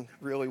down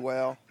really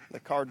well. The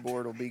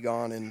cardboard will be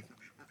gone in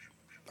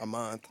a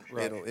month.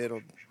 Right.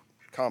 It'll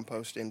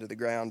compost into the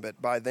ground,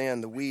 but by then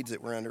the weeds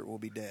that were under it will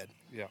be dead.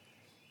 Yeah.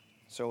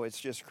 So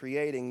it's just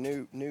creating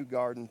new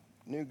garden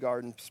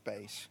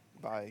space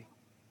by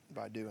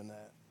doing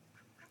that.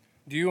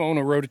 Do you own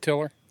a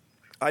rototiller?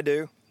 I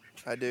do.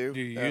 Do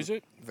you use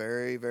it?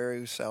 Very,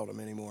 very seldom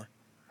anymore.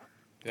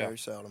 Yeah. Very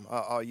seldom.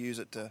 I'll use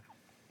it to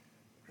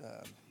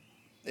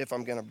if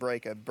I'm going to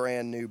break a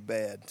brand new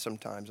bed.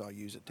 Sometimes I'll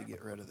use it to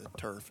get rid of the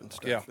turf and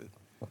stuff.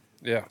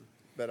 Yeah.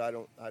 But I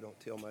don't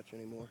till much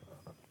anymore.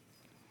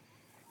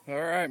 All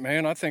right,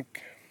 man. I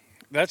think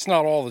that's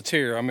not all that's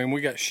here. I mean,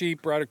 we got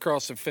sheep right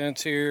across the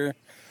fence here.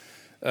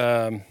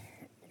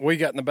 We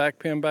got in the back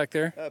pen back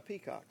there?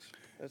 Peacocks.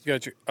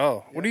 Got you.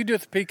 Oh, what do you do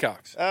with the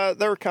peacocks?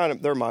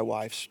 They're my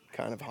wife's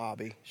kind of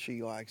hobby.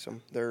 She likes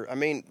them.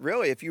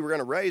 Really, if you were going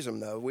to raise them,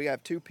 though, we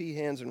have 2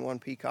 peahens and 1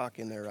 peacock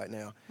in there right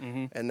now,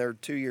 and they're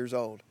 2 years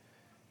old.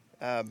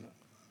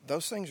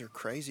 Those things are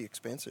crazy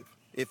expensive.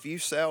 If you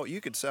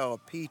could sell a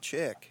pea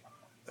chick,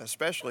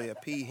 especially a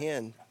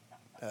peahen.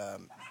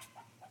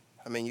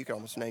 You can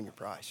almost name your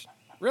price.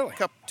 Really? A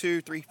couple,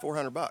 $200,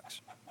 $300,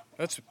 $400.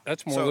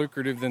 That's more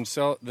lucrative than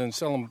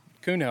selling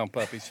coonhound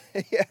puppies.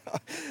 Yeah.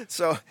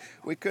 So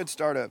we could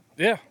start a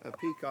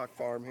peacock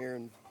farm here,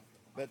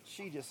 but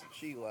she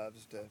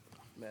loves to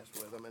mess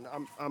with them, and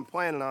I'm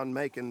planning on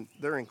making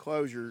their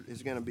enclosure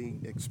is going to be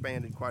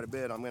expanded quite a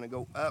bit. I'm going to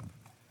go up.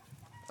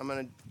 I'm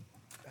going to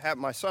have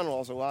my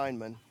son-in-law's a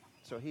lineman,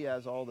 so he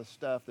has all the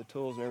stuff, the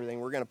tools and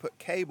everything. We're going to put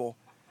cable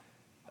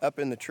up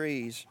in the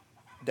trees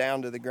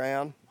down to the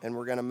ground, and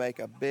we're going to make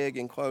a big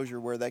enclosure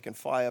where they can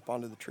fly up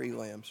onto the tree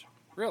limbs.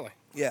 Really?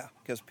 Yeah,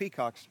 because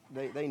peacocks,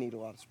 they need a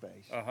lot of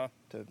space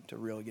to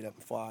really get up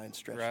and fly and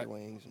stretch their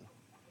wings. And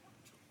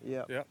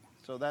yeah.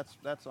 So that's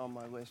on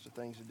my list of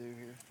things to do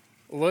here.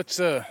 Let's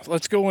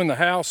go in the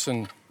house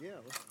and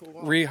let's cool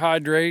off.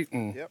 rehydrate.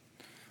 And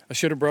I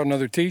should have brought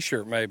another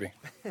T-shirt maybe.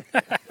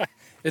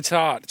 It's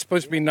hot. It's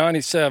supposed to be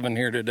 97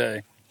 here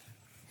today.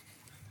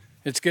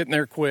 It's getting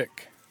there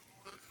quick.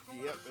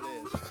 Yep, it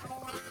is.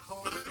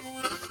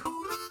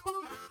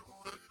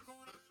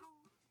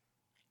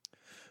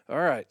 All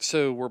right,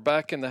 so we're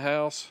back in the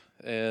house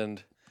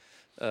and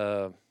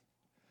took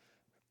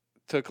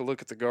a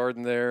look at the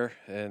garden there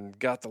and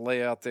got the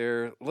layout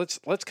there. Let's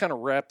kind of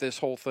wrap this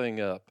whole thing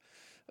up.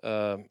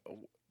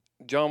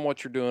 John,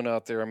 what you're doing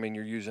out there,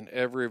 you're using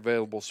every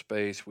available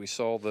space. We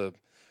saw the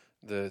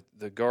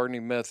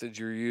gardening methods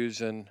you're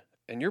using,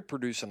 and you're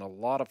producing a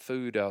lot of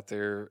food out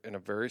there in a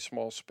very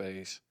small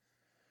space.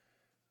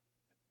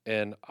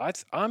 And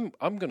I'm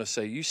going to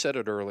say, you said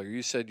it earlier.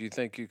 You said you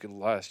think you could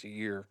last a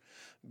year,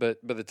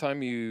 but by the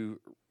time you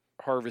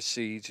harvest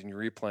seeds and you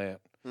replant,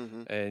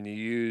 and you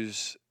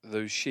use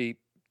those sheep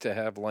to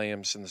have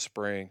lambs in the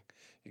spring,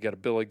 you got a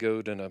billy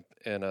goat and a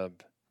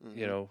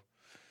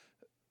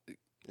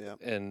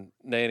and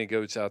nanny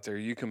goats out there.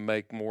 You can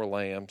make more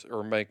lambs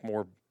or make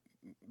more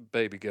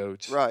baby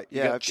goats. Right. You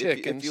yeah. got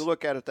chickens. If you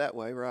look at it that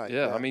way, right.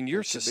 Yeah.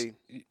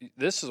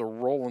 This is a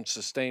rolling,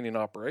 sustaining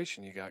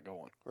operation you got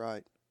going.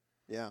 Right.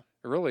 Yeah.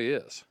 It really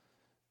is.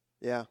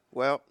 Yeah.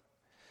 Well,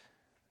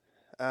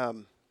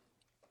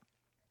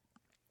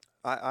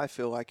 I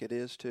feel like it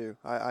is too.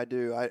 I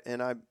do.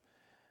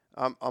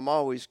 I'm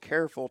always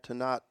careful to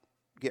not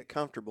get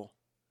comfortable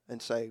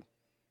and say,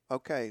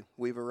 okay,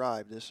 we've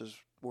arrived.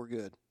 We're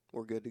good.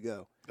 We're good to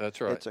go.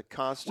 That's right. It's a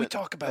constant. We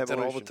talk about evolution.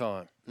 that all the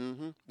time.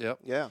 Mm-hmm. Yep.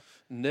 Yeah.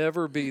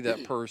 Never be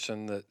that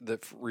person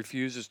that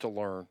refuses to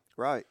learn.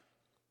 Right.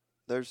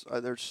 There's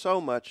so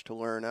much to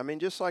learn.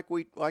 Just like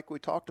we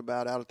talked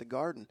about out at the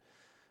garden,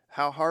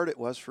 how hard it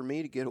was for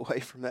me to get away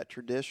from that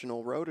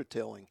traditional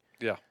rototilling.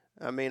 Yeah.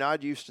 I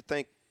used to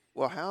think,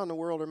 well, how in the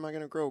world am I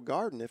going to grow a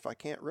garden if I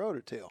can't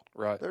rototill?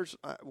 Right.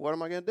 What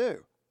am I going to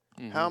do?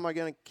 Mm-hmm. How am I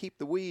going to keep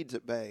the weeds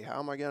at bay? How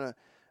am I going to?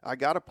 I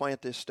got to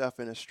plant this stuff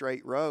in a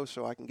straight row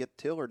so I can get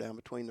the tiller down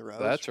between the rows.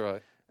 That's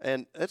right.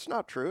 And it's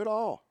not true at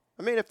all.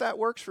 If that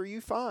works for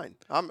you, fine.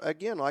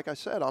 Like I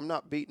said, I'm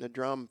not beating a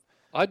drum.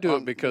 I do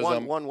it because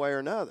I'm one way or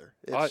another.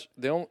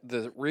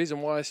 The reason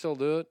why I still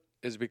do it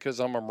is because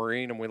I'm a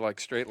Marine and we like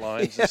straight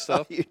lines and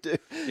stuff. You do.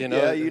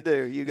 Yeah, you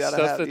do. You got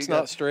stuff that's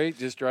not straight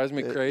just drives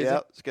me crazy. Yeah,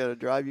 it's going to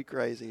drive you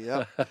crazy.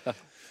 Yeah.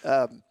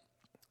 And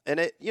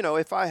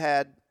if I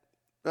had,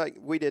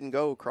 we didn't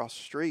go across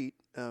the street.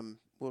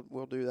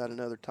 We'll do that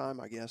another time,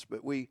 I guess.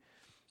 But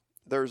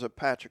there's a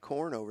patch of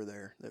corn over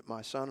there that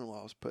my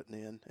son-in-law is putting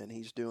in, and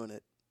he's doing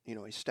it.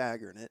 He's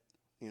staggering it.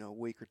 A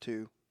week or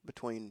two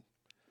between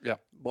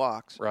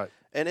blocks. Right.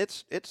 And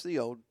it's the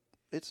old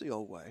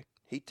way.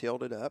 He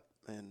tilled it up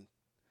and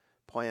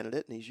planted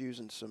it, and he's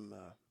using some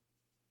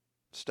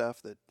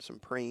some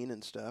preen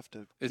and stuff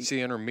to. It's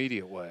the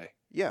intermediate way.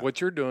 Yeah.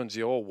 What you're doing is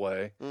the old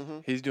way. Mm-hmm.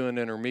 He's doing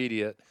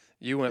intermediate.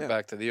 You went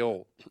back to the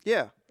old.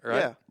 Yeah.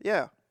 Right.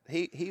 Yeah.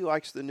 He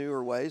likes the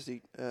newer ways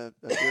of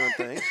doing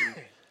things,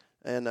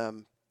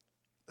 and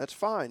that's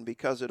fine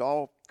because it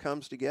all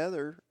comes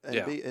together and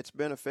it's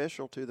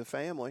beneficial to the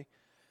family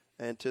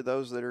and to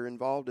those that are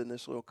involved in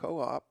this little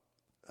co-op.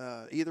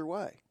 Either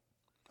way,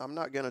 I'm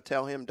not going to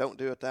tell him don't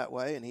do it that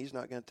way, and he's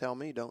not going to tell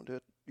me don't do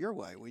it your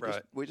way.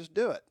 We just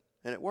do it,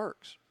 and it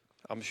works.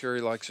 I'm sure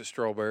he likes the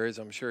strawberries.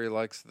 I'm sure he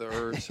likes the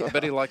herbs. Yeah. I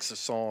bet he likes the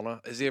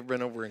sauna. Has he ever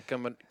been over and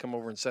come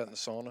over and sat in the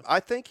sauna? I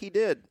think he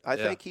did. I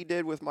think he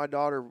did with my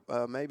daughter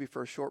maybe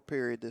for a short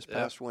period this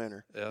past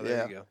winter. Yeah,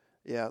 there you go.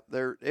 Yeah,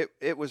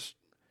 it was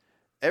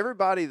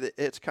everybody that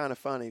it's kind of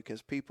funny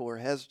because people are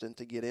hesitant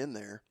to get in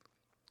there.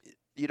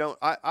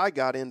 I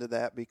got into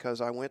that because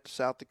I went to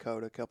South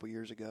Dakota a couple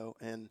years ago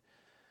and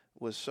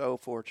was so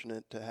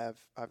fortunate to have.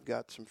 I've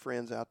got some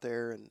friends out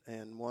there,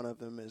 and one of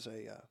them is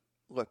a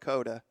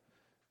Lakota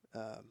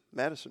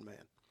medicine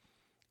man,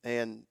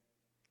 and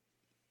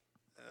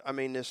I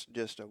mean, this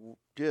just a.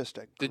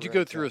 Did you great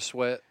go through guy. a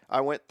sweat?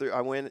 I went.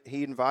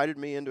 He invited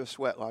me into a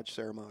sweat lodge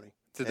ceremony.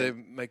 Did they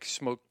make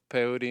smoke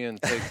peyote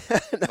and take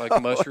No.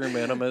 like mushroom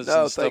enemas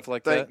No, and stuff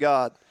like thank that?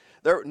 God.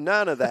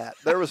 None of that.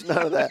 There was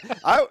none of that.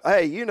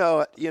 Hey,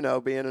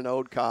 being an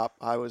old cop,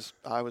 I was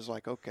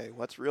like, okay,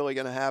 what's really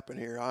going to happen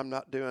here? I'm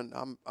not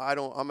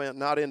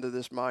into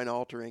this mind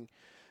altering.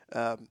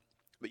 But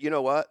you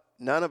know what?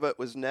 None of it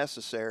was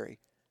necessary.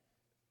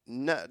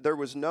 There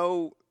was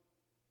no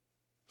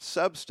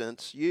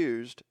substance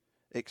used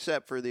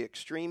except for the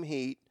extreme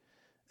heat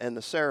and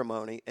the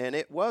ceremony, and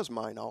it was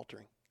mind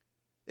altering.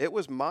 It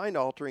was mind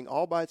altering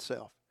all by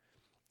itself.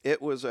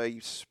 It was a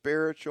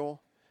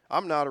spiritual.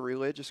 I'm not a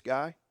religious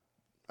guy.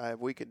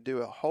 We could do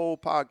a whole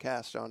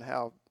podcast on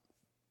how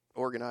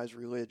organized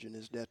religion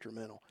is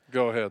detrimental.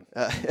 Go ahead.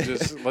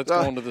 Let's go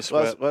on to the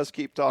sweat. Let's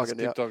keep talking.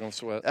 Let's keep talking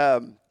sweat.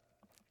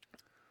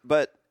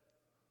 But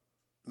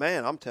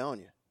man, I'm telling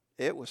you,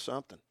 it was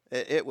something.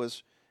 It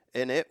was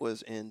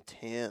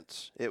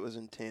intense. It was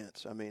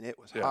intense. I mean, it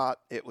was hot.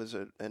 It was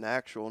an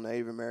actual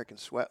Native American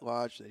sweat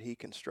lodge that he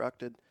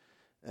constructed,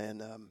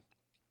 and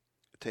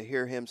to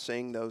hear him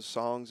sing those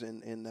songs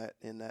in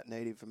that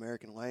Native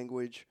American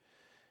language,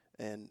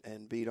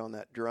 and beat on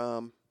that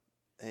drum,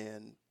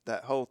 and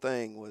that whole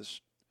thing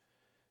was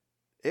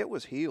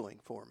healing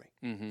for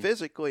me,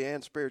 physically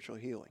and spiritual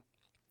healing,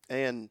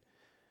 and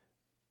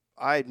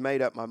I had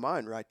made up my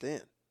mind right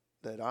then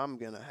that I'm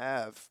going to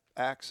have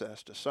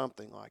access to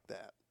something like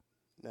that.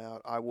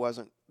 Now,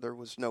 there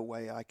was no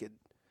way I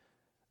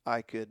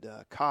could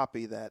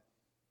copy that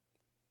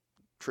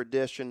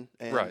tradition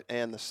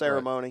and the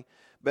ceremony, right.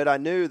 But I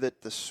knew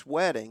that the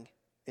sweating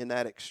in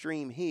that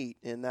extreme heat,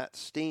 in that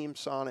steam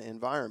sauna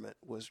environment,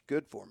 was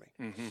good for me.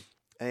 Mm-hmm.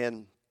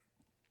 And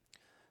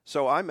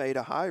so I made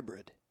a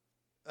hybrid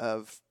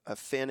of a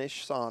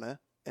Finnish sauna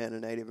and a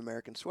Native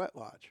American sweat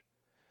lodge,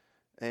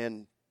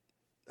 and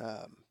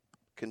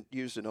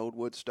used an old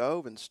wood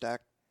stove and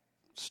stacked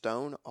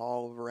stone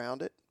all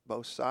around it,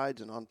 both sides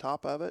and on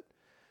top of it,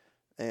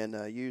 and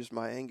used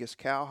my Angus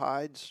cow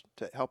hides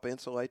to help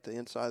insulate the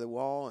inside of the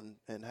wall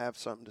and have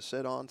something to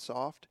sit on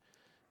soft.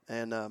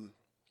 And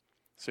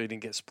so you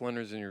didn't get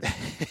splinters in your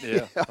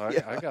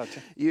I got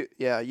you.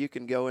 You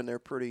can go in there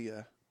pretty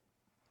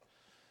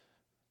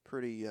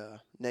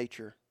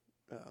nature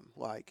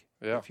like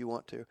if you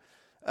want to.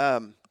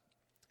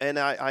 And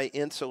I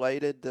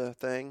insulated the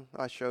thing.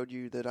 I showed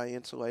you that I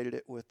insulated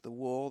it with the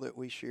wool that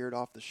we sheared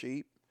off the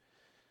sheep.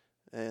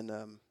 And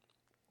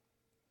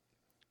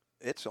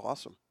it's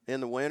awesome. In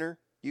the winter,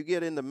 you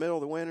get in the middle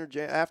of the winter,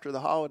 after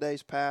the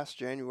holidays pass,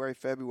 January,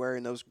 February,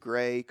 and those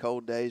gray,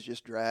 cold days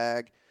just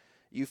drag.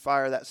 You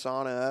fire that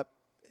sauna up,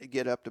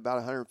 get up to about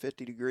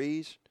 150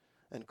 degrees,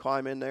 and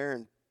climb in there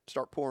and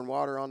start pouring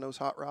water on those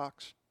hot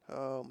rocks.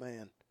 Oh,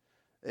 man.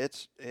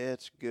 It's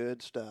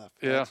good stuff.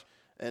 Yeah.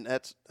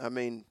 That's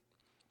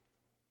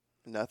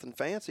nothing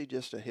fancy,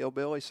 just a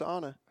hillbilly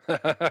sauna.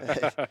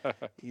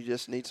 You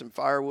just need some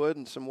firewood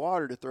and some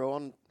water to throw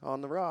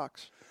on the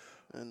rocks.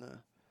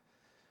 And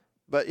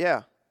but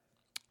yeah.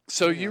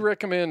 So you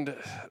recommend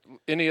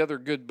any other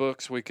good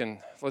books? We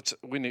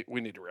need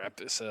to wrap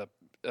this up.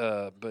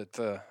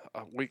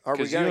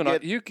 Because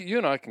you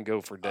and I can go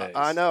for days.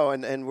 I know,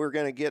 and we're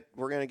gonna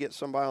get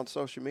somebody on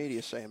social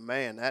media saying,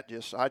 "Man,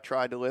 I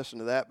tried to listen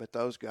to that, but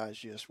those guys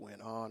just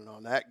went on and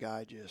on. That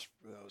guy just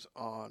goes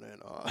on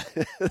and on."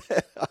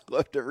 I'd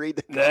love to read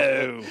the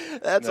No,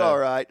 that's no. all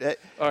right.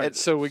 All right,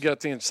 so we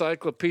got the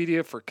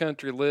Encyclopedia for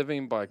Country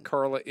Living by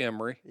Carla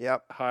Emery.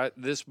 Yep.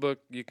 This book,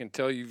 you can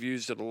tell you've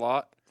used it a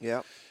lot.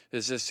 Yep.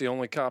 Is this the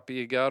only copy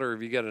you got, or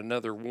have you got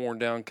another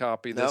worn-down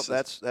copy? Nope,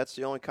 that's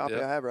the only copy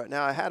I have right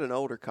now. I had an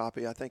older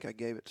copy. I think I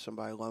gave it to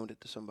somebody, loaned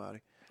it to somebody.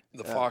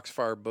 The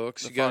Foxfire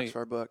books. The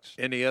Foxfire books.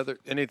 Any?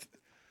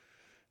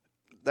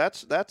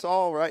 That's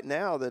all right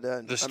now.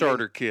 The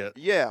starter kit.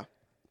 Yeah,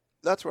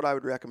 that's what I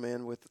would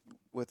recommend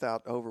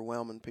without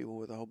overwhelming people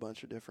with a whole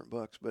bunch of different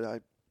books.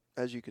 But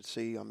as you could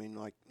see,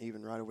 like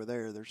even right over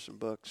there, there's some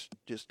books,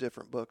 just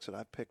different books that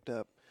I picked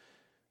up.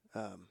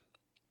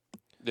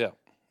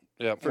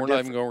 Yeah, we're not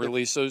even going to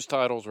release those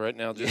titles right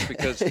now just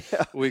because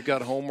we've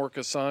got a homework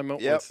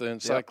assignment with the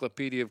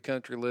Encyclopedia of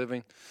Country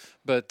Living.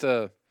 But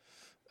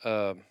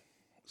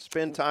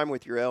spend time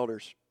with your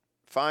elders.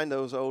 Find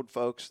those old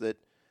folks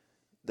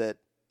that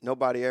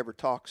nobody ever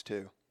talks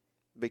to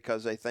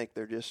because they think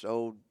they're just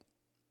old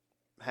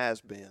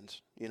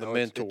has-beens. The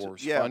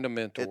mentors. Find a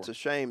mentor. It's a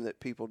shame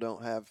that people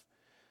don't have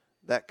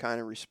that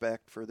kind of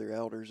respect for their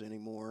elders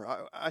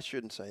anymore. I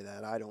shouldn't say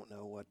that. I don't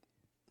know what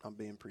I'm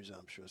being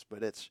presumptuous,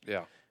 but it's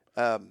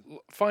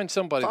find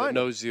somebody that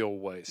knows the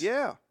old ways.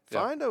 Yeah,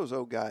 find those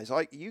old guys.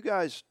 Like you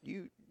guys,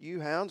 you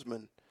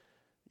houndsmen,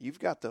 you've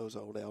got those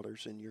old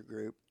elders in your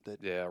group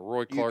that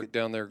Roy Clark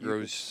down there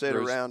grows. Sit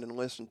around and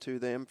listen to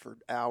them for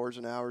hours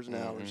and hours and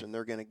hours, and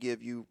they're going to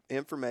give you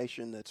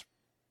information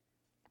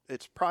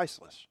it's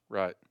priceless.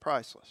 Right.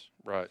 Priceless.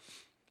 Right.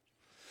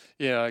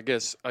 Yeah, I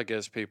guess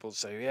people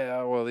say,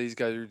 yeah, well, these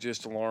guys are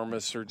just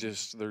alarmists, or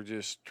they're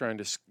just trying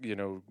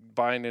to,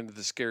 buying into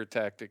the scare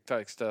tactic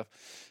type stuff.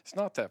 It's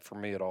not that for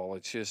me at all.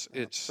 It's just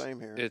Same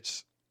here.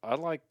 I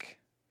like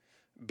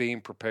being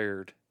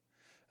prepared,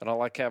 and I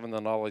like having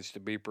the knowledge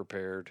to be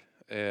prepared,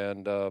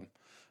 and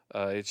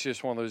it's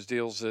just one of those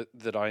deals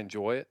that I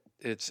enjoy it.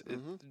 It's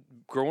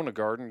growing a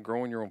garden,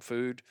 growing your own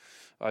food.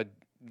 I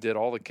did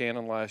all the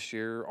canning last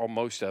year,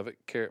 most of it.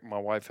 My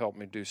wife helped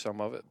me do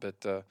some of it,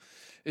 but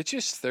it's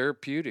just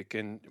therapeutic.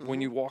 And when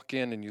you walk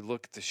in and you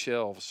look at the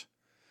shelves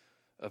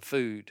of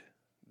food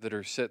that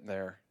are sitting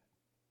there,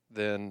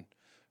 then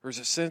there's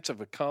a sense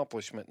of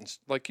accomplishment and,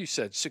 like you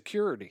said,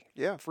 security.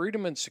 Yeah.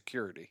 Freedom and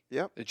security.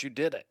 Yep. That you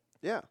did it.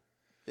 Yeah.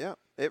 Yeah.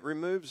 It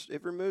removes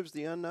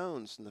the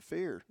unknowns and the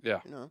fear.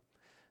 Yeah.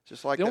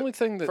 Just like the only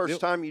thing that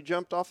first time you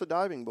jumped off the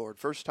diving board,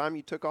 first time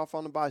you took off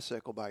on a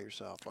bicycle by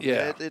yourself. I mean,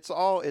 Yeah. it's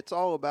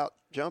all about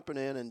jumping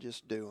in and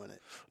just doing it.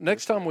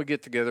 Next time we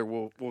get together,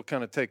 we'll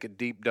kind of take a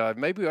deep dive.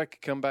 Maybe I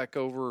could come back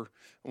over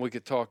and we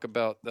could talk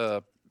about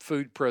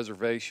food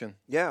preservation.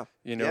 Yeah.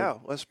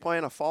 Let's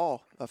plan a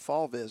fall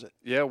visit.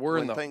 Yeah, we're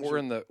in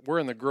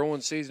when the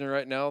growing season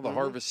right now. The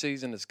harvest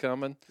season is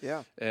coming.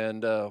 Yeah.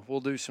 And we'll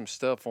do some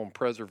stuff on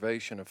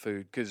preservation of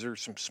food, because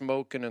there's some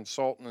smoking and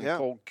salting and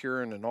cold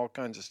curing and all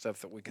kinds of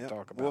stuff that we can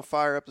talk about. We'll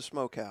fire up the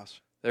smokehouse.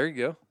 There you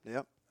go.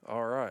 Yep.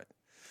 All right.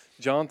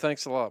 John,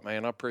 thanks a lot,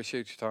 man. I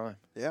appreciate your time.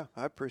 Yeah,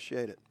 I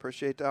appreciate it.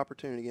 Appreciate the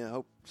opportunity. Again, I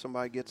hope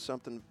somebody gets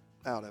something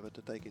out of it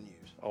that they can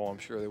use. Oh, I'm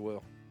sure they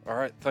will. All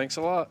right. Thanks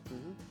a lot.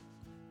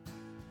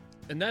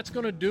 And that's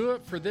going to do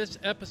it for this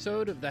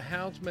episode of the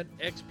Houndsman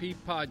XP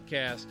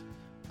podcast.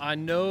 I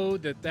know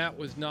that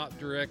was not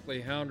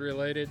directly hound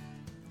related,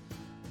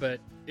 but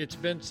it's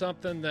been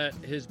something that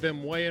has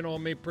been weighing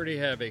on me pretty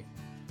heavy.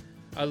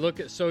 I look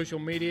at social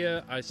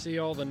media, I see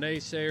all the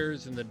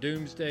naysayers and the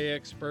doomsday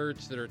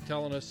experts that are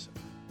telling us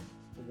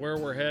where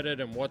we're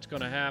headed and what's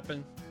going to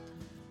happen.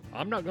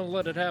 I'm not going to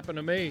let it happen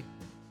to me.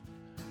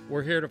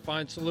 We're here to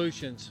find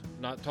solutions,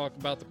 not talk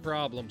about the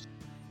problems.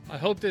 I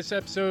hope this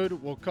episode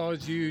will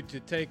cause you to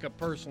take a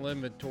personal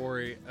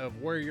inventory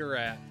of where you're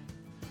at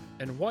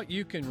and what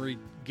you can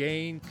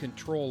regain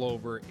control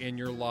over in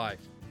your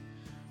life.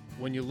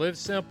 When you live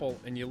simple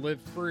and you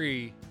live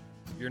free,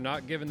 you're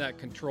not giving that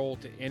control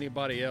to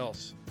anybody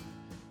else.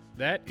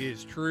 That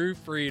is true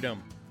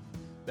freedom.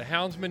 The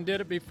Houndsman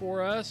did it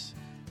before us,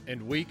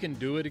 and we can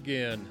do it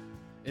again.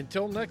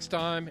 Until next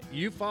time,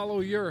 you follow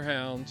your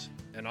hounds,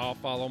 and I'll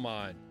follow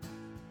mine.